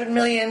 300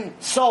 million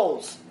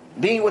souls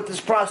being with this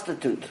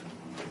prostitute.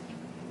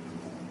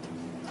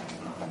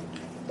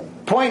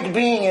 Point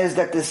being is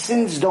that the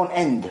sins don't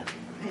end.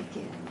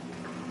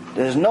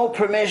 There's no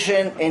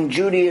permission in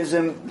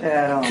Judaism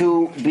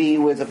to be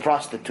with a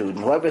prostitute. And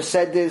whoever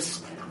said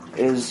this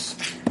is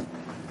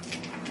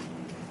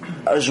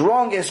as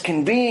wrong as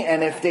can be.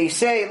 And if they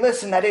say,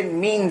 listen, I didn't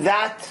mean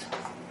that,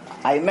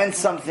 I meant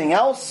something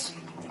else.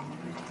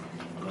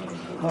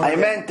 I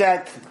meant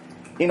that,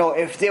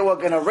 if they were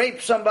going to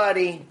rape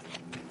somebody,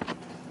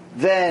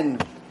 then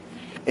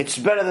it's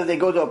better that they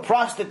go to a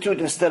prostitute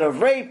instead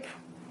of rape.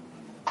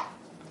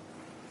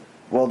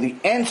 Well, the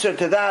answer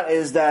to that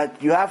is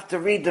that you have to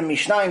read the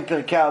Mishnah in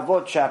Pirkei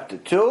Avot chapter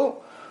 2,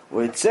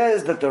 where it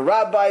says that the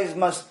rabbis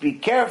must be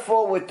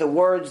careful with the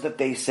words that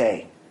they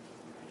say.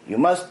 You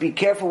must be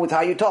careful with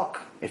how you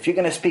talk. If you're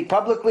going to speak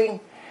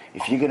publicly,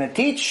 if you're going to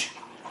teach,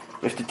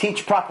 you have to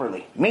teach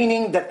properly.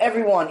 Meaning that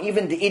everyone,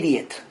 even the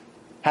idiot,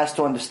 has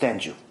to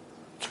understand you.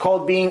 It's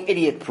called being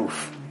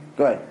idiot-proof.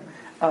 Go ahead.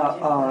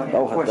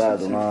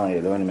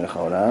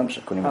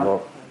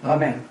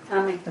 Amen.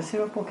 Amén.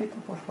 Decir un poquito,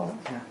 por favor.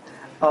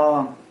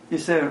 You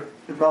said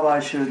the rabbi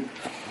should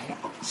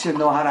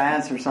know how to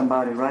answer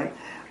somebody, right?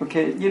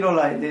 Okay,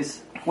 like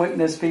this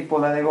witness people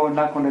that they go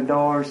knock on the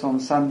doors on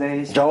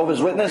Sundays.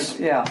 Jehovah's Witness?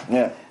 Yeah.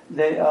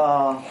 They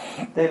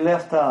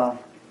left.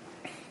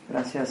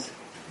 Gracias.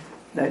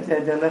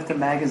 They left a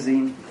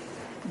magazine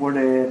where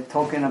they're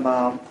talking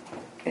about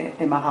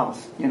in my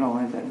house, in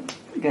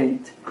the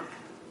gate,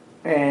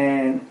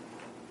 and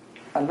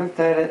I looked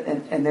at it,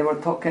 and they were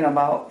talking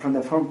about from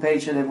the front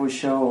page they would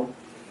show.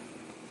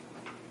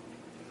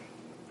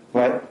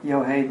 Right.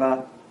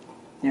 Yoheva,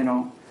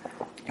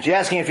 She's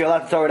asking if you're allowed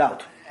to throw it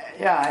out.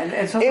 Yeah,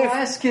 and so I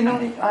asked,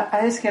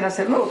 I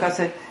said, look,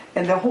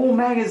 and the whole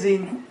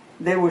magazine,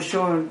 they were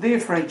showing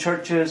different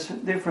churches,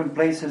 different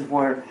places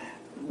where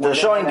they're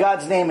showing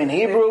God's name in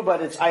Hebrew,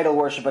 but it's idol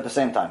worship at the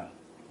same time.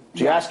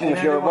 So you're asking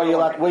if what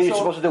are you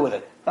supposed to do with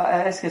it?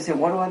 I asked, I said,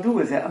 what do I do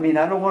with it? I mean,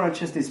 I don't want to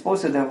just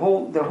dispose of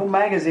it. The whole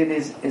magazine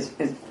is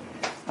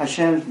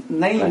Hashem's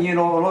name,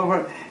 all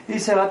over. He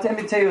said, let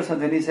me tell you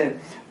something. He said,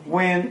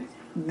 when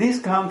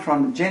this comes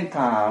from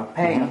Gentile,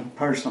 pagan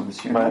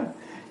persons, Right.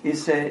 He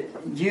said,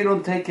 you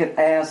don't take it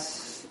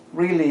as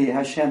really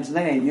Hashem's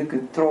name. You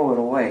could throw it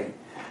away.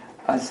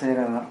 I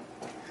said,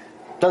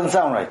 doesn't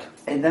sound right.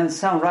 It doesn't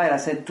sound right. I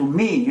said, to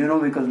me,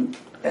 because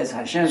as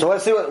Hashem. So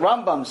let's see what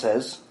Rambam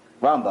says.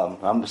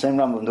 I'm the same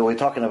Rambam that we're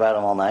talking about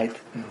him all night.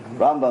 Mm-hmm.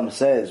 Rambam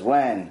says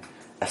when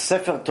a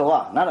Sefer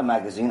Torah, not a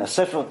magazine, a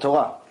Sefer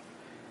Torah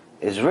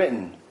is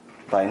written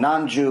by a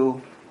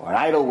non-Jew or an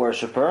idol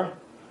worshiper,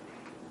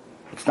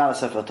 it's not a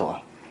Sefer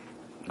Torah.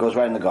 It goes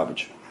right in the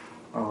garbage.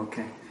 Oh,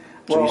 okay.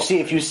 So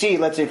if you see,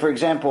 let's say for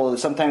example,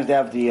 sometimes they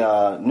have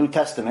the New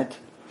Testament.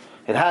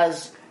 It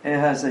has a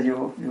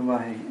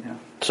Yuvahi, yeah.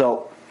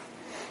 So,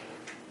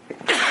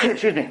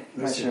 excuse me.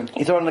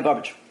 You throw it in the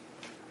garbage.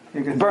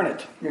 You could burn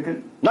it. You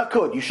could. Not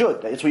could. You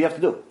should. That's what you have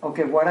to do.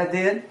 Okay, what I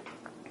did,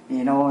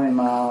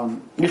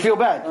 you feel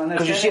bad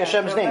because you see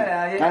Hashem's name.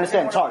 I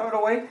understand. It's hard. Throw it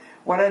away.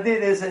 What I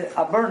did is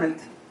I burned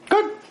it.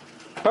 Good.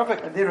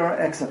 Perfect. I did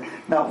excellent.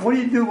 Now, what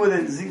do you do with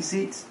the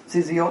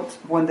tzitzit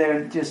when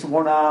they're just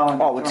worn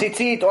out? With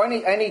tzitzit or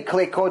any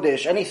klei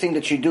kodesh, anything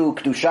that you do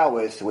kedusha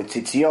with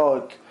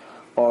tzitziot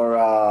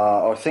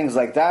or things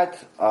like that.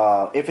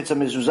 If it's a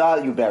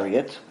mezuzah, you bury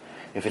it.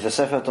 If it's a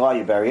Sefer Torah,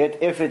 you bury it.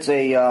 If it's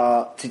a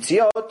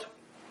tzitziot,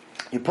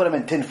 you put them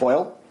in tin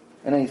foil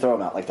and then you throw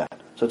them out like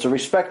that. So it's a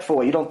respectful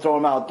way. You don't throw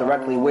them out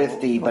directly with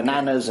the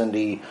bananas and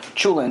the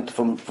chulent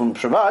from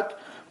Shabbat,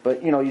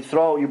 but you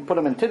put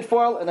them in tin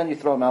foil and then you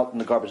throw them out in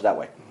the garbage that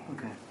way.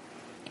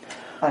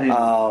 Okay.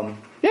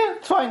 Yeah,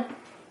 it's fine.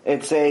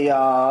 It's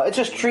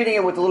just treating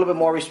it with a little bit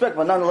more respect,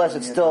 but nonetheless,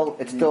 it's still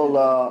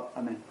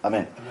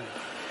Amen.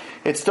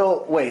 It's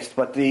still waste.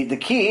 But the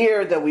key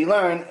here that we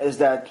learn is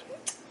that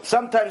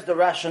sometimes the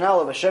rationale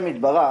of Hashem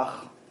Yitbarach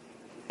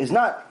is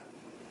not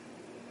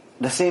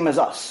the same as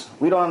us.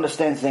 We don't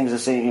understand things the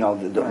same,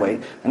 the way.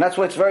 And that's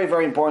why it's very,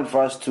 very important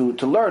for us to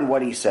learn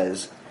what He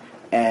says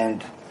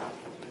and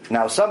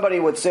Now somebody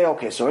would say,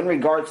 okay, so in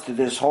regards to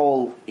this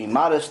whole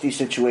immodesty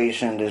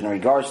situation, in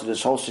regards to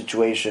this whole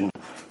situation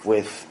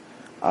with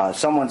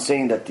someone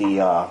saying that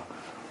the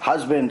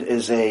husband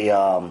is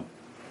allowed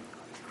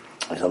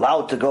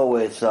to go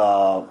with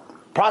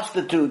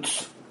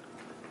prostitutes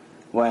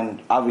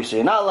when obviously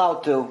you're not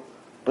allowed to,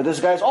 but this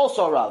guy's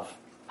also a Rav.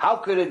 How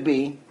could it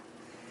be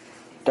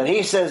that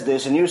he says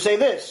this and you say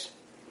this?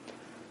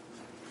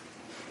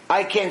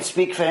 I can't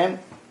speak for him.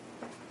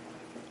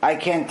 I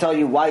can't tell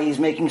you why he's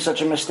making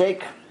such a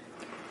mistake.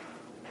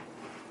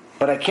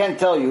 But I can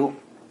tell you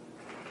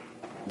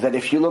that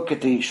if you look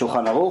at the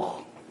Shulchan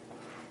Aruch,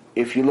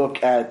 if you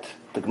look at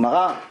the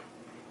Gemara,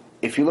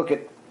 if you look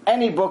at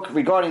any book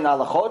regarding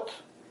halachot,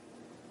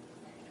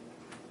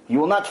 you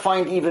will not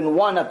find even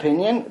one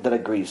opinion that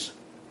agrees.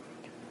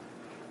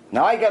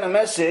 Now I got a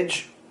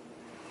message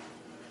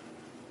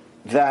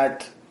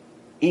that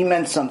he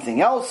meant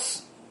something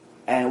else,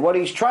 and what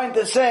he's trying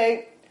to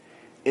say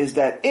is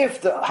that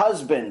if the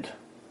husband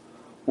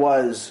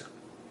was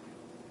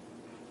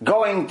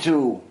going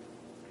to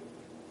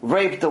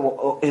rape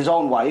his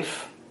own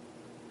wife,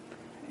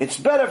 it's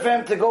better for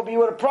him to go be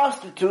with a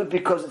prostitute,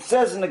 because it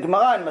says in the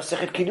Gemara in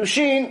Masechet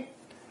Kiddushin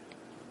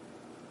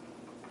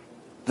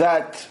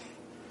that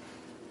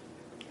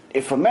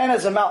if a man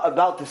is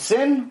about to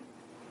sin,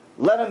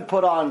 let him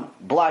put on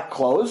black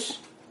clothes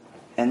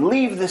and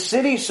leave the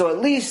city, so at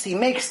least he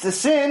makes the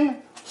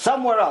sin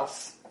somewhere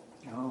else.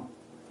 Oh.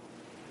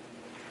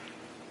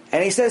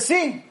 And he says,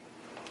 see,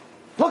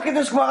 look at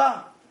this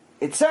Gemara.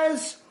 It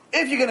says,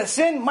 if you're going to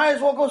sin, might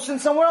as well go sin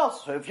somewhere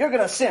else. So if you're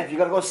going to sin, if you're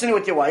going to go sin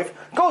with your wife,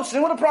 go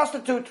sin with a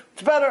prostitute.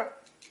 It's better.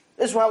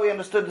 This is how we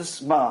understood this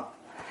Gemara.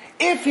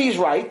 If he's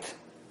right,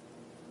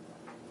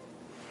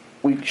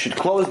 we should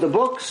close the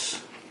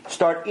books,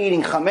 start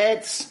eating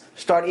chametz,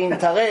 start eating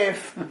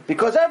taref,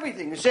 because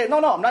everything. You say,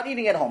 no, I'm not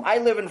eating at home. I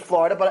live in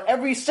Florida, but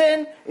every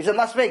sin is in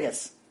Las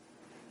Vegas.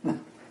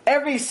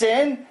 Every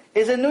sin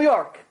is in New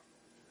York.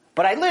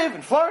 But I live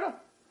in Florida.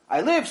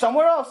 I live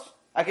somewhere else.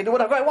 I can do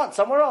whatever I want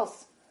somewhere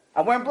else.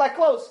 I'm wearing black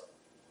clothes.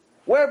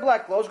 Wear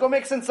black clothes, go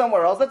make sin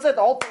somewhere else. That's it.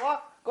 The whole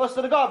Torah goes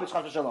to the garbage.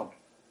 Chas v'shalom.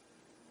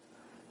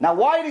 Now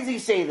why does he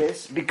say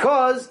this?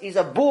 Because he's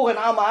a bur and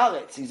am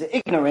haaretz. He's an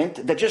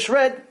ignorant that just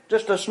read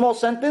just a small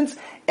sentence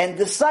and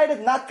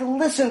decided not to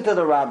listen to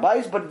the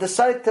rabbis, but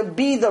decided to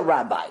be the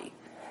rabbi.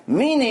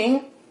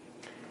 Meaning,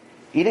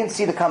 he didn't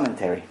see the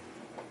commentary.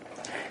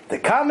 The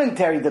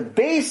commentary, the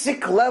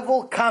basic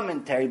level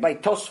commentary by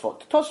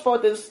Tosfot.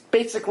 Tosfot is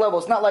basic level.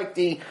 It's not like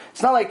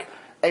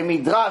a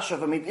midrash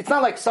of a midrash. It's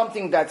not like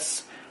something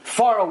that's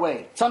far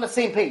away. It's on the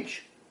same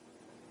page.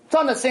 It's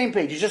on the same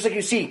page. It's just like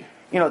you see,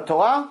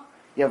 Torah,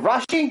 you have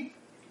Rashi.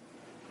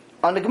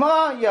 On the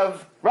Gemara, you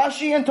have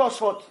Rashi and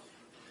Tosfot.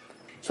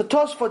 So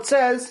Tosfot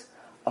says,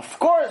 of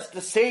course the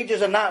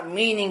sages are not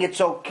meaning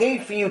it's okay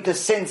for you to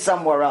sin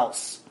somewhere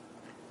else.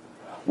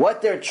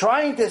 What they're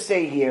trying to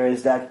say here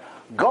is that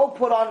go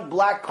put on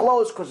black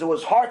clothes, because it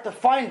was hard to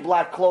find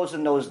black clothes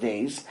in those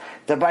days,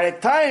 that by the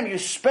time you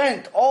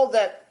spent all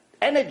that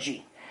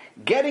energy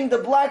getting the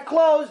black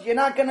clothes, you're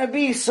not going to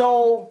be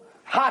so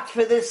hot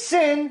for this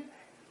sin.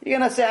 You're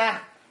going to say,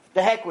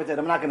 the heck with it,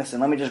 I'm not going to sin.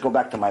 Let me just go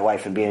back to my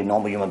wife and be a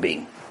normal human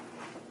being.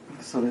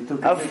 So they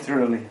took it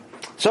literally.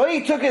 So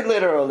he took it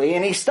literally,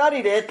 and he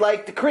studied it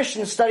like the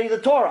Christians study the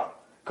Torah.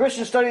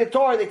 Christians study the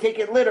Torah, they take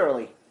it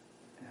literally.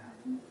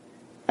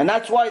 And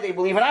that's why they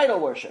believe in idol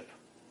worship.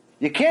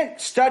 You can't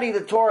study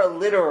the Torah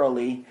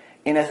literally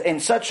in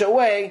such a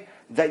way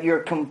that you're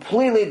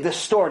completely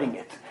distorting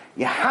it.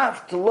 You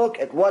have to look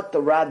at what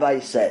the rabbi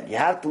said. You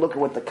have to look at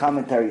what the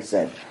commentary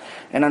said.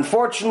 And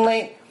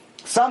unfortunately,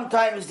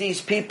 sometimes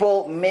these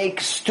people make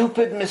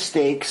stupid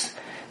mistakes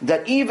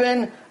that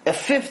even a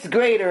 5th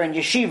grader in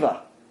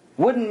yeshiva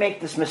wouldn't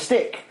make this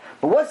mistake.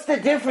 But what's the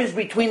difference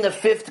between the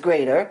 5th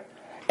grader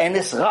and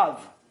this Rav?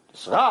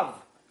 This Rav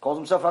calls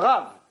himself a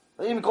Rav.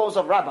 He doesn't even call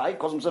himself rabbi, he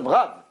calls himself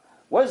Rav.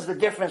 What is the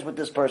difference with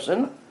this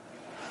person?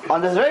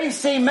 On the very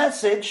same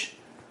message,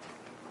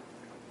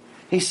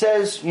 he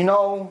says,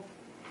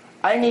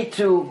 I need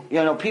to,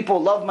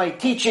 people love my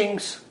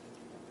teachings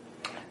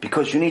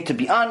because you need to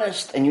be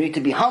honest and you need to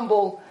be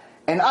humble,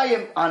 and I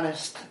am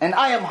honest and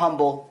I am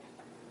humble.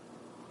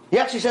 He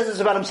actually says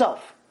this about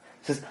himself.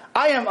 He says,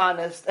 I am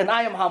honest and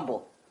I am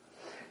humble.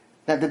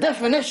 Now the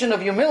definition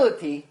of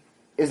humility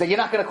is that you're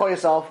not going to call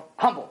yourself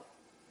humble.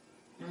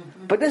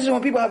 Mm-hmm. But this is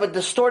when people have a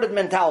distorted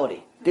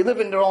mentality. They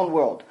live in their own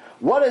world.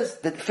 What does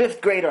the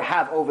 5th grader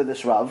have over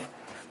this Rav?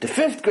 The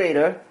 5th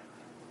grader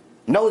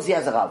knows he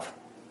has a Rav.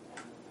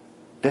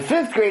 The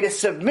 5th grader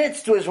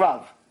submits to his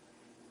Rav.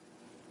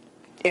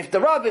 If the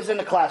Rav is in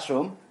the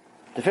classroom,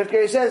 the 5th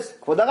grader says,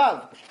 for the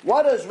Rav,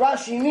 what does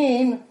Rashi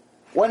mean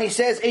when he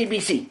says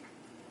ABC?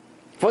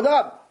 For the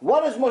Rav,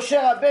 what does Moshe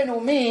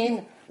Rabbeinu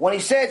mean when he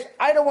says,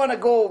 I don't want to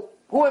go,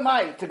 who am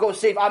I to go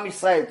save Am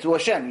Yisrael to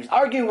Hashem? He's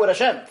arguing with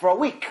Hashem for a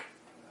week.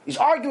 He's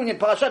arguing in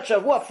Parashat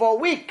Shavua for a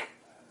week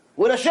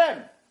with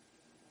Hashem.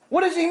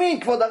 What does he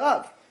mean, for the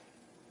Rav?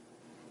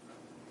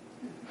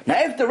 Now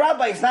if the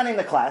rabbi is not in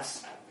the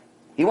class,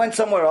 he went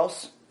somewhere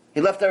else,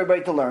 he left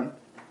everybody to learn,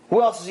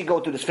 Who else does he go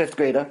to, this fifth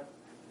grader?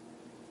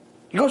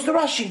 He goes to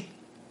Rashi.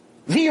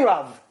 The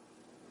Rav.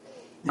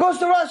 Goes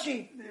to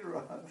Rashi.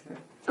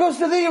 Goes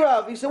to the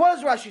Rav. He said, what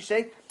does Rashi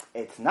say?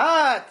 It's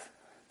not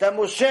that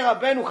Moshe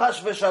Rabbeinu Chas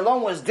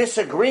v'Shalom was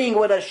disagreeing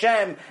with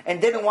Hashem and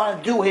didn't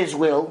want to do His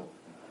will.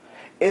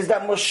 Is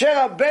that Moshe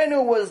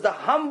Rabbeinu was the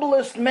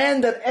humblest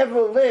man that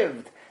ever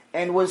lived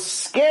and was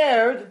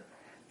scared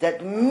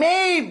that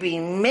maybe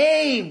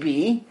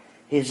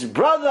his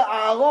brother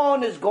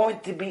Aaron is going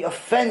to be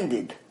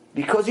offended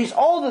because he's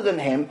older than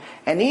him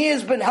and he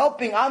has been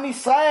helping Am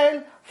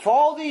Yisrael for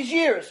all these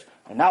years.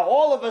 And now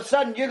all of a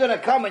sudden you're going to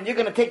come and you're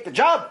going to take the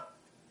job.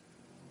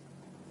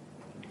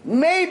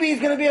 Maybe he's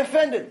going to be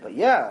offended.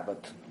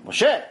 But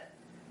Moshe,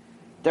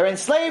 they're in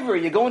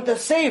slavery. You're going to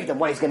save them.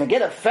 Why, he's going to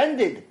get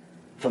offended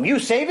from you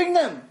saving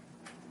them?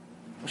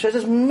 Moshe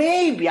says,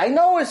 maybe. I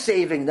know we're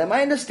saving them.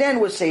 I understand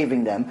we're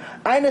saving them.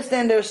 I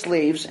understand they're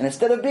slaves. And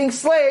instead of being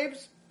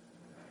slaves,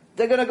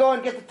 they're going to go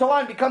and get the Torah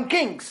and become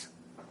kings.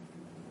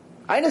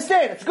 I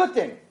understand. It's a good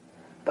thing.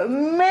 But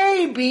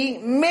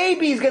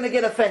maybe he's going to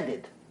get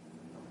offended.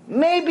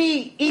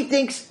 Maybe he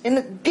thinks in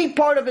the deep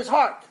part of his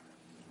heart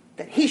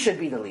that he should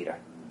be the leader.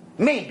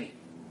 Maybe.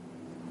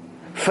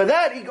 For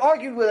that, he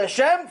argued with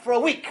Hashem for a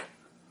week.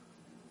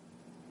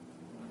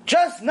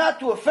 Just not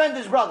to offend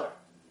his brother.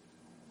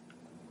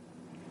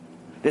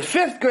 The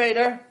fifth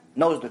grader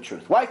knows the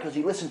truth. Why? Because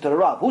he listened to the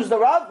Rav. Who's the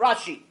Rav?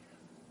 Rashi.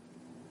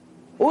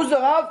 Who's the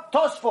Rav?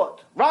 Tosfot,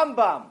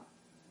 Rambam.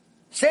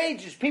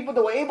 Sages, people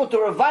that were able to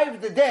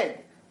revive the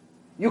dead.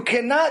 You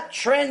cannot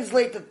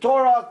translate the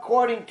Torah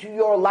according to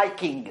your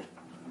liking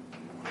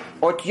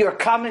or to your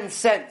common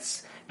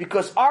sense.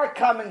 Because our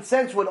common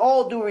sense, with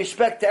all due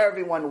respect to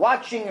everyone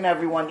watching and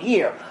everyone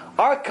here,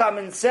 our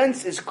common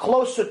sense is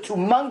closer to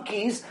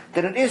monkeys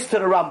than it is to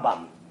the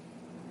Rambam.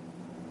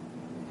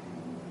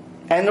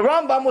 And the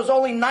Rambam was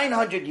only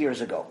 900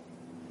 years ago.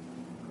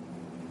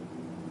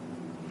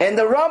 And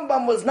the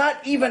Rambam was not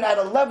even at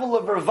a level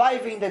of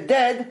reviving the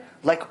dead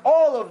like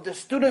all of the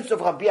students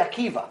of Rabbi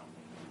Akiva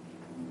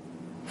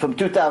from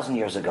 2,000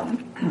 years ago.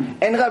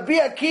 And Rabbi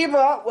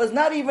Akiva was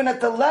not even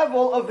at the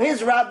level of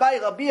his rabbi,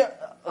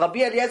 Rabbi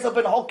Eliezer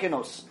ben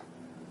Holkinos.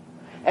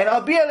 And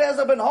Rabbi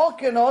Eliezer ben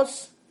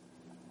Holkinos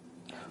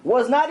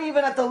was not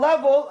even at the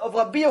level of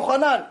Rabbi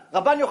Yochanan,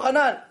 Rabban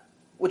Yochanan,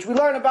 which we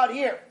learn about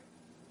here.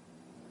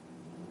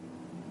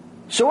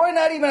 So we're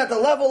not even at the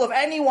level of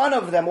any one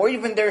of them, or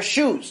even their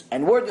shoes.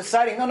 And we're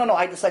deciding, no,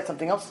 I decide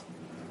something else.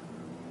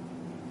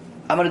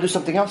 I'm going to do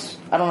something else.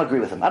 I don't agree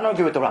with him. I don't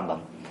agree with the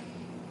Rambam.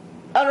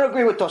 I don't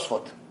agree with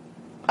Tosfot.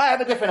 I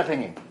have a different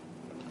opinion.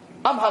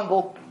 I'm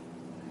humble.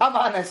 I'm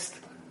honest.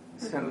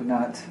 Certainly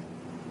not.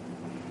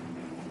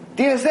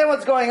 Do you understand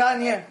what's going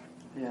on here?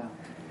 Yeah.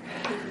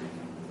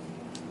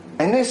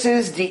 And this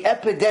is the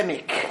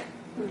epidemic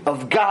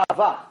of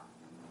gava,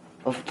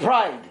 of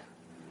pride,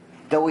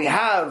 that we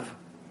have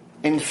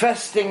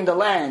infesting the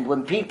land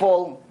when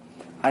people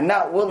are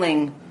not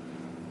willing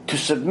to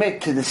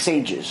submit to the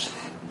sages,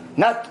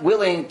 not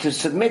willing to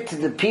submit to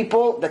the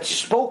people that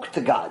spoke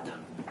to God.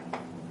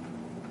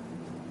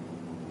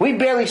 We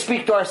barely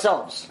speak to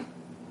ourselves.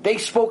 They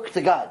spoke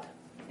to God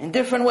in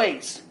different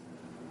ways.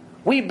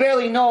 We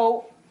barely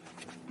know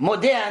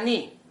Modeh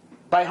Ani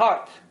by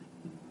heart.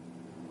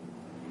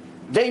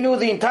 They knew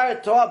the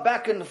entire Torah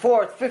back and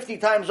forth 50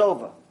 times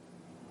over,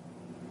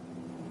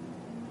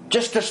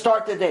 just to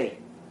start the day.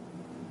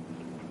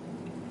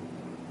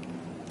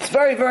 It's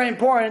very, very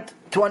important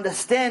to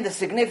understand the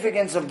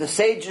significance of the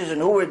sages and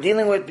who we're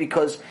dealing with,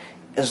 because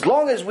as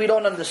long as we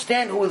don't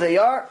understand who they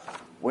are,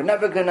 we're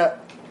never going to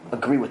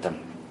agree with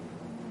them.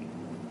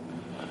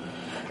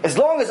 As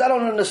long as I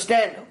don't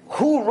understand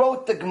who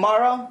wrote the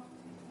Gemara,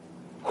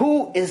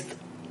 who is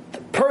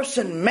the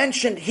person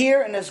mentioned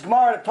here in this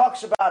Gemara that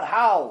talks about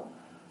how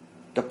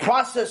the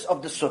process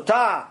of the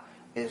sotah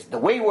is the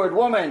wayward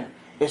woman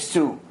is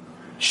to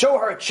show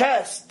her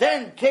chest,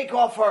 then take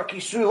off her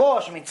kisui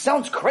rosh. I mean, it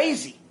sounds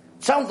crazy.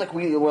 It sounds like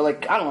we're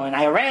like, I don't know, in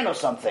Iran or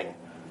something. It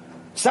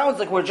sounds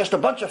like we're just a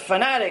bunch of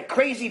fanatic,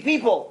 crazy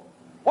people.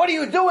 What are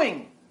you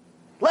doing?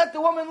 Let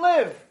the woman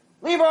live.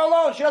 Leave her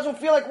alone. She doesn't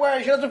feel like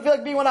wearing. She doesn't feel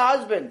like being with her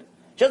husband.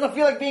 She doesn't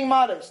feel like being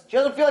modest. She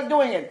doesn't feel like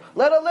doing it.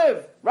 Let her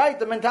live. Right?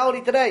 The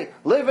mentality today.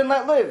 Live and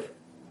let live.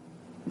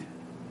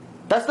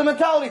 That's the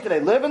mentality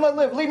today. Live and let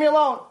live. Leave me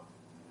alone.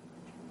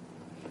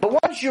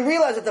 But once you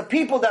realize that the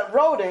people that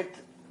wrote it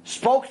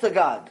spoke to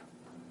God,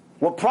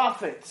 were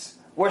prophets,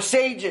 were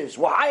sages,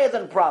 were higher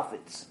than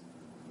prophets,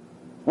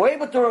 were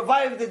able to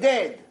revive the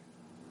dead.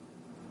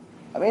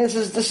 I mean, this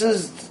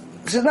is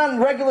not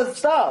regular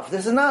stuff.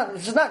 This is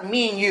not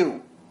me and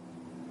you.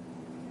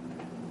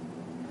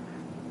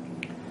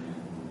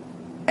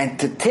 And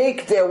to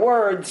take their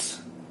words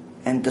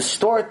and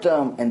distort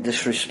them and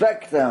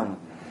disrespect them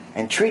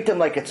and treat them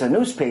like it's a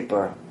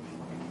newspaper,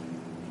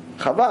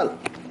 chaval.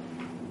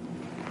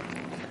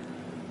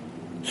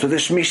 So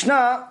this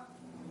Mishnah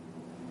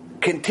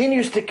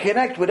continues to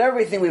connect with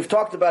everything we've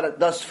talked about it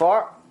thus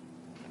far,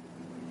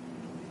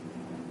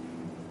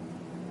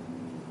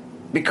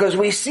 because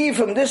we see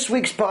from this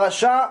week's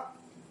parasha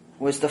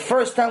was the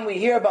first time we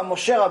hear about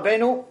Moshe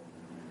Rabbeinu,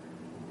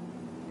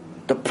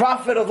 the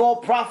prophet of all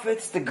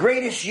prophets, the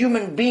greatest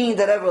human being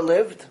that ever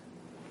lived.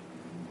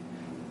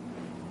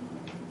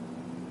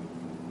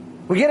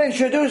 We get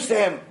introduced to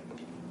him.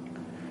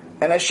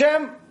 And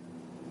Hashem,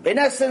 in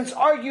essence,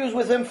 argues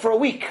with him for a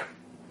week.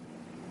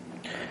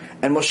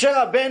 And Moshe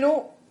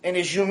Rabbeinu, in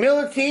his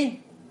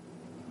humility,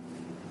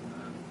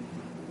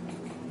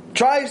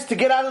 tries to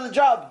get out of the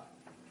job.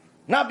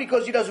 Not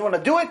because he doesn't want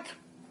to do it,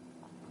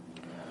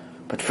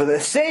 but for the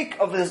sake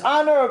of his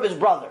honor of his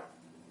brother.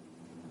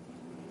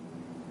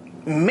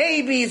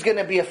 Maybe he's going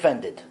to be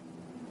offended.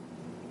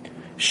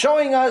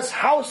 Showing us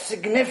how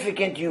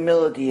significant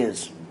humility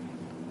is.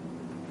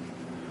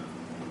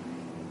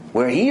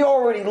 Where he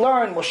already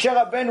learned, Moshe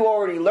Rabbeinu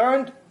already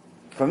learned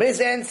from his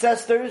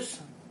ancestors,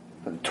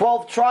 from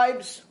 12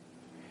 tribes.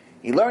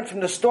 He learned from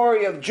the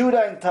story of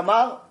Judah and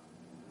Tamar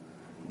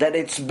that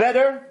it's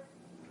better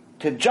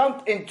to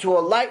jump into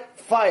a light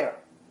fire,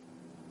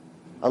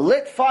 a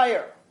lit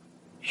fire,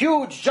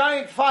 huge,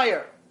 giant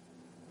fire,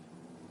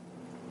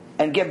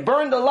 and get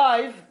burned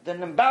alive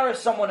than embarrass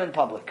someone in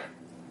public.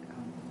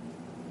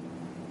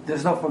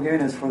 There's no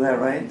forgiveness for that,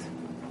 right?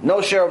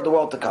 No share of the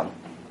world to come.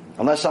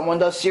 Unless someone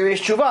does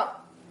serious tshuva.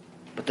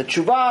 But the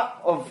tshuva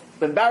of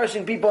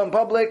embarrassing people in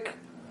public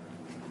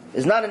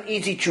is not an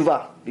easy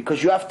tshuva.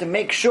 Because you have to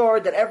make sure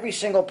that every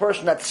single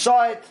person that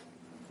saw it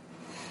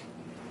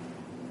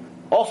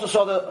also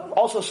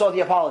saw the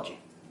apology.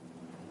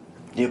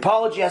 The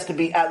apology has to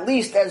be at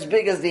least as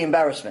big as the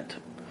embarrassment.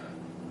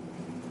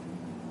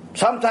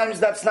 Sometimes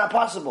that's not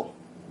possible.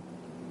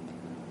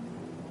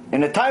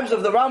 In the times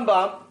of the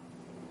Rambam,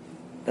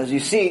 as you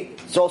see,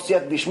 Zol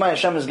Siyat Bishmai,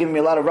 Hashem has given me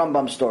a lot of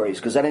Rambam stories,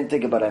 because I didn't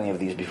think about any of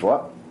these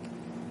before.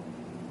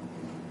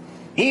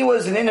 He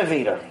was an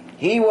innovator.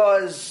 He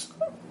was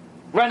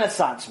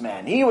Renaissance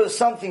man. He was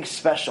something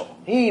special.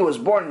 He was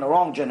born in the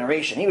wrong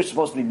generation. He was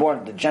supposed to be born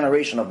in the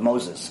generation of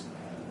Moses.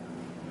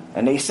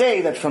 And they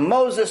say that from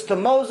Moses to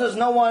Moses,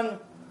 no one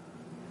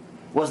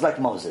was like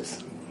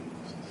Moses.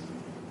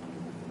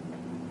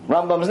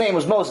 Rambam's name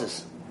was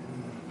Moses.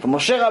 From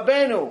Moshe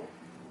Rabbeinu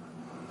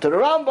to the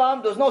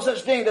Rambam, there's no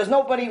such thing. There's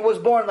nobody who was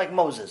born like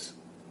Moses.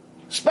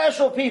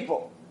 Special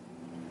people.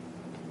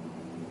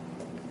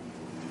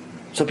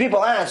 So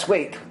people ask,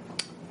 wait,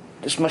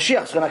 this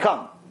Mashiach's going to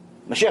come.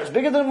 Mashiach's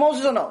bigger than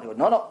Moses or no? He goes,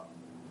 no.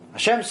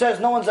 Hashem says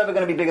no one's ever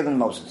going to be bigger than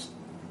Moses.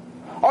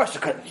 Or so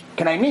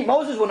can I meet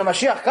Moses when the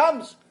Mashiach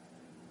comes?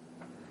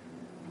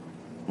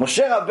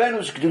 Moshe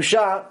Rabbeinu's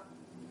Kedusha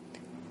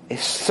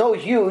is so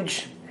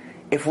huge,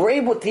 if we're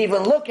able to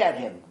even look at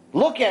him,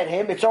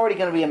 it's already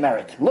going to be a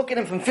merit. Look at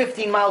him from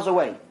 15 miles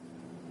away.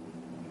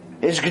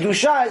 His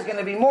Kedusha is going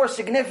to be more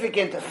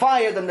significant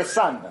fire than the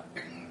sun.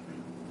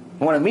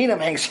 You want to meet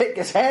him, shake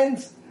his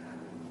hands?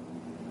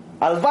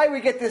 Alvai,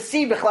 we get to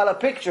see a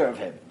picture of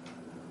him.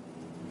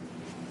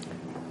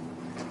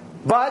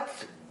 But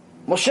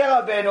Moshe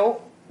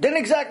Rabbeinu didn't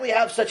exactly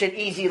have such an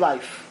easy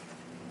life.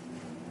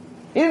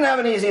 He didn't have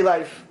an easy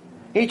life.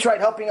 He tried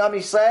helping Am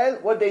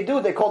Yisrael. What did they do?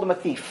 They called him a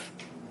thief.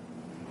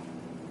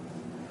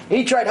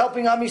 He tried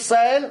helping Am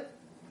Yisrael.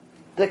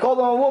 They called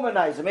him a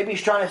womanizer. Maybe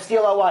he's trying to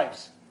steal our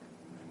wives.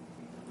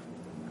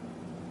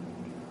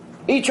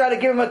 He tried to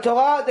give him a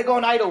Torah. They go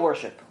in idol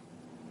worship.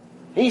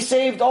 He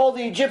saved all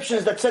the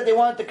Egyptians that said they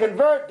wanted to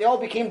convert. They all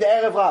became the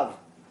Erev Rav.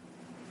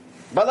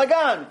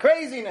 Balagan,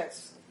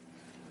 craziness.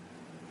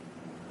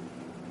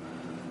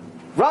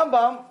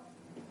 Rambam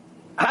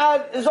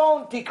had his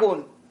own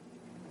tikkun.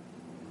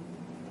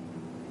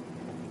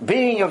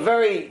 Being a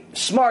very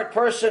smart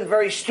person,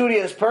 very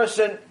studious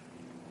person,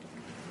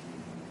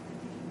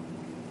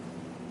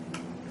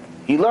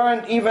 he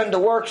learned even the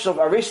works of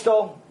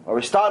Aristotle,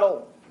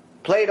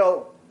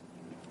 Plato,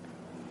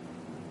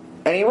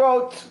 and he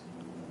wrote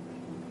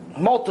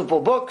multiple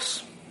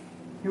books.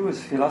 He was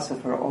a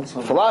philosopher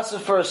also.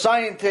 Philosopher,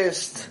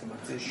 scientist,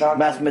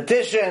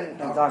 mathematician,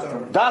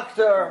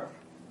 doctor,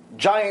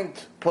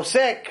 giant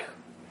posek.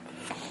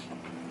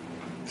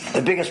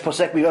 The biggest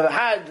posek we've ever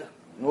had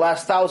in the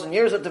last 1,000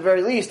 years at the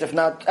very least, if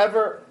not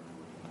ever.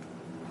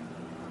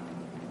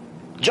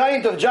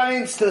 Giant of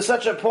giants to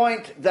such a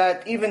point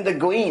that even the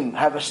Goyim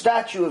have a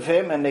statue of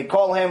him and they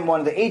call him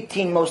one of the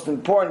 18 most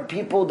important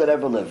people that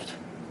ever lived.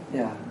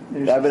 Yeah.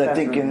 I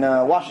think in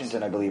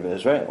Washington, I believe it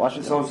is, right?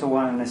 Washington. There's also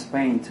one in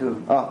Spain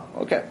too. Oh,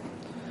 okay.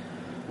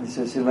 This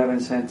is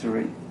 11th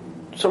century.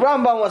 So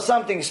Rambam was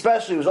something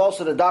special. He was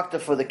also the doctor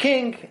for the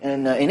king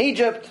in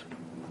Egypt.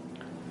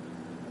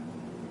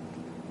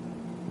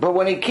 But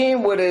when he came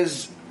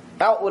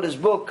out with his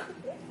book,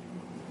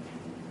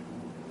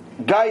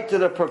 Guide to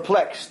the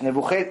Perplexed, Guide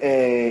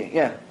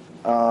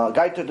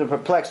to the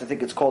Perplexed, I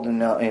think it's called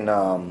in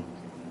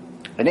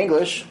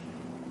English.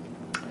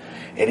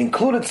 It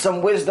included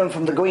some wisdom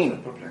from the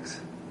Goyim.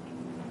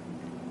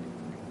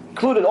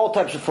 Included all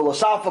types of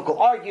philosophical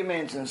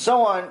arguments and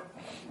so on.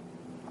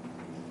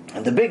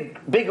 And the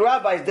big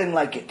rabbis didn't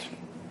like it.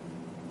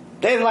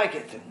 They didn't like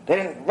it.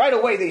 Right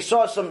away they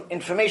saw some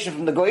information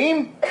from the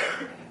Goyim,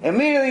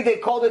 Immediately they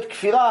called it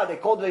kfirah,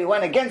 they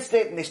went against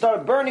it, and they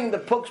started burning the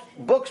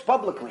books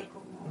publicly.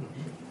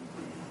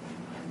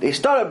 They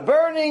started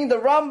burning the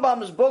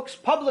Rambam's books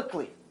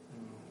publicly.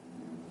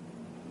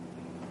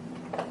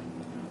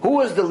 Who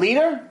was the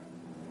leader?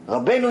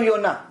 Rabbeinu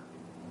Yonah.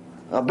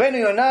 Rabbeinu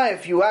Yonah,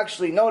 if you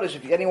actually notice,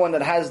 if anyone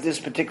that has this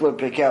particular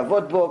Pirkei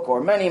Avot book,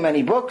 or many,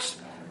 many books,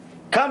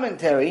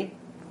 commentary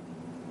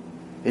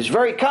is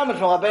very common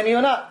from Rabbeinu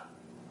Yonah.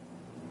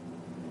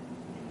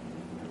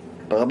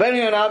 But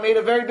Rabbeinu Yonah made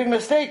a very big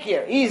mistake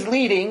here. He's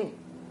leading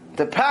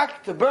the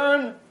pact to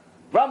burn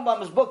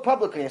Rambam's book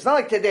publicly. It's not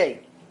like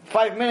today.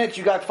 5 minutes,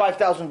 you got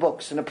 5,000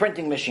 books in a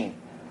printing machine.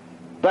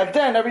 Back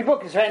then, every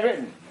book is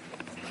handwritten.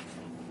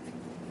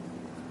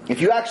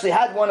 If you actually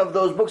had one of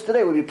those books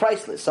today, it would be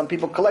priceless. Some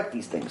people collect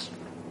these things.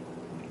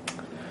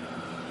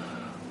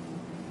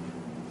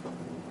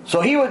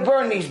 So he would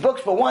burn these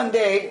books, but one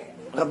day,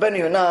 Rabbeinu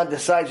Yonah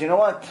decides, you know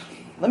what?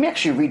 Let me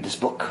actually read this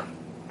book.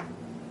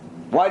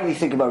 Why did he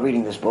think about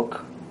reading this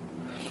book?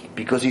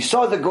 Because he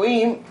saw the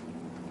Goyim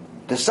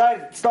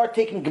decide to start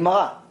taking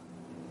Gemara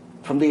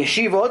from the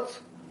yeshivot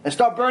and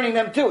start burning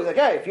them too. Like,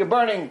 hey, if you're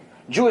burning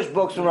Jewish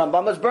books from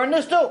Rambam, let's burn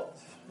this too.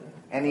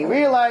 And he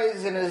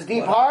realized in his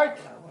deep heart,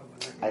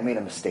 I made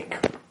a mistake.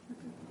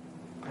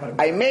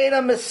 I made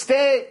a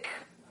mistake.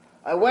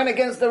 I went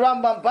against the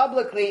Rambam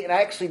publicly and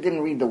I actually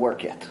didn't read the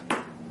work yet.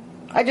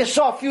 I just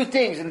saw a few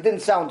things and it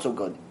didn't sound so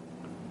good.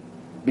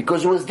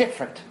 Because it was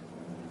different.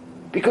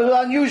 Because it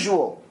was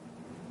unusual.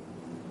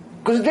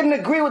 Because it didn't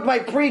agree with my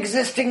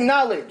pre-existing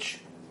knowledge.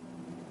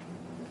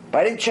 But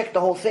I didn't check the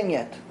whole thing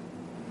yet.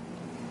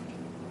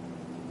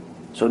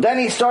 So then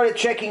he started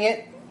checking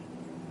it.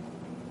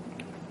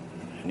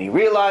 And he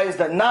realized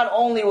that not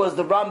only was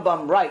the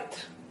Rambam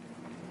right,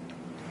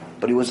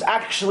 but he was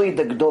actually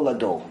the Gdol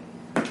Adol.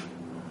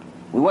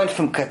 We went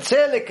from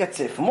katzeh le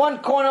katzeh, from one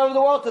corner of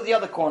the world to the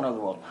other corner of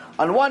the world.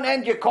 On one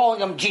end you're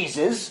calling him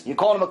Jesus, you're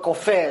calling him a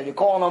kofar, you're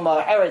calling him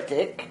a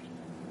heretic.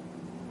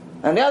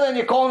 And the other end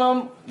you're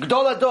calling him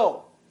Gdol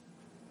Adol.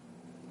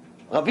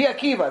 Rabbi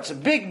Akiva, it's a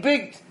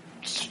big,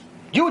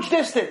 huge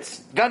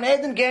distance. Gan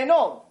Eden,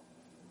 Gehenom.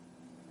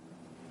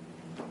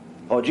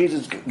 Oh,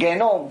 Jesus,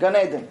 Gehenom, Gan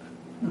Eden.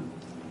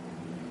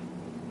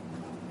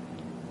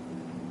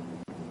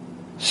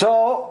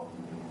 So,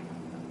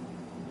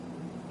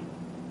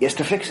 he has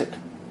to fix it.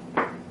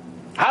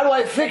 How do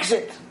I fix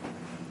it?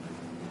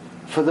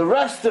 For the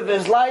rest of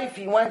his life,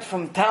 he went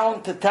from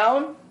town to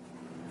town,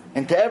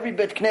 into every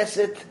Bet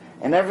Knesset,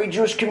 and every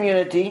Jewish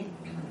community,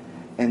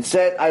 and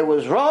said, I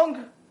was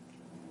wrong,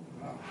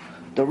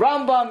 the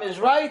Rambam is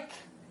right,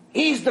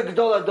 he's the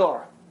Gdol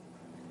Ador.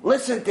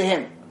 Listen to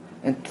him.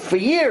 And for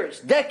years,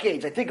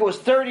 decades, I think it was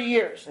 30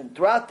 years, and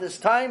throughout this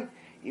time,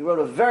 he wrote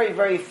a very,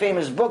 very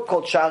famous book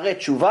called Sha'arei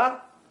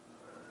Tshuva,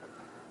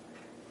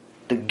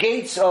 the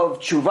gates of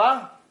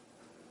Tshuva,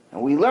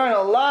 and we learn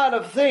a lot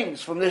of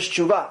things from this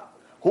Tshuva.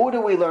 Who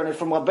do we learn it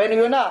from? Rabbeinu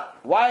Yonah.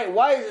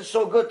 Why is it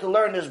so good to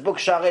learn this book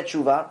Sha'arei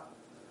Tshuva?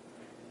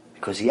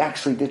 Because he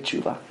actually did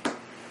Tshuva.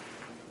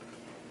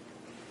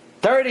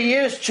 30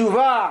 years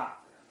Tshuva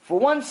for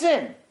one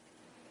sin.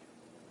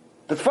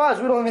 But for us,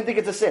 we don't even think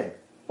it's a sin.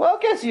 Well,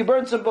 okay, so you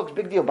burn some books,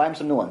 big deal, buy him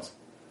some new ones.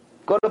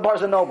 Go to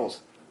Barnes and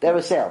Nobles, they have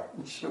a sale.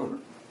 Sure.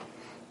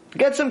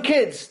 Get some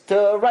kids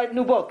to write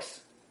new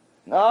books.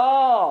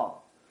 No.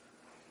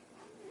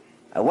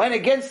 I went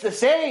against the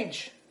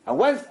sage. I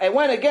went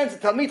against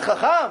the Talmid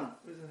Chacham.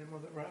 What is the name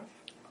of the Rav?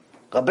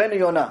 Rabbeinu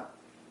Yonah.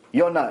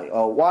 Yonah,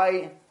 or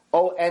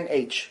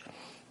Y-O-N-H.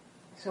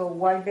 So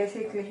what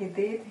basically he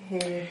did,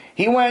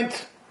 He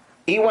went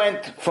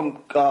from,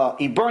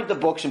 he burned the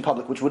books in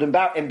public, which would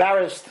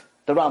embarrass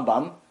the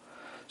Rambam.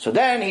 So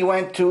then he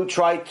went to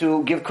try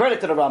to give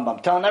credit to the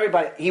Rambam, telling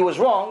everybody he was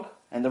wrong,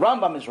 and the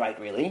Rambam is right,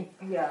 really.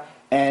 Yeah.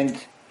 And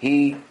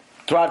he,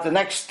 throughout the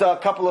next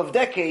couple of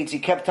decades, he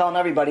kept telling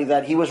everybody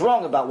that he was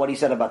wrong about what he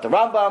said about the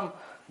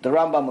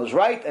Rambam was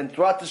right, and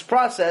throughout this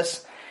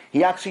process,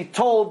 he actually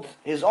told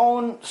his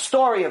own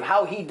story of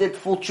how he did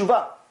full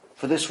tshuva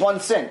for this one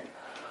sin.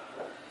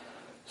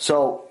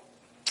 So,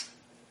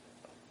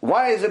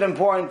 why is it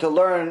important to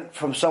learn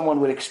from someone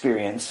with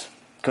experience?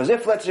 Because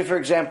let's say, for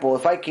example,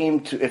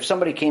 if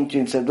somebody came to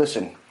you and said,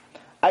 listen,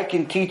 I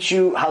can teach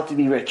you how to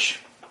be rich.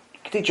 I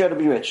can teach you how to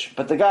be rich,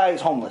 but the guy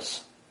is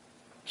homeless.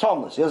 He's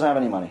homeless, he doesn't have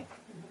any money.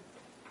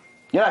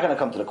 You're not going to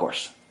come to the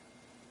course.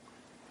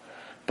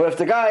 But if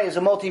the guy is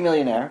a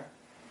multimillionaire,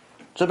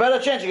 it's a better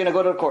chance you're going to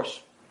go to the course.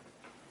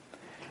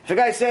 If the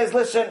guy says,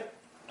 listen,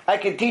 I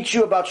can teach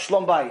you about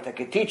Shlom Bayit, I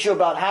can teach you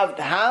about how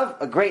to have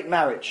a great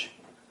marriage.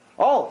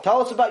 Oh, tell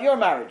us about your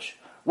marriage.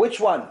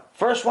 Which one?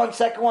 First one,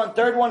 second one,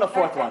 third one, or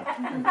fourth one?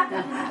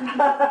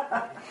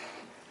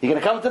 You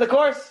going to come to the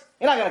course?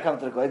 You're not going to come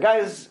to the course. The guy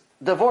is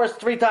divorced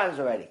 3 times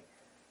already.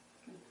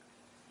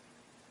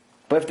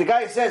 But if the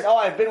guy says, oh,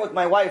 I've been with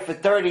my wife for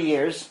 30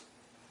 years,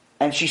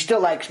 and she still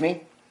likes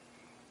me,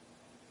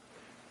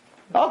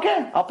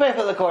 okay, I'll pay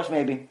for the course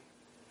maybe.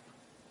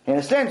 You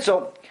understand?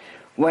 So,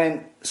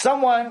 when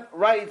someone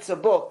writes a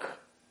book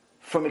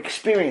from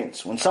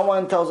experience, when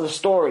someone tells a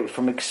story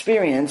from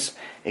experience,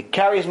 it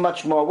carries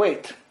much more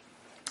weight.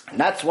 And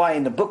that's why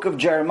in the book of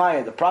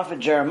Jeremiah, the prophet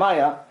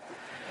Jeremiah,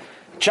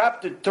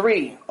 chapter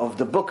 3 of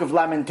the book of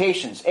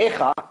Lamentations,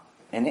 Echa,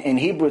 in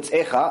Hebrew it's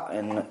Echa,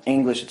 in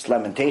English it's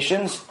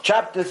Lamentations,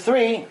 chapter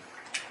 3,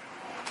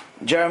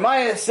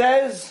 Jeremiah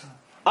says,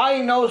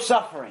 I know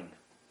suffering.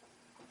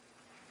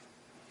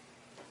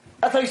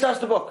 That's how he starts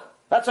the book.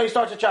 That's how he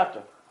starts the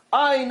chapter.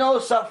 I know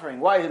suffering.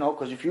 Why do you know?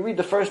 Because if you read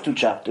the first 2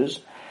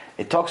 chapters,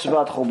 it talks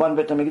about Churban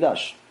Bet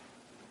HaMikdash.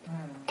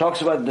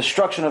 Talks about the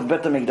destruction of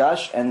Bet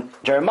HaMikdash, and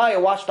Jeremiah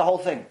watched the whole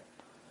thing.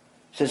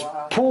 It says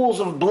pools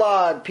of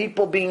blood,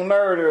 people being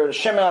murdered,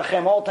 Shem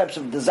Achem, all types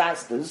of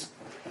disasters.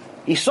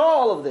 He saw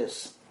all of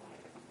this.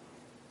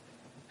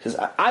 He says,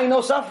 I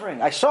know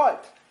suffering. I saw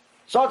it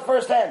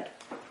firsthand.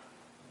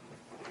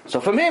 So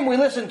from him we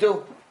listen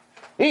to,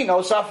 he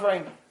knows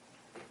suffering.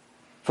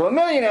 From a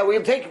millionaire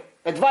we'll take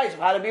advice of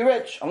how to be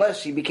rich,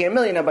 unless he became a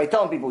millionaire by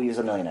telling people he's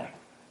a millionaire.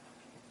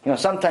 You know,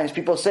 sometimes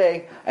people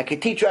say, I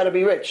could teach you how to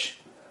be rich.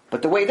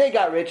 But the way they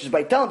got rich is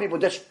by telling people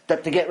just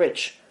that to get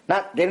rich.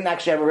 They didn't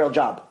actually have a real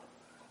job.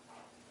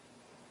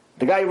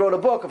 The guy wrote a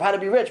book of how to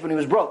be rich when he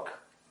was broke.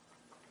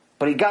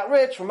 But he got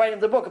rich from writing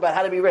the book about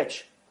how to be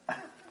rich.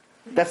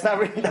 That's not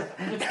really...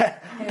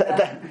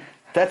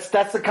 That's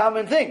the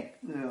common thing.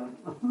 Yeah.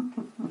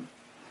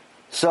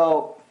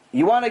 So,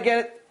 you want to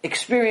get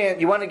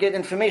experience, you want to get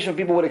information from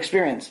people with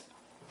experience.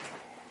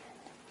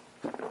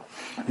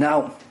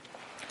 Now,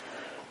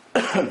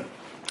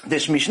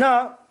 this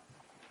Mishnah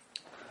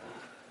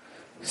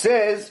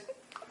says,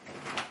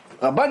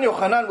 Rabban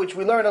Yochanan, which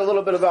we learned a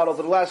little bit about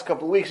over the last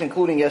couple of weeks,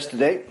 including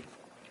yesterday,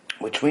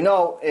 which we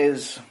know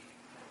is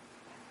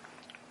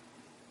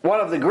one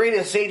of the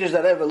greatest sages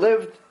that ever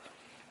lived.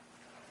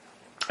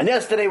 And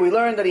yesterday we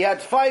learned that he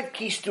had 5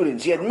 key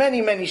students. He had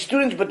many, many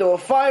students, but there were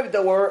 5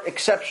 that were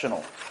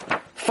exceptional.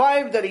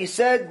 5 that he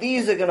said,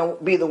 these are going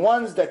to be the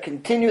ones that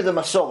continue the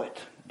Masoret.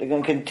 They're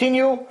going to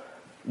continue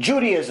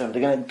Judaism.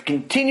 They're going to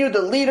continue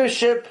the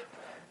leadership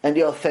and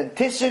the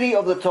authenticity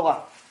of the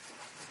Torah.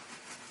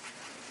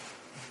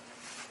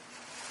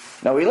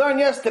 Now we learned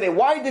yesterday,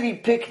 why did he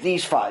pick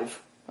these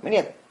 5? I mean, he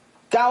had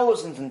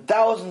thousands and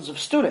thousands of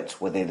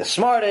students. Were they the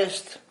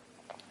smartest?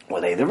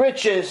 Were they the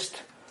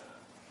richest?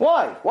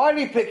 Why? Why did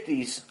he pick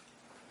these?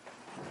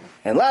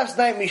 And last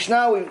night,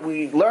 Mishnah,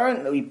 we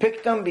learned that we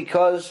picked them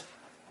because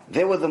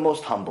they were the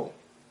most humble.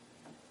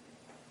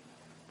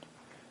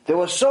 They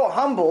were so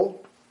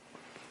humble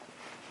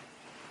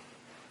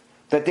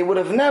that they would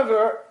have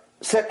never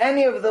said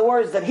any of the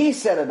words that he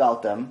said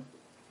about them,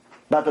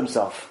 about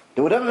themselves.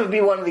 There would never be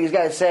one of these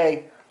guys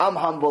say, I'm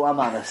humble, I'm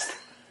honest.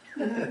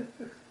 And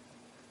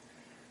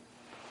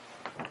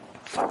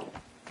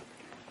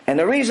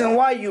the reason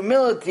why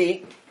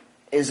humility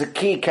is a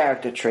key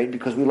character trait,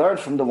 because we learned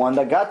from the one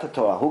that got the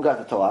Torah. Who got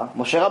the Torah?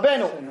 Moshe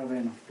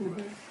Rabbeinu.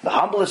 The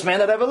humblest man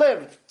that ever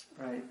lived.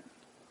 Right.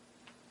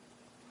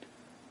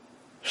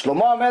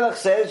 Shlomo HaMelech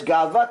says,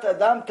 Ga'avat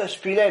Adam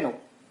tashpilenu.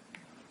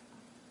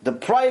 The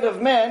pride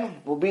of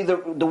man will be the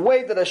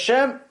way that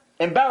Hashem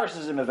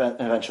embarrasses him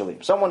eventually.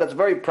 Someone that's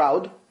very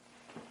proud,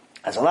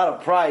 has a lot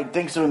of pride,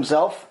 thinks of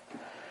himself.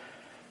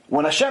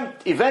 When Hashem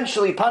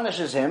eventually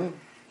punishes him,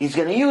 he's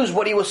going to use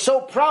what he was so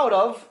proud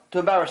of to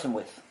embarrass him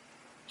with.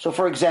 So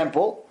for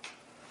example,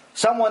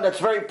 someone that's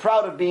very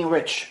proud of being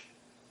rich,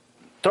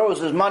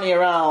 throws his money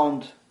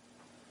around,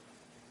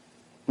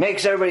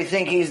 makes everybody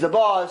think he's the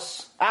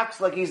boss, acts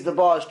like he's the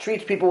boss,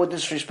 treats people with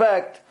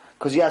disrespect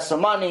because he has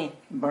some money.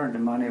 Burn the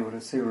money with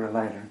a cigarette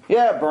lighter.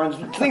 Yeah, burns,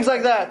 things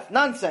like that.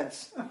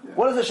 Nonsense.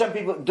 What does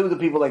Hashem do to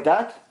people like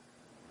that?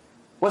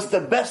 What's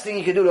the best thing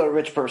you can do to a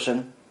rich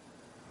person?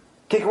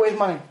 Take away his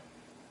money.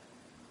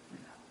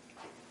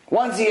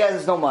 Once he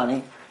has no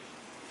money,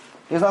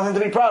 there's nothing to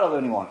be proud of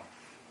anymore.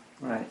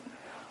 Right.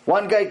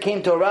 One guy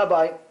came to a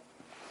rabbi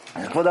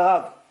and said, Kvod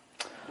Harav,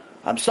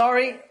 I'm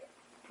sorry,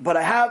 but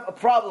I have a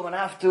problem and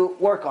I have to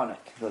work on it.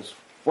 He goes,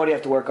 what do you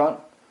have to work on?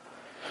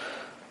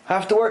 I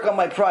have to work on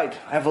my pride.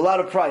 I have a lot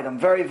of pride. I'm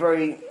very,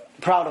 very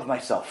proud of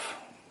myself.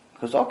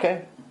 He goes,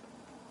 okay.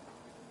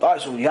 All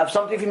right, so you have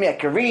something for me I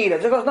can read? He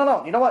goes,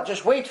 no, you know what?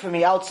 Just wait for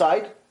me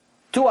outside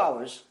 2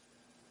 hours.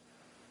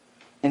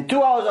 In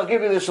 2 hours I'll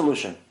give you the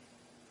solution.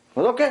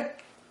 He goes, okay.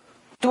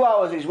 2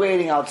 hours he's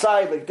waiting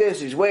outside like this.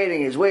 He's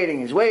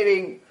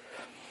waiting.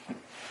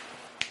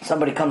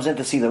 Somebody comes in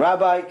to see the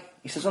rabbi.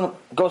 He says, no,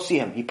 go see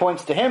him. He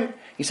points to him.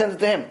 He sends it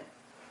to him.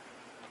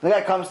 The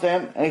guy comes to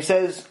him and he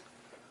says,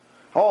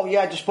 oh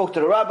yeah, I just spoke to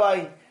the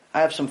rabbi. I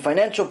have some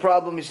financial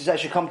problem. He says, I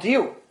should come to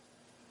you.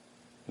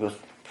 He goes,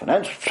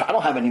 financial? I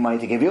don't have any money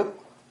to give you.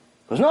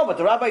 He goes, no, but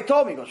the rabbi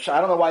told me. He goes,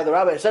 I don't know why the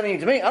rabbi is sending you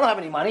to me. I don't have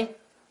any money.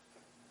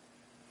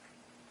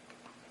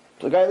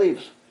 So the guy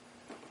leaves.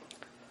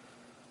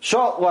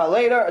 Short while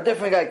later, a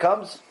different guy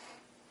comes.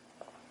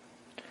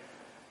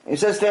 He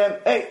says to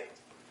him, hey,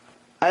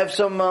 I have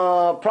some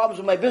problems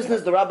with my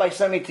business. The rabbi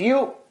sent me to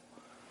you.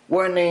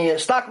 We're in the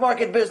stock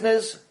market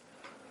business.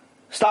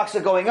 Stocks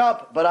are going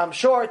up, but I'm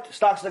short.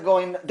 Stocks are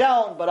going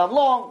down, but I'm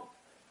long.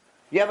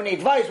 You have any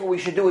advice what we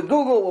should do with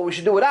Google, what we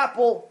should do with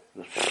Apple?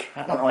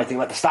 I don't know anything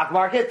about the stock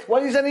market.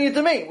 What are you sending you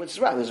to me? Is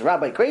the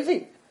rabbi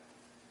crazy?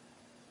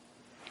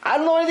 I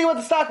don't know anything about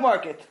the stock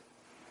market.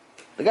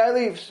 The guy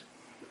leaves.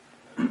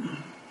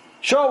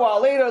 Short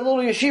while later, a little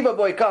yeshiva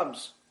boy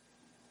comes.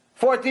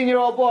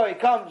 14-year-old boy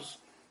comes.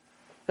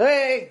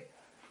 Hey,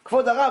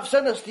 Kvod Harav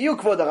sent us to you,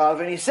 Kvod Harav.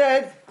 And he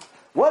said,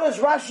 what does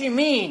Rashi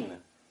mean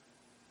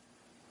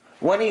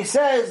when he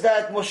says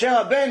that Moshe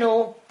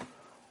Rabbeinu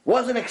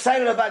wasn't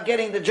excited about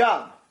getting the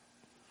job?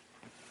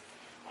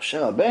 Moshe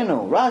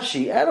Rabbeinu,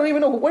 Rashi, I don't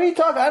even know. What are you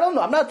talking? I don't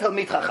know. I'm not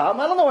Talmid Chacham.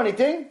 I don't know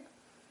anything.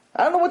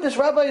 I don't know what this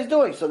rabbi is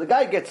doing. So the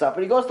guy gets up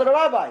and he goes to the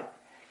rabbi.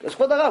 He goes,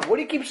 Kvod Harav, what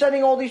do you keep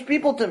sending all these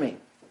people to me?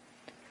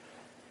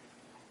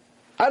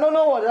 I don't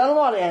know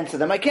how to answer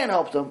them. I can't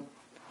help them.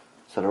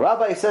 So the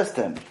rabbi says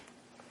to him,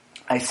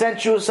 I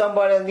sent you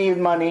somebody that needs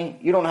money.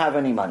 You don't have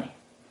any money.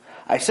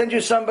 I sent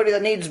you somebody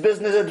that needs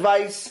business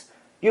advice.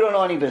 You don't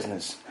know any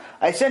business.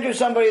 I sent you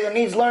somebody that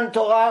needs learn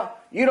Torah.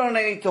 You don't know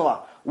any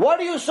Torah. What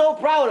are you so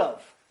proud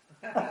of?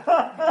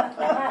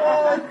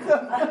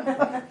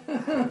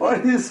 What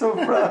are you so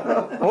proud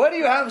of? What do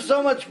you have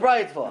so much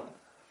pride for?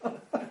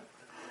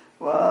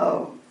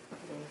 Wow.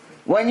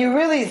 When you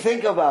really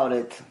think about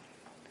it,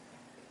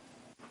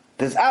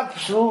 there's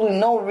absolutely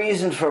no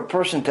reason for a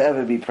person to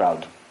ever be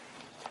proud.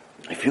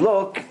 If you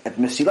look at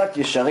Mesilat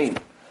Yesharim,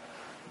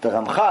 the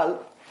Ramchal,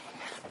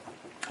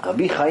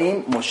 Rabbi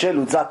Chaim Moshe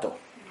Luzzatto,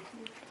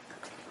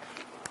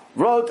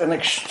 wrote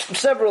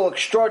several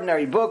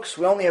extraordinary books.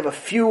 We only have a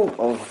few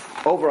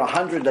of over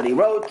 100 that he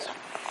wrote.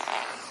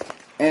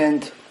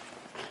 And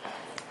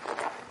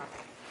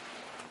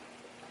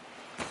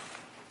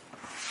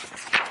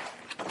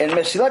in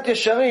Mesilat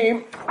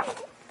Yesharim,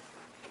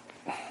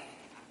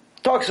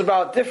 talks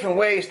about different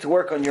ways to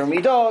work on your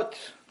midot,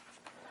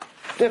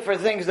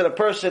 different things that a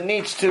person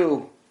needs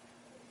to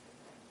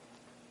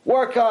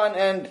work on,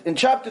 and in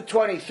chapter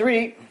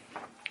 23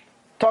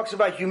 talks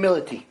about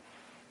humility.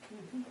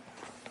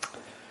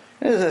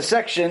 This is a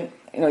section,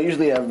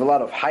 usually I have a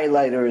lot of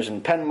highlighters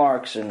and pen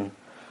marks in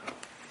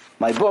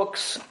my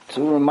books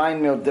to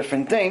remind me of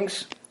different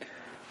things,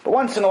 but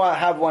once in a while I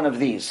have one of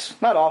these.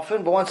 Not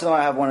often, but once in a while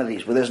I have one of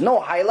these, where there's no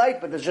highlight,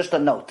 but there's just a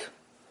note.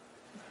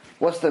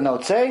 What's the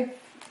note say?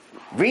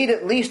 Read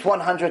at least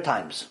 100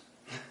 times.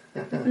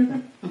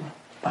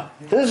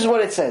 This is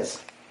what it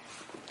says.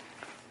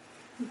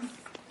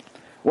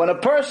 When a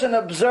person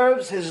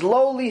observes his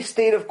lowly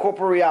state of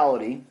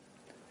corporeality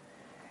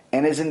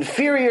and his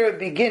inferior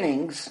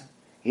beginnings,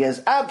 he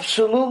has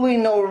absolutely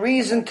no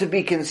reason to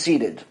be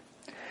conceited.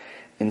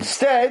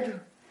 Instead,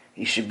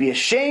 he should be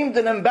ashamed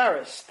and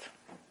embarrassed.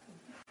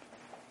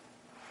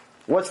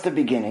 What's the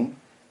beginning?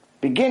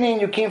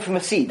 Beginning, you came from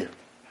a seed.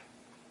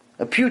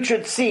 A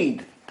putrid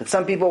seed that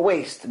some people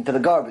waste into the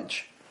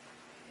garbage.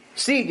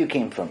 Seed you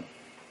came from.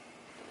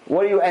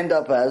 What do you end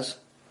up as?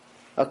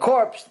 A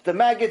corpse the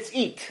maggots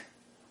eat.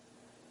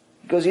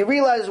 Because he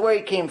realizes where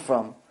he came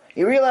from.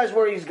 He realizes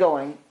where he's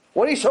going.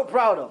 What are you so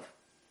proud of?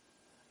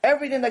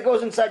 Everything that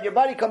goes inside your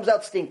body comes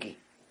out stinky.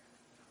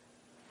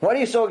 What are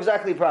you so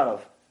exactly proud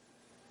of?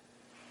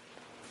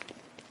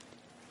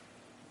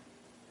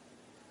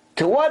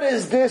 To what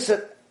is this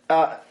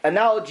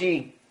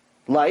analogy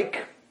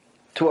like?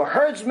 To a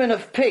herdsman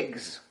of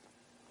pigs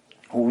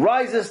who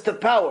rises to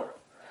power.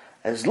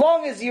 As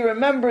long as he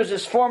remembers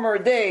his former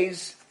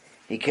days,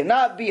 he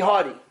cannot be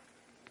haughty.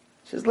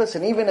 He says,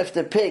 listen, even if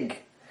the pig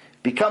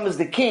becomes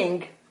the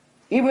king,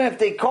 even if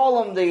they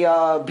call him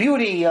the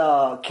beauty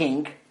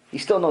king, he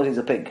still knows he's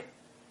a pig.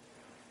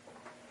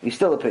 He's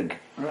still a pig.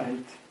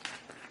 Right.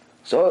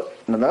 So,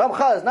 the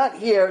Ramchal is not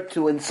here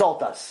to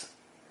insult us.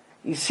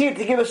 He's here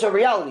to give us a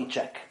reality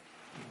check.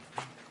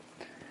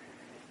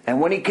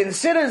 And when he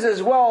considers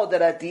as well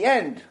that at the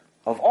end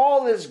of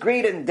all his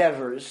great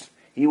endeavors,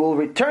 he will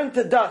return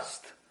to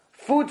dust,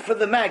 food for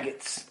the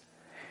maggots,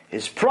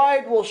 his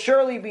pride will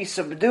surely be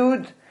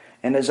subdued,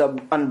 and his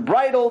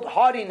unbridled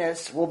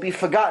haughtiness will be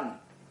forgotten.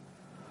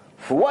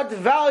 For what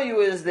value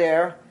is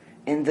there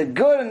in the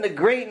good and the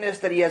greatness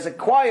that he has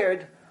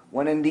acquired,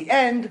 when in the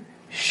end,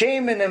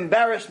 shame and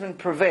embarrassment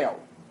prevail?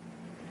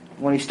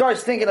 When he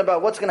starts thinking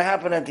about what's going to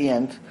happen at the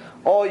end,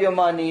 all your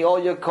money,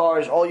 all your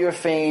cars, all your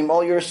fame,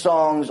 all your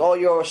songs, all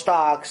your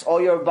stocks,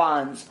 all your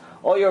bonds,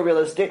 all your real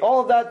estate,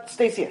 all of that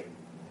stays here.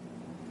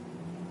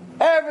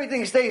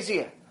 Everything stays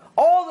here.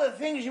 All the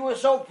things you were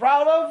so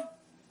proud of,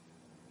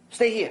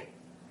 stay here.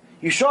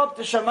 You show up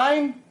to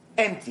Shamayim,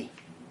 empty.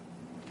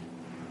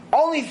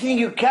 Only thing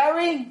you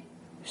carry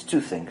is two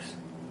things.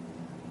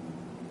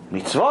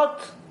 Mitzvot,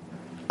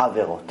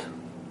 Averot.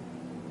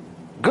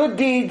 Good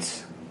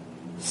deeds,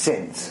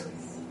 sins.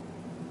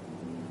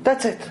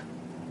 That's it.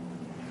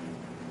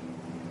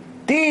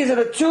 These are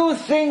the two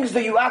things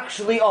that you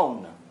actually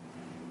own.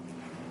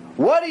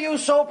 What are you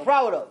so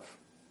proud of?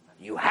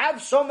 You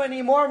have so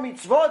many more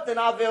mitzvot and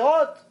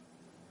averot?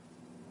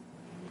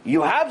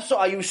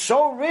 Are you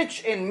so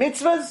rich in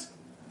mitzvahs?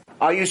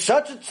 Are you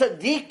such a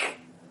tzaddik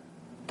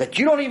that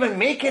you don't even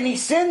make any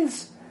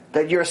sins?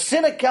 That your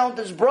sin account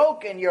is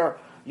broke and your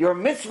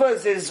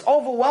mitzvahs is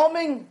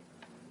overwhelming?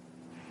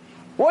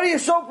 What are you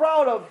so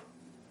proud of?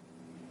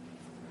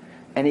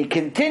 And he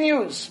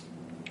continues,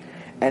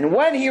 And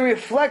when he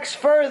reflects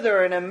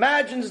further and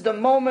imagines the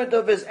moment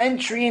of his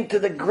entry into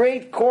the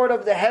great court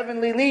of the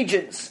heavenly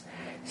legions,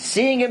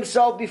 seeing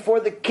himself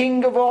before the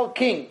King of all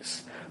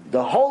kings,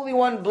 the Holy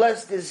One,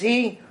 blessed is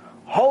he,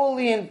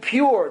 holy and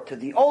pure to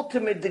the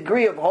ultimate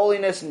degree of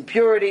holiness and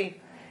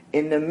purity,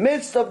 in the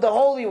midst of the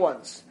holy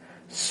ones,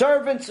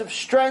 servants of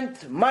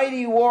strength,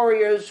 mighty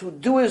warriors who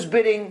do his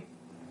bidding,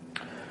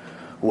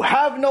 who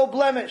have no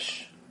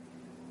blemish.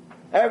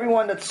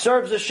 Everyone that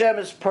serves Hashem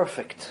is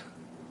perfect.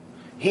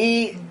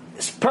 He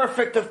is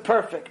perfect of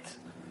perfect.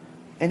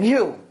 And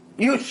you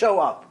show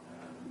up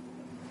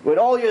with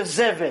all your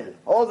zevil,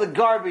 all the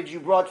garbage you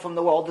brought from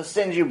the world, the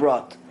sins you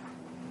brought.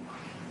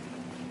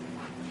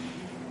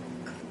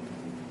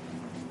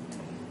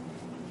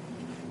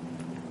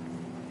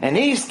 And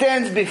he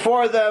stands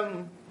before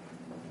them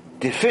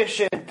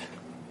deficient,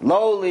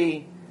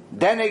 lowly,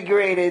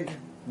 denigrated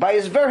by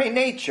his very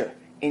nature,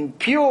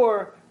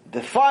 impure,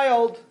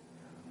 defiled,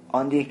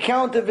 on the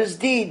account of his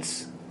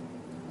deeds.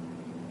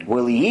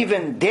 Will he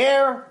even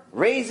dare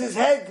raise his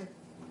head?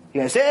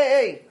 You're going to say,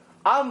 hey,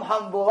 I'm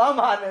humble, I'm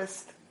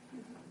honest.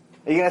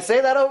 Are you going to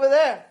say that over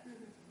there?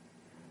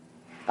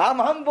 I'm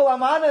humble,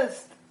 I'm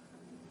honest.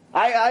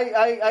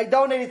 I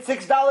donated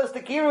 $6 to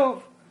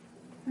Kiruv.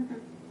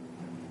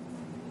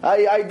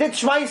 I did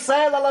Shema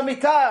Yisrael al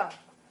Amitah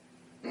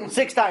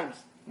 6 times.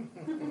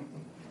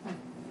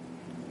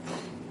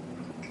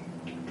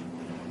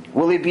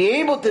 Will he be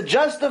able to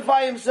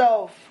justify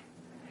himself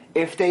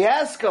if they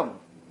ask him,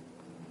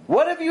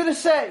 what have you to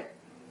say?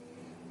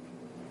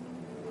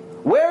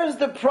 Where is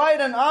the pride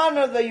and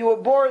honor that you were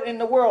born in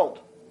the world?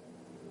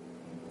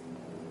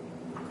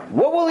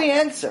 What will he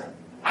answer?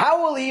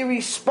 How will he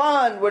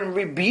respond when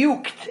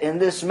rebuked in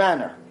this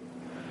manner?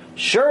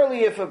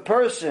 Surely if a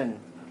person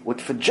would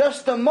for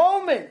just a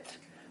moment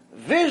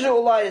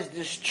visualize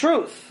this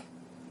truth,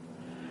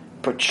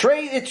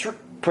 portray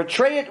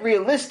it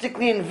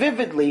realistically and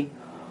vividly,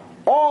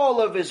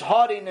 all of his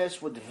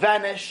haughtiness would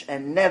vanish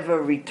and never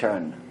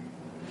return.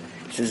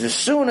 He says, as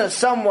soon as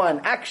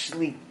someone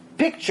actually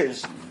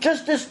pictures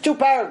just this 2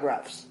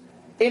 paragraphs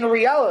in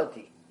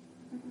reality,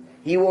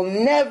 he will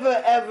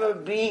never ever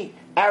be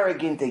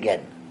arrogant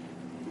again.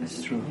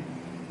 It's true.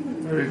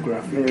 Very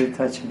graphic. Very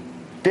touching.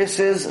 This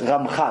is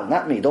Ramchal,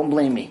 not me. Don't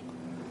blame me.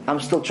 I'm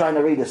still trying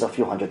to read this a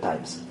few hundred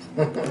times.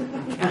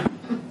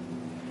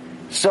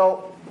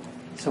 So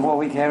what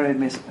we carry,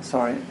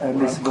 mitzvot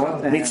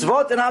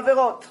mitzvot and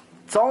averot.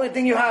 It's the only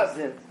thing you have.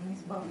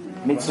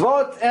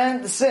 Mitzvot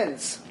and the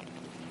sins.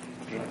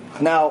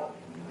 Now,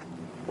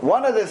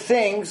 one of the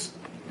things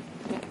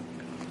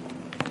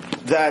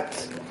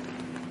that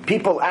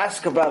people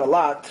ask about a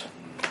lot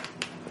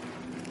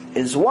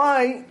is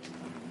why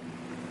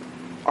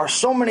are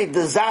so many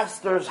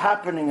disasters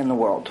happening in the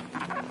world?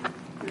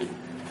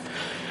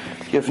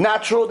 You have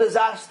natural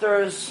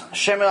disasters,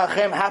 Shem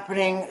Elachem,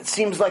 happening, it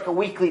seems like a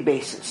weekly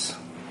basis.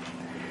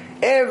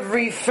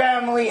 Every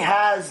family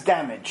has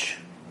damage.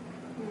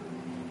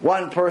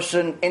 One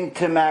person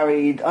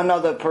intermarried,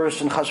 another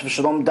person, Chas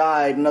v'Shalom,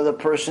 died, another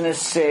person is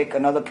sick,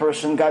 another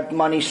person got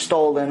money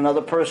stolen,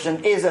 another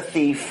person is a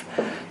thief.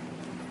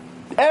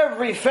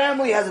 Every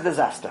family has a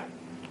disaster.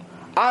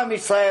 Am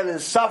Yisrael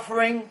is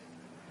suffering,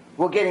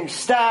 we're getting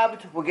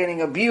stabbed, we're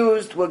getting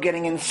abused, we're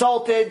getting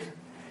insulted.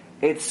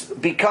 It's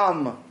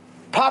become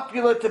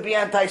popular to be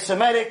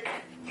anti-Semitic.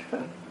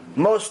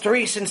 Most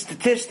recent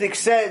statistics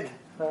said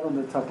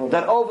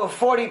that over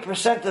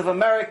 40% of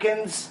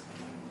Americans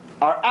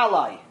are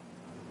ally,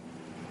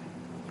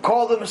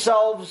 call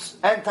themselves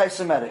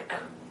anti-Semitic.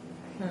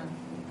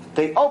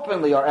 They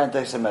openly are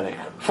anti-Semitic.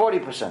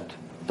 40%.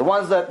 The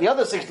ones that the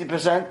other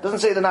 60% doesn't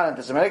say they're not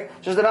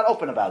anti-Semitic, just they're not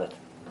open about it.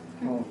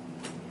 Oh,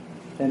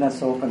 they're not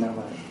so open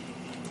about it.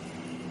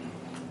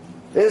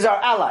 This is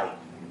our ally.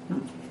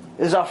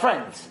 This is our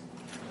friends.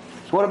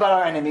 So what about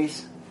our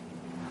enemies?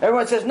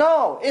 Everyone says,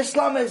 no,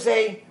 Islam is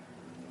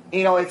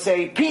it's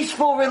a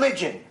peaceful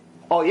religion.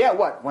 Oh yeah,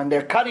 what? When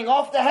they're cutting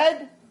off the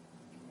head?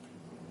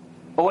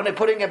 Or when they're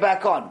putting it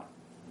back on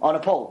a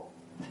pole?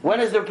 When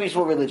is their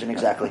peaceful religion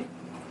exactly?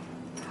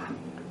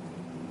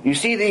 You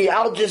see the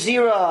Al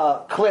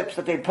Jazeera clips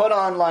that they put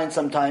online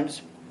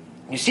sometimes.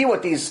 You see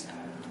what these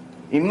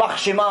Yimach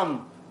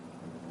Shemam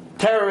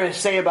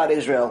terrorists say about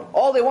Israel.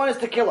 All they want is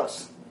to kill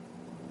us.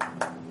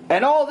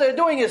 And all they're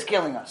doing is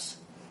killing us.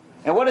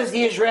 And what is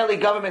the Israeli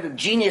government, the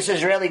genius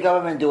Israeli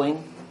government doing?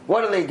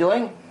 What are they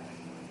doing?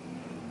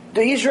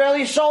 The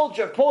Israeli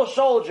soldier, poor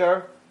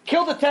soldier,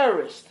 killed a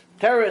terrorist.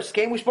 Terrorist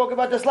came, we spoke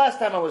about this last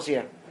time I was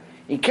here.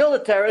 He killed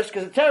a terrorist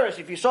because the terrorist,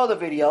 if you saw the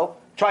video,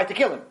 tried to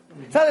kill him.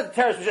 It's not that the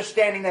terrorist was just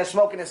standing there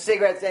smoking a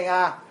cigarette saying,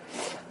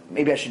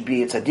 maybe I should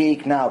be a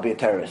tzaddik, now I'll be a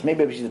terrorist.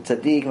 Maybe I should be a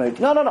tzaddik.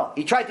 No.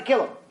 He tried to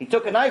kill him. He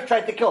took a knife,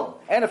 tried to kill him.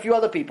 And a few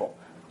other people.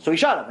 So he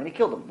shot him and he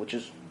killed him, which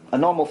is a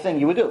normal thing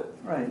you would do.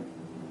 Right.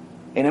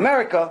 In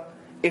America,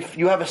 if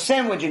you have a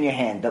sandwich in your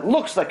hand that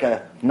looks like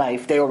a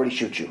knife, they already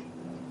shoot you.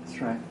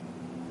 That's right.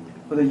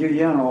 Whether you're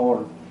young or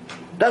old.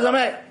 Doesn't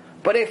matter.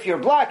 But if you're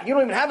black, you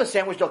don't even have a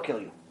sandwich, they'll kill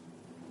you.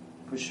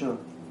 For sure.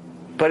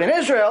 But in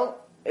Israel,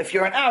 if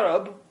you're an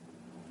Arab,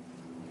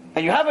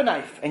 and you have a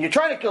knife, and you're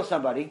trying to kill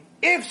somebody,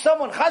 if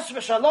someone, chas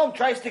v'shalom,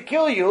 tries to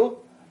kill you,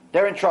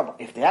 they're in trouble.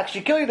 If they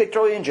actually kill you, they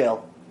throw you in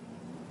jail.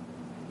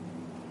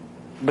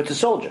 But it's a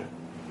soldier.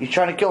 He's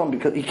trying to kill him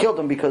because he killed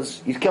him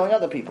because he's killing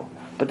other people.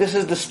 But this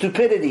is the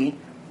stupidity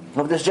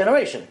of this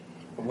generation.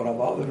 What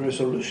about the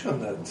resolution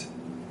that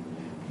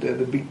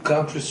the big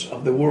countries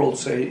of the world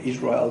say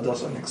Israel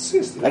doesn't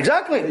exist?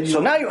 Exactly.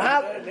 So now you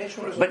have,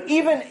 but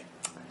even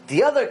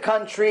the other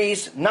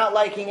countries not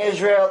liking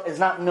Israel is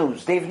not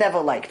news. They've never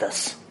liked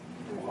us.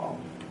 Wow.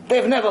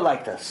 They've never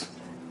liked us.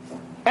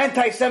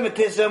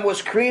 Anti-Semitism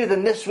was created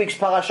in this week's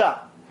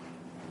parasha.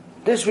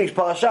 This week's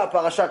parasha,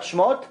 Parashat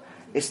Shmot,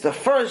 is the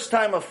first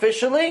time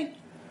officially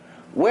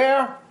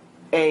where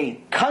a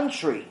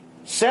country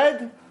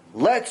said,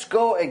 let's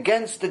go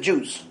against the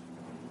Jews.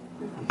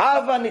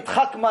 Ava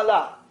nitchak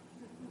malah.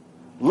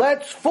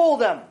 Let's fool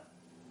them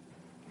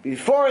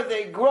before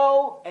they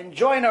grow and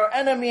join our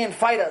enemy and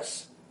fight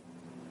us.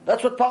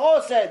 That's what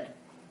Paro said,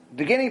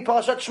 beginning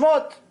Parashat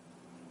Shmot.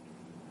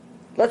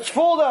 Let's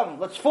fool them.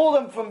 Let's fool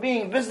them from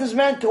being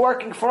businessmen to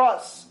working for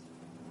us.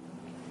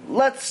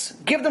 Let's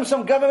give them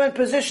some government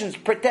positions,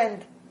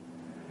 pretend.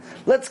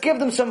 Let's give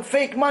them some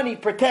fake money,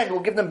 pretend.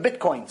 We'll give them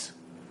bitcoins.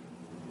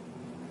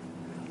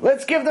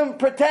 Let's give them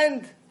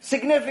pretend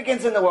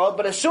significance in the world,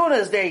 but as soon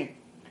as they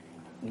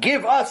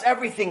give us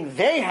everything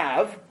they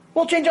have,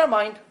 we'll change our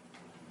mind.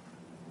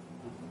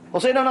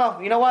 We'll say, no,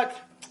 you know what?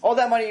 All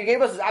that money you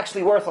gave us is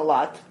actually worth a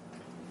lot.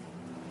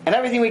 And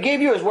everything we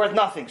gave you is worth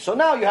nothing. So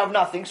now you have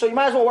nothing, so you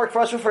might as well work for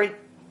us for free.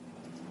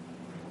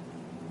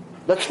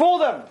 Let's fool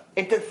them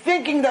into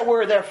thinking that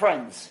we're their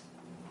friends.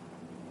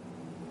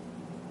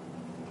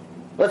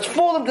 Let's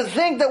fool them to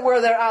think that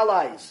we're their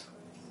allies,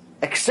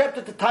 except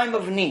at the time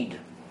of need.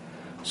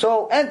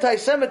 So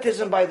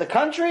anti-Semitism by the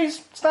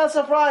countries, it's not a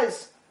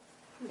surprise.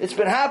 It's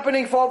been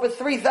happening for over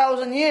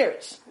 3,000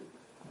 years.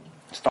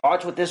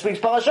 Starts with this week's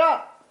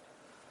parasha.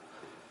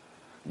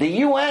 The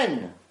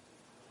UN,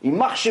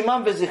 Yimach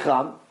Shemam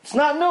V'Zichram, it's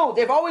not new.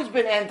 They've always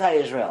been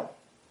anti-Israel.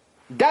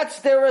 That's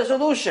their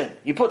resolution.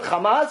 You put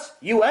Hamas,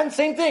 UN,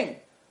 same thing.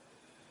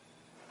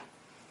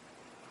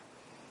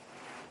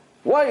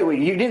 Why?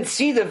 You didn't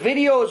see the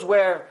videos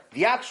where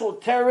the actual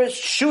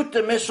terrorists shoot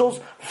the missiles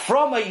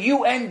from a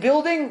UN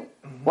building?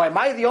 Why, am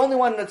I the only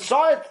one that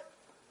saw it?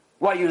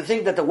 Why, you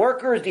think that the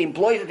workers, the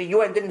employees at the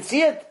UN didn't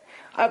see it?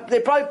 They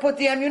probably put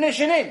the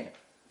ammunition in.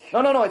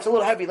 No, it's a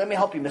little heavy. Let me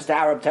help you, Mr.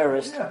 Arab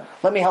terrorist. Yeah.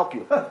 Let me help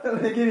you.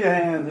 Let me give you a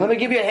hand. Let me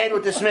give you a hand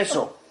with this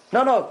missile.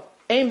 No,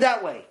 aim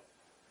that way.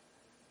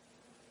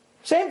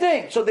 Same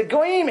thing. So the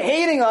Goyim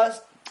hating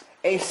us,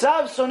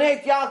 Esav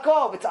sonet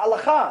Yaakov, it's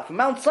Alacha, from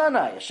Mount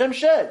Sinai, Hashem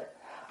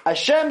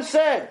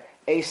said,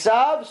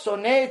 Esav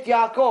sonet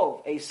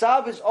Yaakov.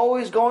 Esav is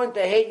always going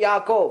to hate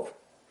Yaakov.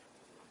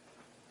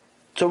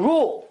 It's a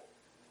rule.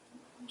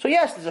 So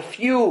yes, there's a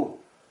few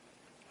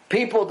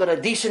people that are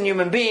decent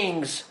human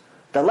beings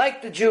that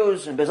like the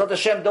Jews, and Bezat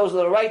Hashem, those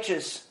that are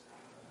righteous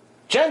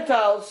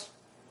Gentiles.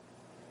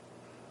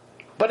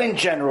 But in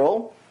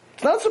general,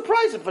 it's not a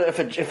surprise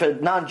if a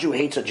non-Jew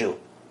hates a Jew.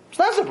 It's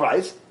not a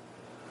surprise.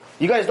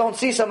 You guys don't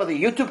see some of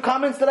the YouTube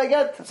comments that I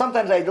get?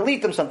 Sometimes I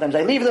delete them, sometimes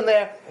I leave them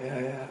there.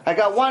 Yeah. I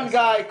got one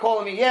guy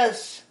calling me, I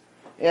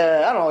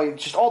don't know,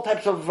 just all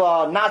types of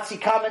Nazi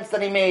comments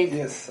that he made.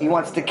 Yes. He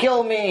wants to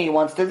kill me, he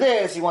wants to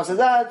this, he wants to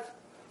that.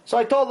 So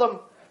I told him,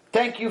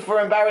 thank you for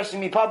embarrassing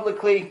me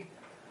publicly.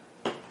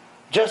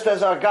 Just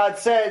as our God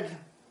said,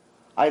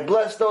 I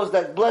bless those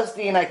that bless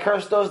thee and I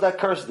curse those that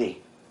curse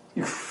thee.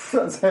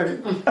 That's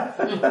heavy.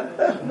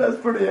 That's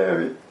pretty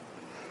heavy.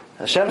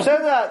 Hashem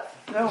said that.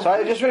 No. So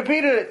I just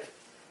repeated it.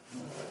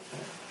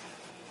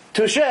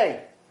 Touche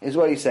is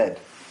what he said.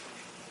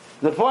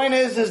 The point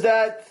is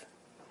that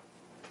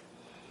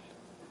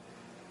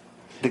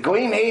the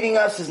Goyim hating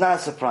us is not a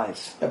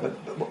surprise. Yeah, but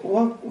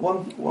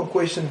one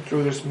question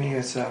triggers me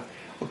is,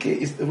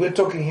 we're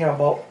talking here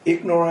about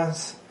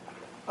ignorance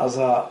as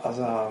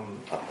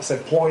a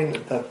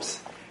point that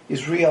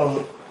is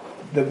real,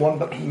 the one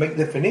that make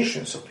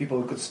definitions so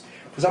people could.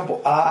 For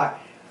example, I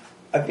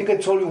think I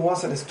told you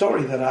once in a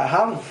story that I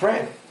have a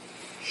friend.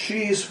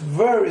 She is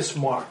very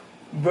smart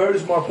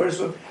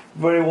person,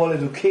 very well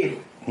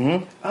educated.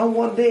 Mm-hmm. And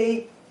one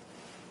day,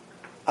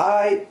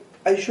 I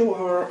show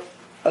her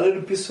a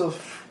little piece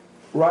of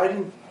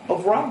writing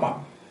of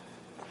Rambam,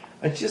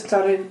 and she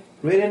started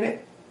reading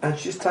it, and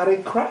she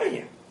started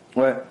crying.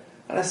 What?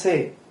 And I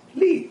say,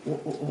 Lee,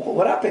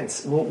 what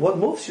happens? What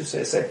moves you?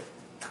 I say,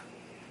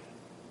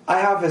 I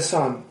have a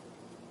son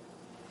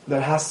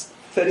that has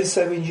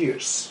 37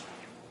 years.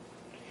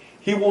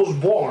 He was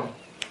born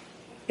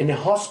in a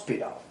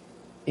hospital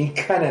in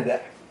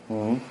Canada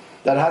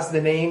that has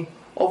the name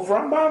of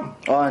Rambam.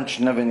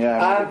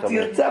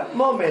 Until that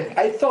moment,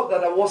 I thought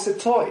that I was a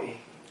toy.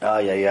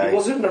 It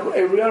wasn't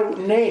a real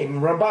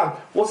name. Rambam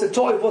was a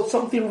toy. It was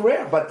something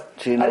rare, but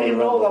I didn't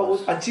know that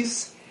was. And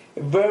she's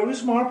a very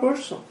smart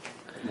person.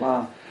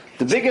 Wow.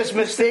 The biggest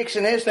mistakes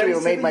in history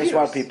were made by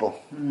smart people.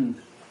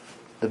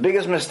 The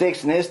biggest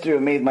mistakes in history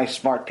were made by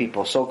smart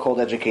people, so-called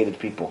educated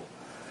people.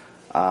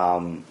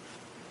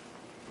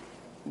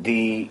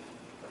 The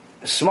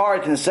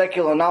smart in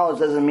secular knowledge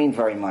doesn't mean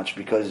very much,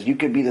 because you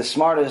could be the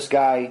smartest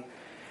guy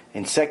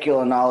in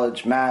secular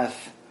knowledge,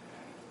 math,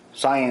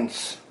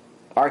 science,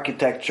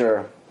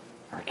 architecture,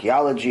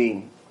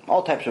 archaeology,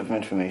 all types of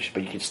information,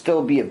 but you could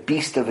still be a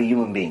beast of a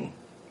human being.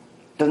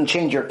 It doesn't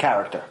change your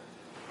character.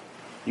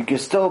 You could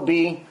still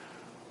be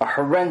a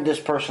horrendous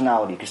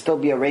personality. You could still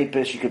be a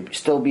rapist. You could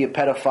still be a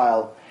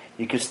pedophile.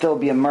 You could still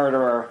be a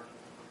murderer.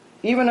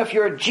 Even if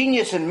you're a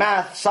genius in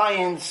math,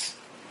 science,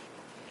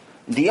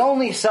 the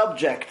only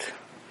subject,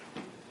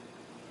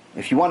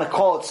 if you want to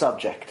call it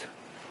subject,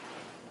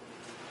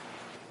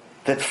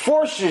 that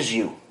forces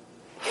you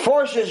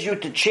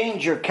to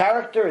change your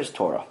character is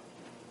Torah.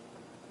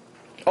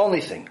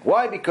 Only thing.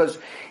 Why? Because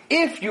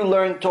if you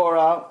learn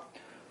Torah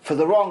for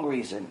the wrong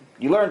reason,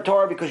 you learn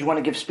Torah because you want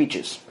to give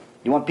speeches.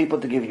 You want people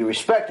to give you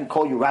respect and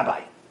call you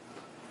rabbi.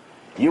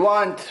 You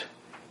want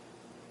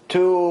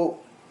to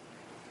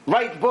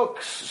write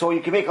books so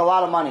you can make a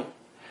lot of money.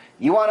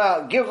 You want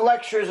to give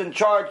lectures and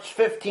charge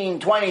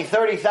 $15,000, $20,000,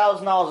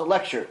 $30,000 a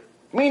lecture.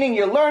 Meaning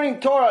you're learning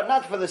Torah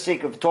not for the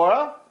sake of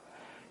Torah.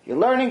 You're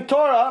learning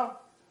Torah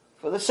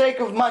for the sake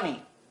of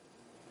money.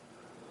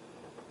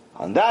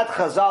 On that,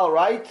 Chazal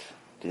write,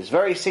 this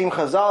very same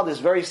Chazal, this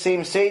very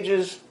same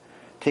sages,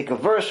 take a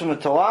verse from the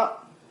Torah,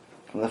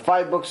 from the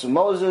 5 books of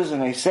Moses,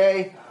 and they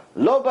say,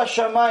 Lo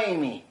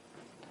b'shamayimi.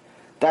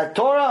 That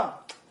Torah,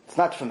 it's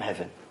not from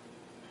heaven.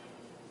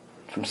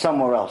 It's from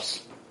somewhere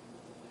else.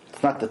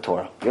 It's not the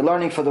Torah. You're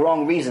learning for the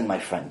wrong reason, my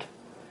friend.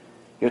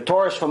 Your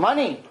Torah is for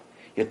money.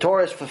 Your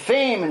Torah is for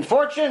fame and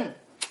fortune.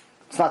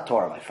 It's not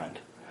Torah, my friend.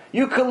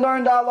 You could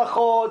learn the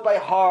halachot by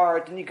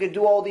heart, and you could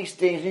do all these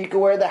things, and you could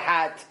wear the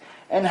hat,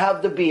 and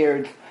have the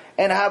beard,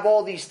 and have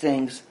all these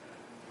things.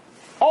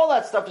 All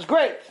that stuff is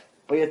great.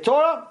 But your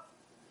Torah,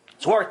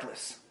 it's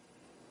worthless.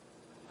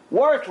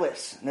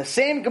 Worthless. And the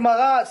same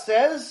Gemara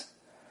says,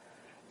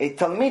 a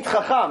Talmid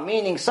Chacham,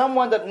 meaning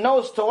someone that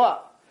knows Torah,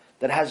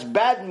 that has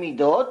bad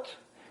midot,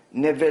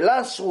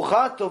 nevela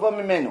srucha tova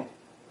mimenu.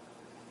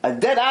 A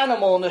dead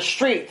animal in the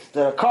street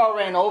that a car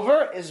ran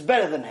over is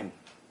better than him.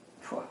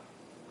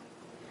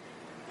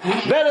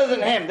 Better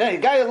than him. The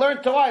guy who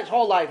learned Torah his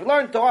whole life. He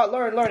learned Torah,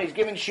 learn. He's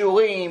giving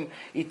shurim.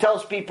 He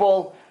tells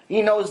people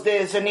he knows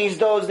this and he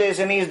knows this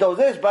and he knows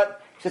this.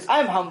 But he says,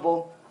 I'm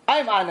humble.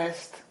 I'm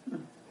honest.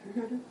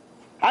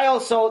 I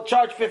also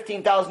charge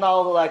 $15,000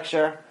 a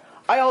lecture.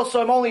 I also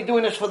am only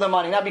doing this for the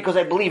money, not because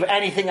I believe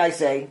anything I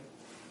say.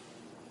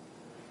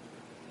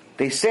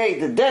 They say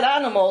the dead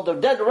animal, the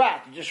dead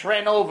rat who just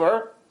ran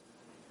over,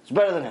 is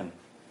better than him.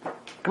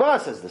 Gemara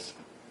says this.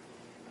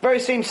 Very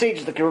same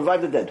sages that can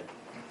revive the dead.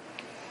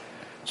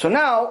 So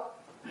now,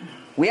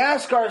 we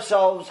ask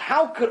ourselves,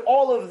 how could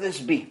all of this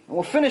be? And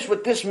we'll finish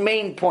with this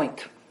main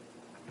point.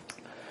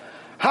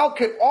 How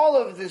could all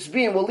of this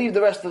be? And we'll leave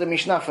the rest of the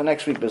Mishnah for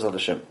next week, B'ezrat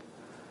Hashem.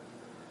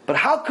 But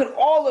how could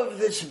all of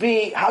this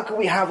be? How could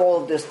we have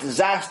all of this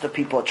disaster?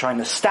 People are trying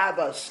to stab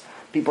us.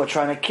 People are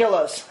trying to kill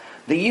us.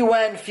 The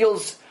UN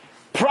feels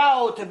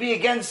proud to be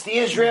against the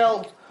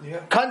Israel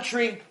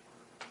country.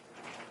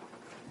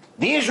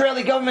 The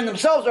Israeli government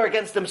themselves are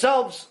against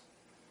themselves.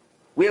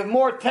 We have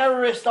more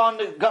terrorists on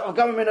the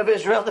government of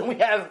Israel than we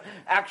have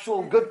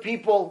actual good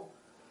people.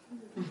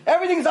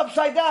 Everything's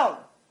upside down.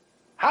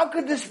 How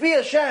could this be,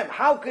 Hashem?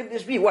 How could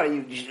this be? What,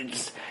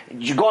 did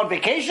you go on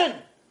vacation?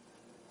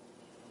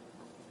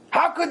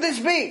 How could this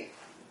be?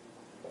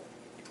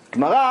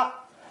 Gemara,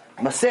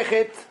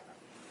 Masechet,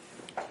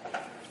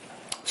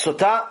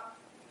 Sotah,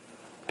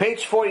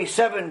 page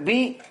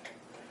 47b,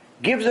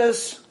 gives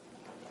us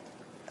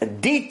a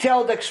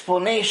detailed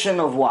explanation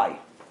of why.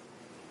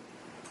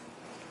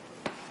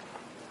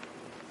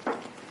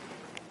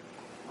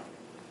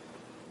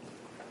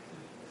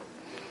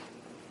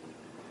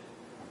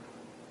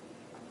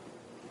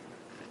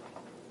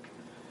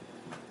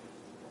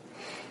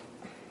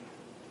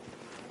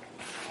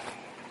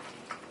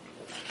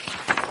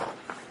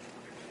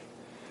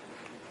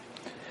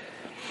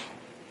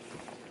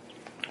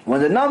 When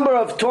the number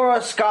of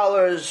Torah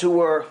scholars who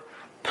were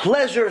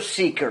pleasure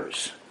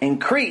seekers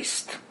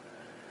increased,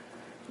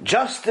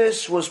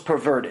 justice was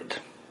perverted.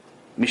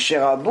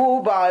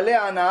 Misherabu ba'alei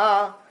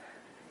hana'ah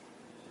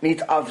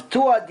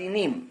nit'avtu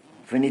adinim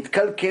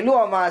v'nitkalkelu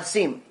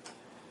ha'ma'asim,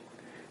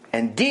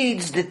 and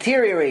deeds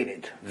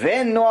deteriorated.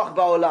 Ve'en noach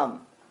ba'olam,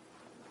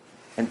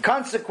 and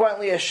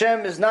consequently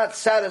Hashem is not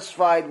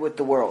satisfied with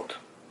the world.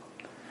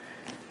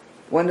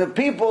 When the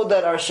people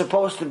that are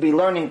supposed to be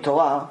learning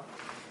Torah,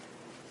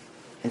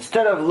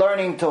 instead of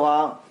learning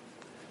Torah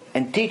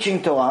and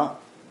teaching Torah,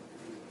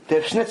 they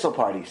have schnitzel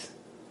parties.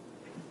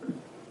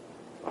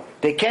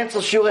 They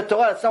cancel shiur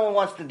Torah that someone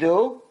wants to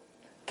do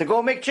to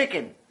go make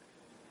chicken,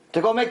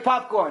 to go make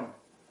popcorn.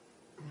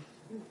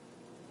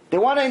 They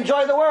want to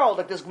enjoy the world,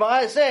 like this Gemara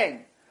is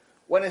saying.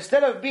 When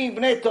instead of being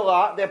Bnei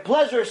Torah, they're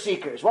pleasure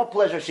seekers. What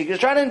pleasure seekers?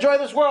 Trying to enjoy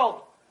this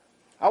world.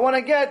 I want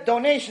to get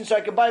donations so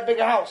I can buy a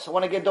bigger house. I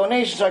want to get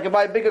donations so I can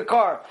buy a bigger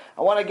car.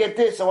 I want to get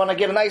this. I want to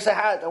get a nicer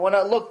hat. I want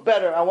to look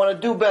better. I want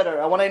to do better.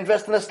 I want to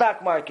invest in the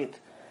stock market.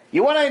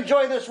 You want to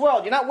enjoy this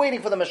world. You're not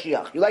waiting for the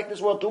Mashiach. You like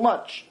this world too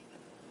much.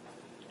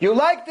 You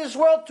like this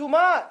world too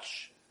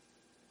much.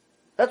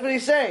 That's what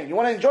he's saying. You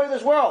want to enjoy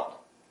this world.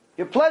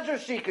 You're a pleasure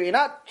seeker. You're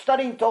not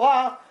studying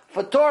Torah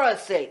for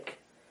Torah's sake.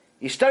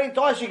 You're studying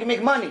Torah so you can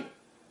make money.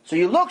 So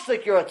it looks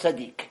like you're a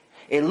tzaddik.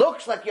 It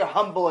looks like you're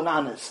humble and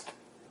honest.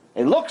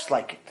 It looks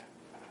like it.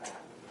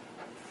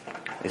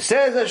 It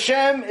says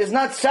Hashem is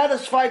not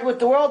satisfied with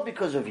the world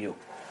because of you.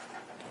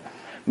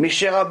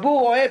 Misherabu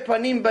ro'eh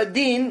panim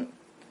badin,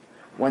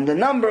 when the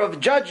number of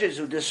judges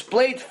who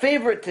displayed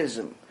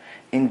favoritism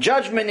in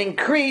judgment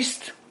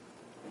increased,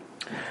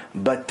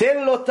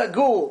 batel lo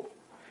tagur,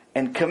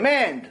 and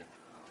command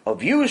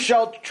of you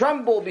shall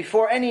tremble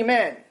before any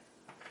man.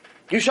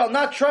 You shall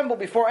not tremble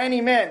before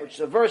any man, which is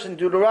a verse in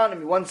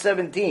Deuteronomy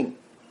 1:17.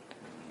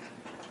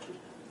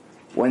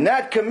 When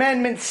that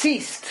commandment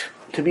ceased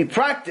to be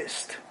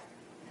practiced,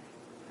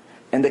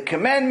 and the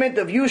commandment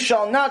of you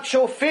shall not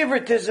show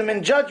favoritism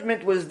in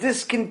judgment was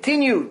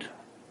discontinued,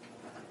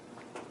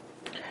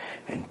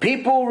 and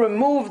people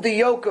removed the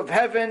yoke of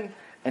heaven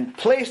and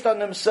placed on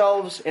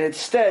themselves in its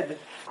stead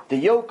the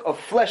yoke of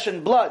flesh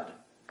and blood.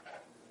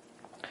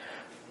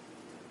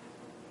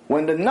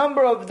 When the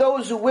number of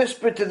those who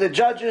whispered to the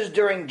judges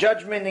during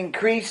judgment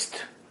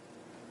increased,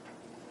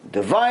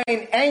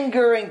 divine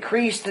anger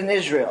increased in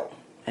Israel,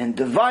 and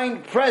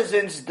divine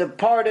presence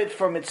departed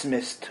from its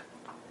midst.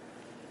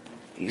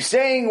 He's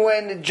saying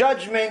when the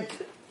judgment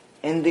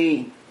in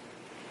the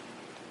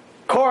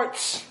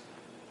courts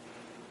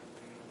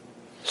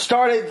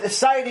started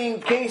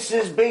deciding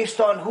cases based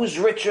on who's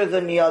richer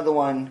than the other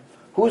one,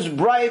 who's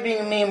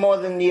bribing me more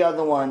than the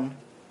other one,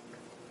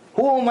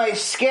 who am I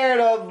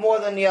scared of more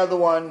than the other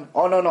one?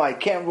 Oh no, I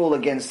can't rule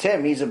against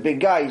him. He's a big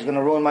guy. He's going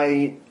to ruin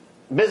my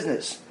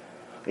business.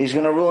 He's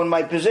going to ruin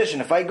my position.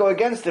 If I go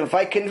against him, if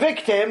I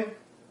convict him,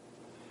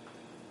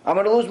 I'm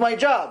going to lose my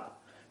job.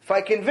 If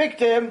I convict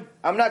him,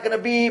 I'm not going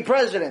to be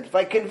president. If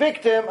I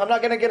convict him, I'm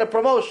not going to get a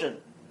promotion.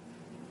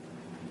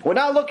 We're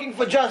not looking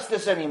for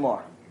justice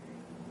anymore.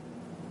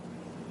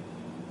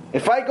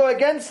 If I go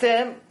against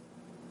him,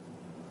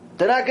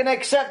 they're not going to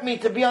accept me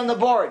to be on the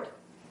board.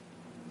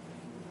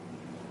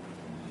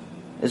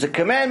 There's a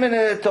commandment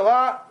in the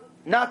Torah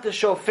not to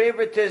show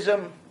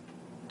favoritism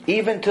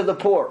even to the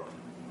poor.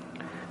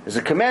 There's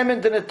a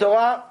commandment in the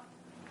Torah,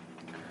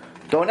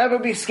 don't ever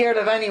be scared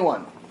of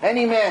anyone,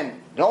 any man.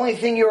 The only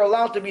thing you're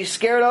allowed to be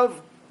scared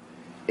of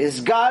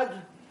is God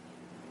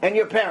and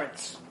your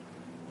parents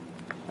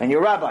and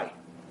your rabbi.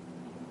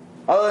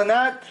 Other than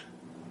that,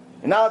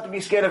 you're not allowed to be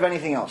scared of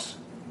anything else.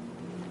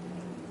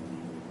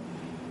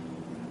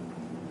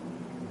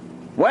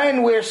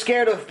 When we're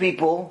scared of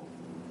people,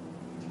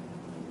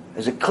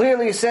 as it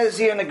clearly says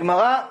here in the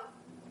Gemara,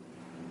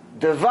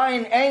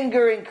 divine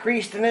anger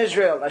increased in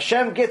Israel.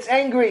 Hashem gets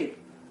angry.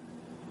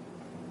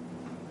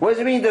 What does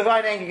it mean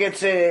divine anger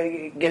gets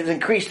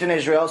increased in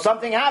Israel?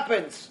 Something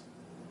happens.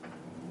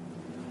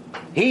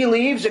 He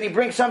leaves and he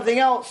brings something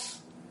else.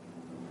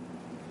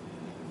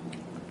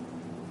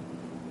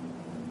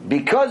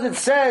 Because it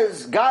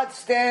says God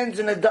stands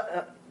in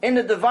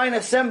the divine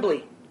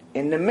assembly.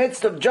 In the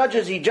midst of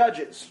judges, he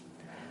judges.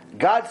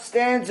 God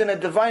stands in a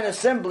divine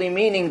assembly,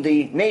 meaning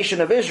the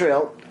nation of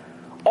Israel,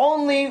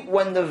 only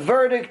when the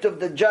verdict of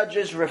the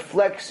judges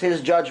reflects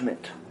his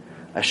judgment.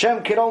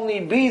 Hashem can only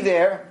be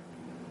there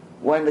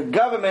when the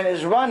government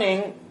is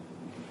running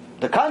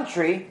the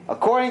country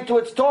according to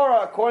its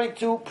Torah, according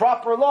to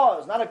proper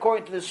laws, not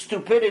according to the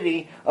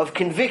stupidity of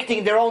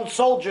convicting their own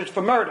soldiers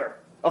for murder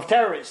of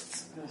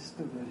terrorists. That's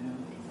stupid, yeah.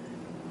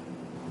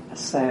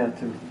 That's sad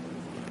too.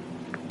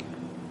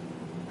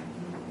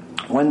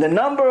 When the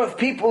number of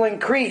people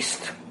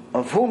increased,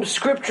 of whom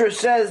Scripture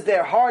says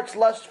their hearts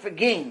lust for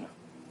gain,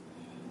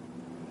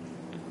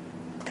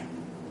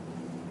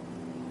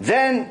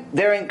 then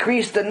there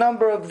increased the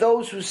number of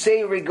those who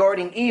say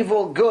regarding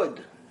evil,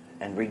 good,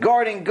 and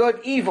regarding good,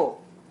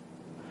 evil.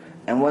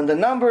 And when the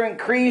number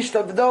increased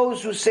of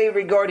those who say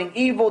regarding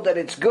evil that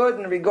it's good,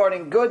 and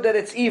regarding good that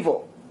it's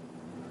evil,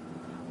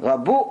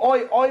 Rabu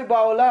oi oi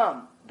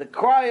ba'olam, the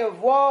cry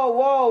of woe,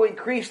 woe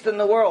increased in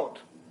the world.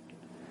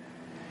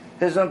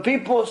 Because when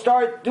people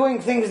start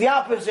doing things the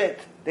opposite,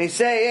 they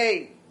say,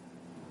 hey,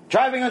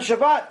 driving on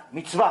Shabbat,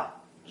 mitzvah.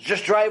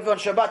 Just drive on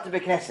Shabbat to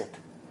the Knesset.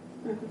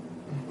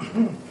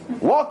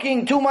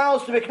 Walking 2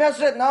 miles to the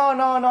Knesset,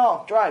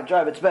 no.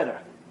 Drive, it's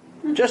better.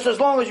 Just as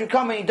long as you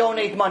come and you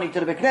donate money to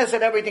the Knesset,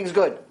 everything's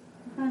good.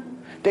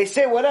 They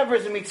say whatever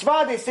is a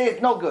mitzvah, they say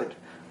it's no good.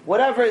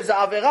 Whatever is a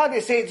averah,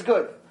 they say it's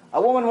good. A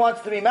woman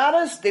wants to be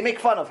modest, they make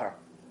fun of her.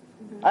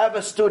 I have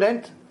a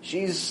student,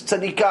 she's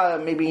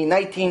tzadikah, maybe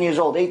 19 years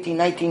old, 18,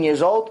 19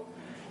 years old,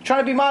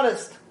 trying to be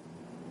modest.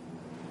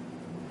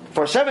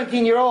 For a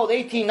 17-year-old,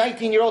 18,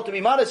 19-year-old to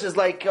be modest is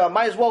like,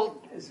 might as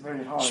well It's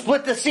very hard.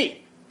 split the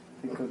sea.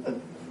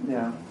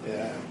 Yeah.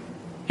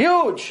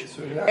 Huge.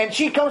 And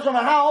she comes from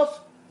a house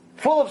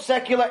full of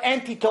secular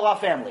anti-Torah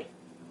family.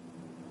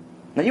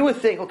 Now you would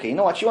think, okay, you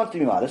know what, she wants to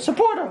be modest.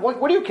 Support her.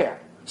 What do you care?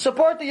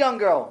 Support the young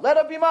girl. Let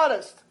her be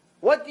modest.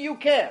 What do you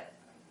care?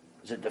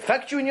 Does it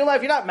affect you in your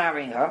life? You're not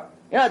marrying her.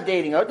 You're not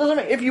dating her. It doesn't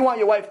matter. If you want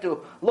your wife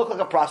to look like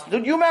a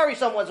prostitute, you marry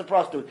someone as a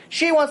prostitute.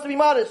 She wants to be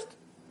modest.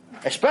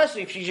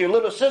 Especially if she's your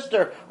little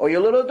sister or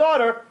your little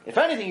daughter. If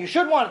anything, you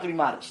should want it to be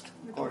modest.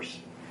 Of course.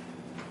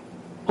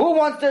 Who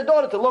wants their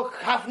daughter to look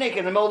half naked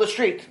in the middle of the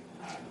street?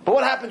 But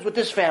what happens with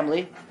this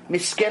family?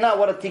 Miskena,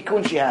 what a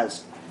tikkun she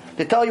has.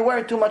 They tell you, you're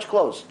wearing too much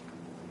clothes.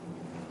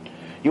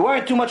 You're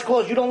wearing too much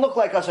clothes. You don't look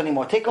like us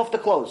anymore. Take off the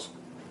clothes.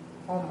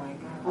 Oh my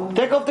God.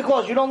 Take off the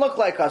clothes. You don't look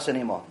like us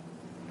anymore.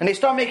 And they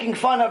start making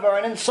fun of her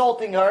and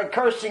insulting her and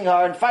cursing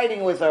her and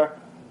fighting with her.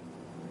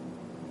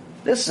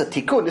 This is a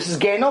tikkun. This is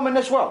Gehenom in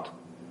this world.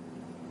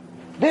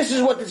 This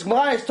is what this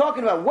Gemara is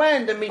talking about.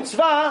 When the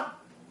mitzvah,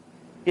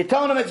 you're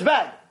telling them it's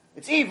bad.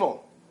 It's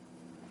evil.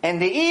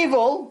 And the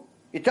evil,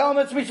 you tell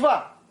them it's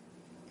mitzvah.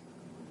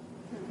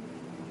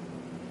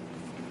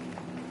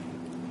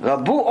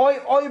 Rabu oy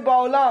oy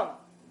ba'olam.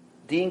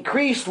 The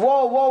increased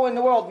woe in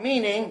the world,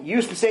 meaning, you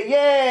used to say,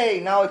 yay,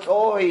 now it's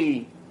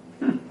oi.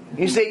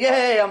 You say,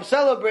 yay, I'm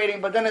celebrating,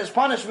 but then there's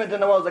punishment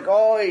in the world. It's like,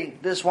 oi,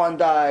 this one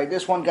died,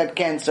 this one got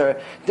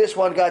cancer, this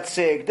one got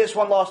sick, this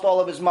one lost all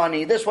of his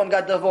money, this one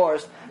got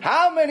divorced.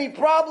 How many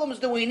problems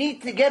do we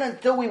need to get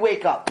until we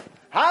wake up?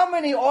 How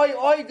many oi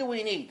oi do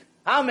we need?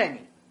 How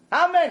many?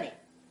 How many?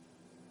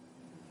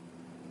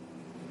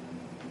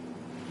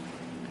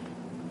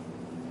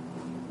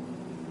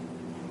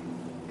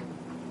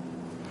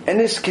 And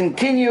this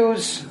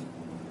continues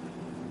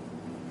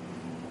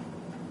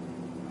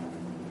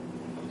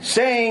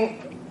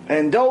saying,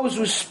 and those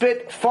who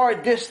spit far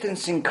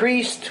distance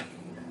increased,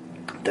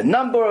 the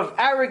number of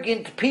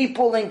arrogant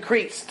people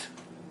increased,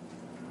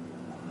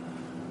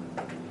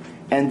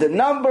 and the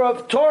number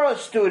of Torah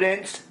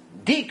students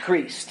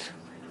decreased.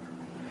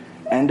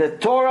 And the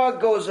Torah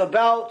goes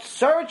about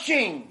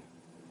searching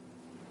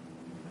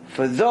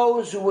for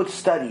those who would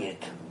study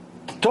it.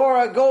 The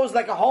Torah goes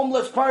like a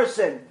homeless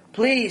person.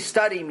 Please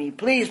study me.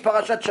 Please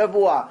Parashat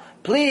Shavua.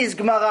 Please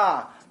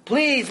Gemara.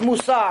 Please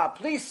MUSSAR.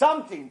 Please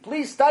something.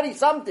 Please study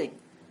something.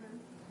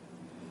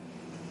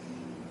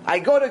 I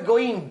go to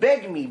Goyim,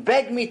 beg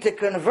me to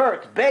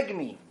convert, beg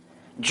me.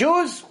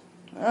 Jews,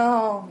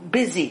 oh,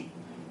 busy.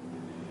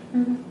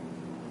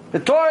 The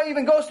Torah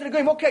even goes to the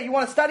Goyim, okay, you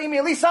want to study me?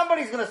 At least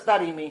somebody's going to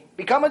study me.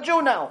 Become a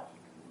Jew now.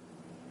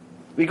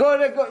 We go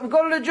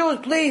to the Jews,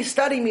 please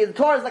study me. The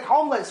Torah is like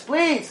homeless,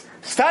 please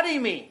study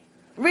me.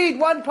 Read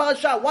one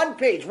parasha, one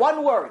page,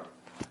 one word.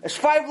 It's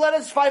 5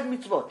 letters, 5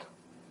 mitzvot.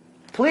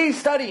 Please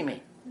study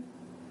me.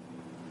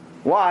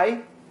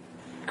 Why?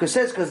 Because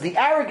the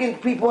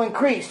arrogant people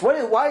increased.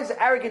 Why does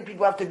the arrogant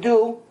people have to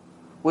do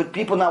with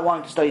people not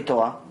wanting to study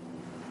Torah?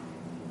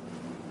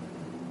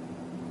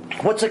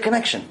 What's the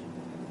connection?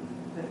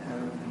 The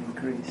arrogant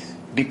increase.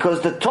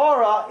 Because the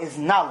Torah is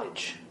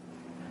knowledge.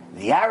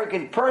 The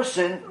arrogant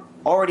person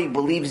already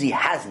believes he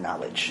has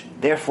knowledge.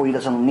 Therefore, he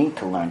doesn't need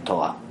to learn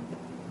Torah.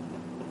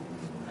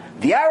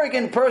 The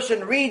arrogant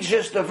person reads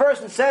just the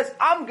verse and says,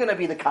 I'm going to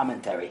be the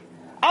commentary.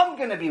 I'm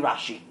going to be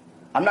Rashi.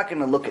 I'm not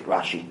going to look at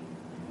Rashi.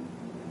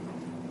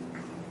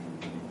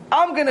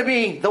 I'm going to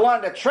be the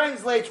one that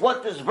translates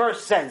what this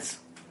verse says.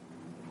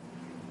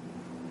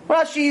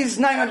 Rashi is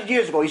 900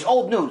 years ago. He's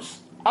old news.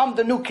 I'm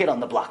the new kid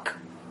on the block.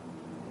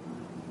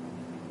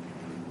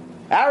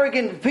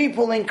 Arrogant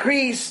people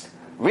increase.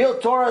 Real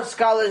Torah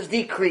scholars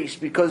decrease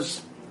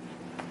because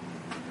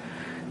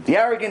the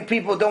arrogant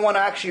people don't want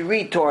to actually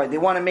read Torah. They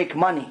want to make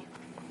money.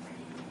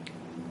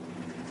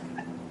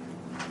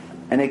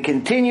 And it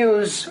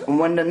continues,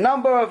 when the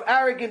number of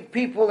arrogant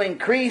people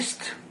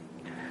increased,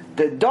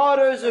 the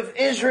daughters of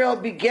Israel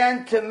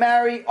began to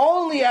marry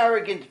only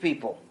arrogant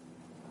people.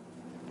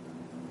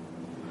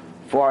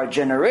 For our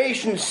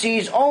generation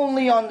sees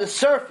only on the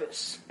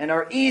surface and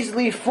are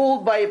easily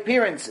fooled by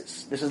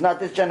appearances. This is not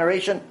this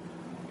generation.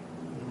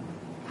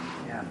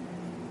 Yeah.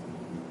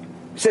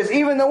 It says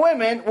even the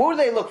women, who do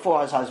they look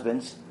for as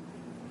husbands?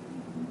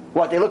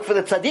 What, they look for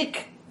the tzaddik?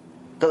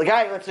 The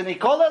guy that's in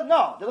Nikola?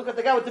 No, they look at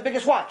the guy with the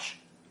biggest watch.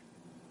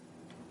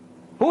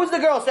 Who's the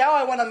girl say, oh,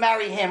 I want to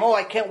marry him. Oh,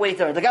 I can't wait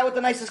to her. The guy with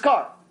the nicest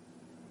car.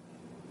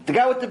 The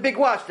guy with the big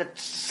watch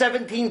that's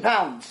 17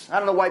 pounds. I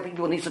don't know why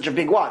people need such a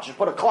big watch. Just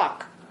put a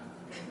clock.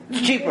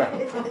 It's cheaper.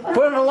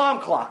 Put an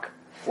alarm clock.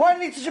 Why do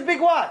you need such a big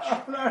watch?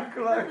 Put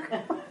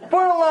an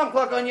alarm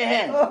clock on your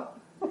hand. I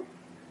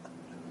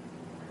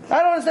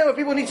don't understand why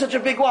people need such a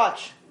big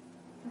watch.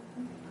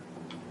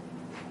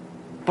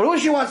 But who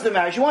she wants to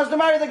marry? She wants to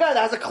marry the guy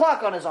that has a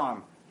clock on his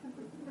arm.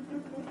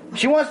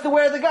 She wants to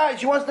marry the guy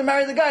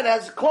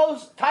that has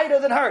clothes tighter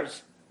than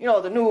hers. You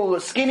know, the new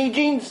skinny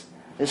jeans,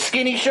 the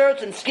skinny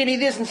shirts, and skinny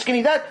this and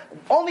skinny that.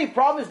 Only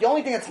problem is, the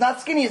only thing that's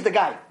not skinny is the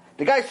guy.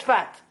 The guy's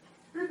fat.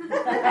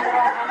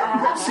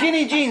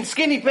 Skinny jeans,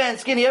 skinny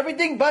pants, skinny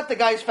everything, but the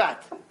guy's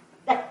fat.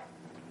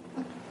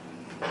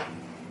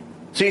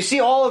 So you see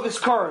all of his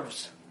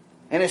curves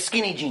in his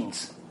skinny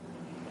jeans.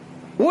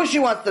 Who she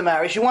wants to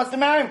marry? She wants to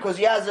marry him because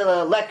he has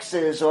a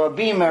Lexus or a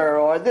Beamer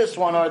or this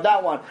one or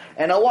that one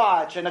and a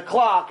watch and a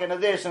clock and a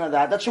this and a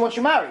that. That's what she wants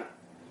to marry.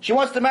 She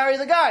wants to marry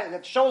the guy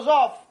that shows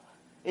off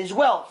his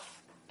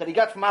wealth that he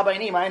got from Abba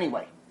and Ima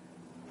anyway.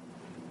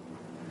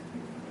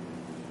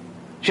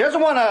 She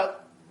doesn't want to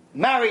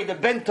marry the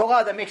Ben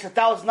Torah that makes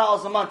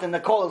 $1,000 a month in the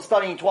kollel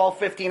studying 12,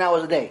 15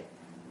 hours a day.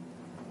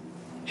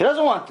 She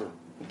doesn't want to.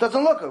 It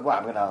doesn't look good. Well,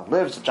 I'm going to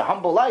live such a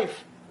humble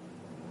life.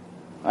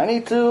 I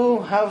need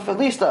to have at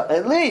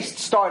least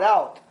start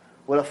out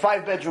with a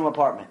 5-bedroom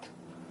apartment.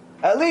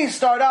 At least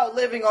start out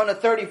living on the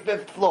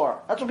 35th floor.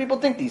 That's what people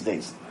think these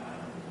days.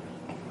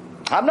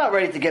 I'm not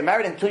ready to get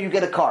married until you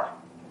get a car.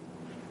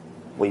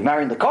 Well, you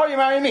marrying the car, you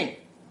marrying me.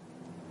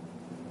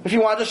 If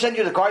you want to send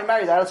you the car, you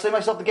marry that. I'll save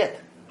myself the get.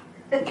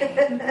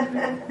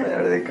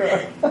 There they go.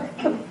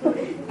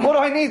 What do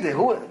I need?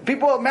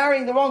 People are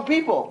marrying the wrong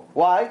people.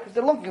 Why? Because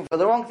they're looking for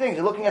the wrong things.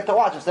 They're looking at the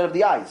watch instead of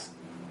the eyes.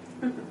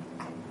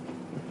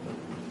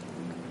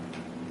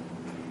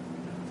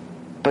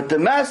 But the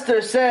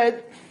master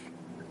said,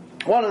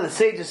 one of the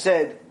sages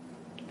said,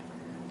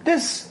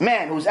 this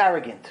man who's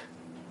arrogant,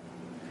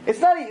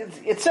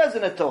 it says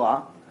in the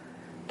Torah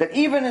that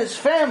even his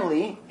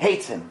family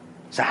hates him.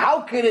 So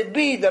how could it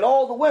be that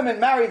all the women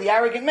marry the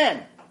arrogant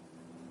man?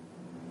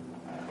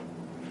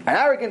 An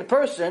arrogant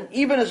person,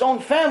 even his own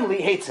family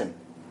hates him.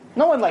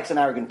 No one likes an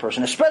arrogant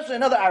person, especially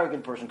another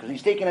arrogant person, because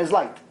he's taking his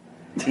light.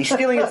 He's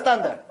stealing his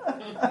thunder.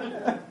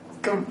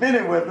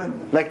 Competing with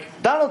him. Like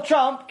Donald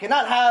Trump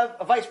cannot have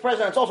a vice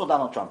president that's also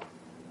Donald Trump.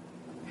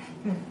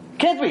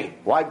 Can't be.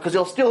 Why? Because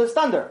he'll steal his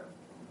thunder.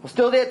 He'll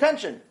steal the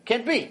attention.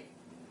 Can't be.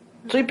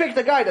 So he picked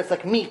a guy that's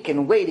like meek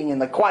and waiting and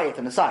like quiet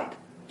on the side.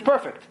 It's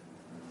perfect.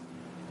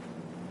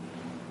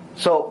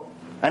 So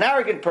an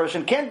arrogant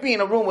person can't be in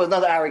a room with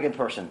another arrogant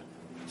person.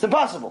 It's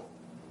impossible.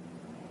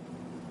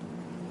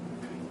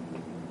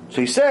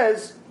 So he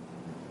says,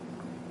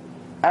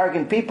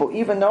 arrogant people,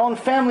 even their own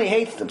family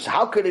hates them. So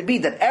how could it be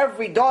that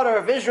every daughter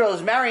of Israel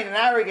is marrying an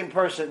arrogant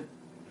person?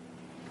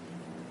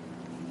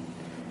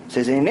 It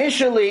says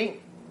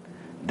initially,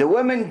 the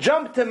women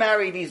jump to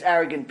marry these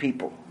arrogant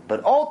people,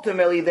 but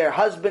ultimately their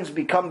husbands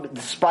become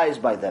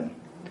despised by them.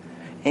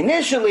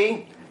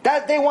 Initially,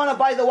 that they want to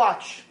buy the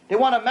watch. They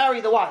want to marry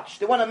the watch.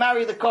 They want to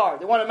marry the car.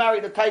 They want to marry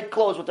the tight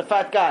clothes with the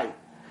fat guy.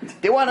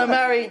 They want to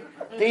marry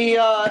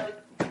the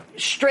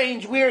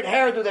strange, weird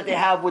hairdo that they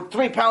have with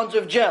 3 pounds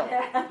of gel.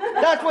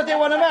 That's what they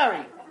want to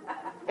marry.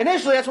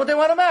 Initially, that's what they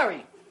want to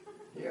marry.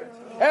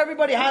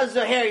 Everybody has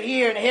the hair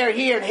here, and hair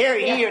here, and hair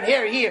here, and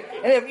hair here,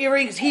 and they have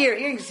earrings here,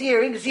 earrings here,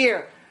 earrings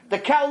here. The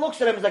cow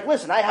looks at him and is like,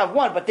 listen, I have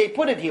one, but they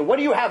put it here. What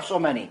do you have so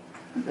many?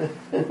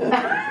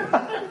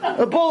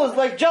 The bull is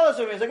like jealous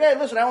of him. He's like, hey,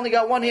 listen, I only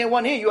got one here,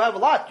 one here. You have a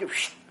lot.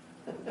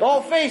 The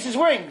whole face is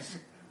rings.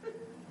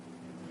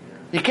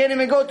 You can't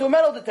even go to a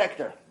metal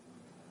detector.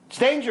 It's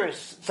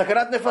dangerous.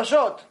 Sakarat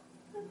nefashot.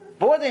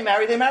 But what they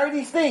marry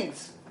these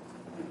things.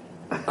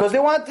 Because they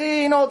want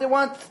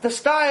the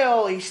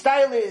style. He's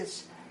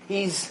stylish.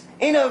 He's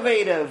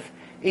innovative.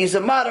 He's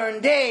a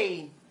modern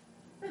day.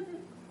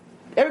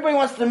 Everybody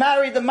wants to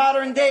marry the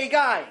modern day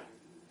guy.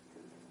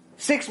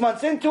 6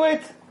 months into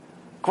it,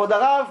 Kvod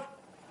Harav,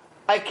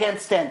 I can't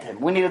stand him.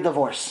 We need a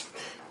divorce.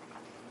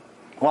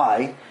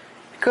 Why?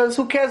 Because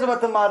who cares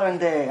about the modern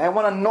day? I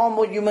want a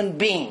normal human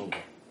being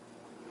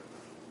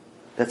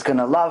that's going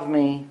to love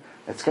me,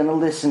 that's going to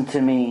listen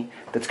to me,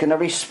 that's going to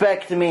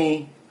respect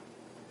me,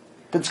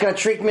 that's going to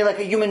treat me like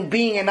a human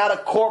being and not a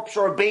corpse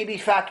or a baby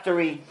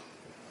factory,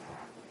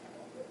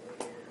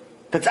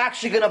 that's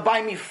actually going to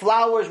buy me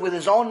flowers with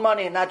his own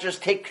money and not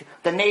just take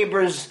the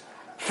neighbor's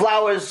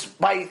flowers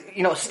by,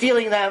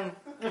 stealing them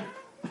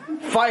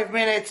 5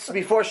 minutes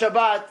before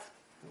Shabbat.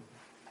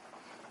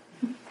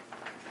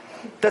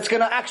 That's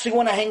going to actually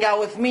want to hang out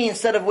with me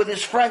instead of with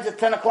his friends at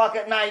 10 o'clock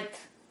at night.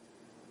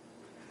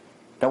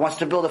 That wants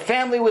to build a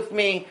family with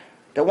me.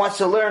 That wants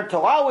to learn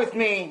Torah with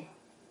me.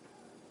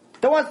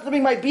 That wants to be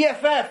my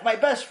BFF, my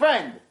best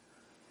friend.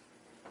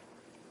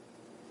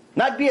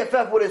 Not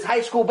BFF with his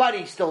high school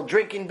buddy still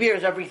drinking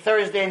beers every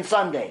Thursday and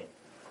Sunday.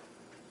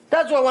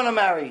 That's what I want to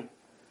marry.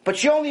 But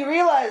she only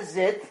realized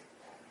it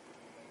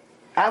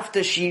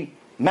after she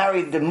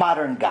married the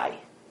modern guy.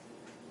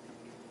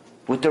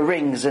 With the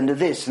rings and the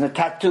this and the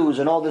tattoos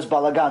and all this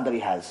balagan that he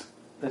has.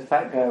 The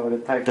fat guy with the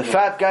tight clothes. The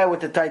fat guy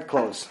with the tight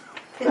clothes.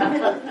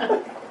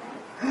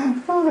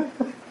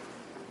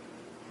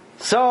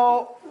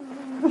 So,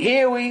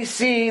 here we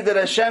see that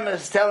Hashem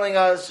is telling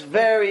us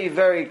very,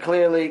 very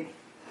clearly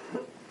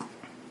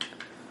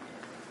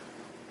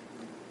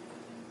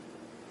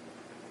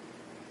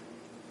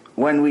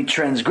when we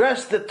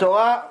transgress the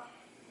Torah,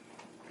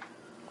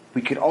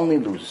 we can only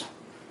lose.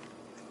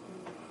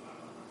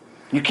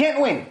 You can't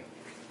win.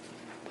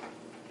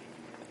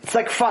 It's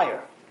like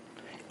fire.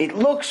 It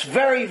looks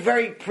very,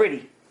 very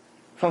pretty.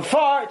 From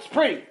far, it's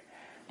pretty.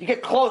 You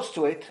get close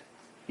to it,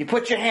 you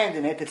put your hand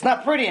in it, it's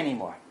not pretty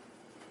anymore.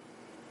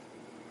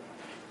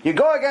 You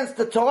go against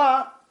the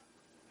Torah,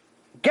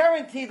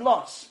 guaranteed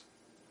loss.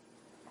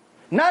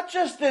 Not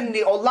just in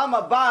the Olam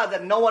Haba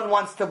that no one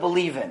wants to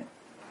believe in.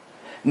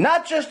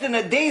 Not just in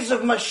the days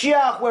of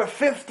Mashiach where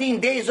 15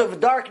 days of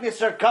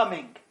darkness are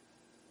coming.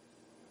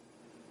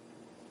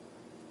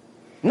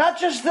 Not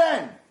just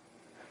then,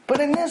 but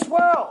in this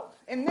world,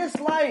 in this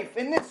life,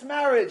 in this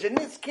marriage, in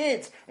these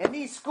kids, in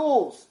these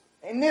schools,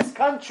 in this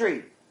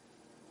country.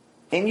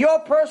 in your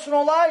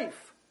personal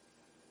life.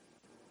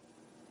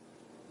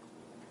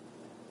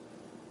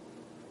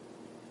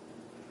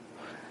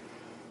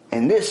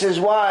 And this is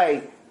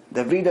why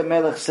David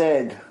HaMelech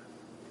said,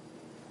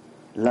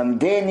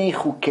 Lamdeni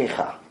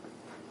chukecha.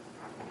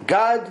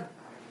 God,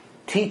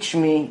 teach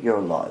me your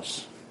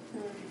laws.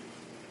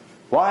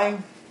 Why?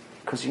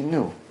 Because he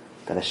knew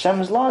that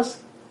Hashem's laws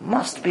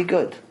must be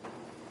good.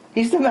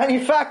 He's the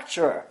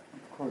manufacturer.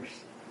 Of course.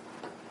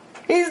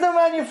 He's the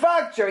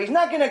manufacturer. He's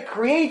not going to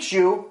create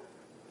you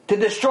to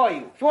destroy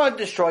you. If you want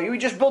to destroy you, you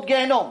just build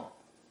Gehenom.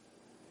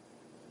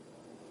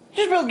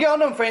 Just build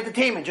Gehenom for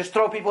entertainment. Just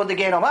throw people into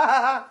Gehenom. Ha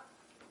ha ha.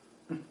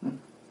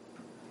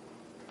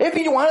 If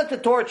you wanted to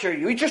torture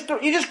you, you just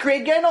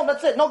create Gehenom.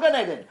 That's it. No Gan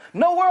Eden.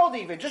 No world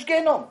even. Just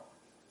Gehenom.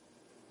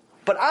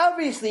 But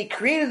obviously he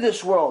created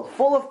this world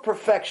full of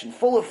perfection,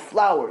 full of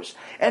flowers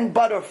and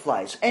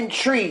butterflies and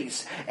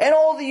trees and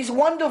all these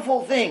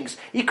wonderful things.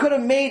 He could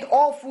have made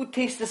all food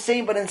taste the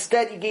same, but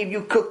instead he gave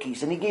you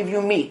cookies and he gave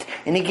you meat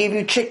and he gave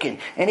you chicken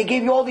and he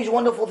gave you all these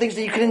wonderful things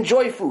that you can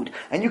enjoy food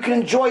and you can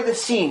enjoy the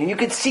scene and you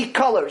can see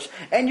colors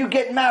and you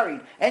get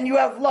married and you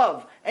have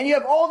love and you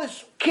have all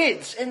these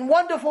kids and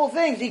wonderful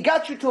things. He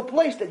got you to a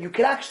place that you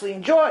could actually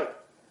enjoy.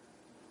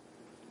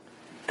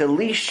 The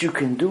least you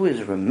can do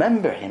is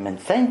remember him and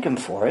thank him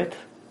for it.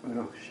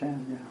 Baruch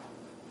Hashem, yeah.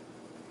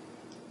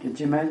 Could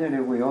you imagine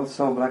if we all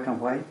saw black and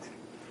white?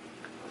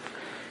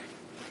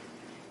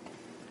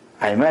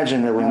 I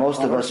imagine that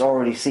most of us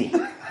already see.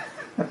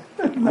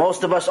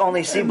 Most of us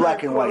only see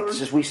black and white. It's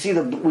just we see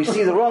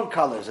the wrong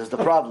colors is the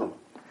problem.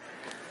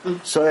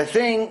 So the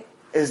thing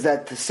is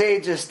that the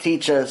sages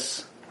teach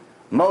us,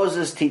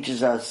 Moses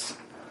teaches us,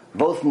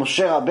 both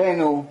Moshe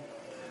Rabbeinu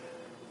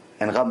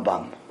and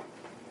Rambam.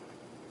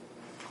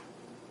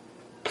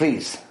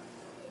 Please,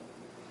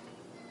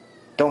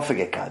 don't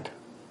forget God,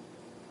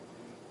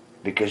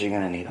 because you're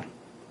going to need Him.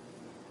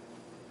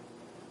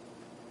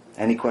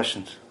 Any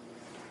questions?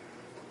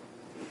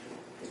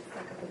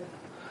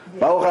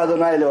 Baruch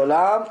Adonai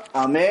Leolam.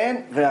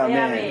 Amen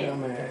ve'amen.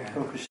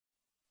 Amen.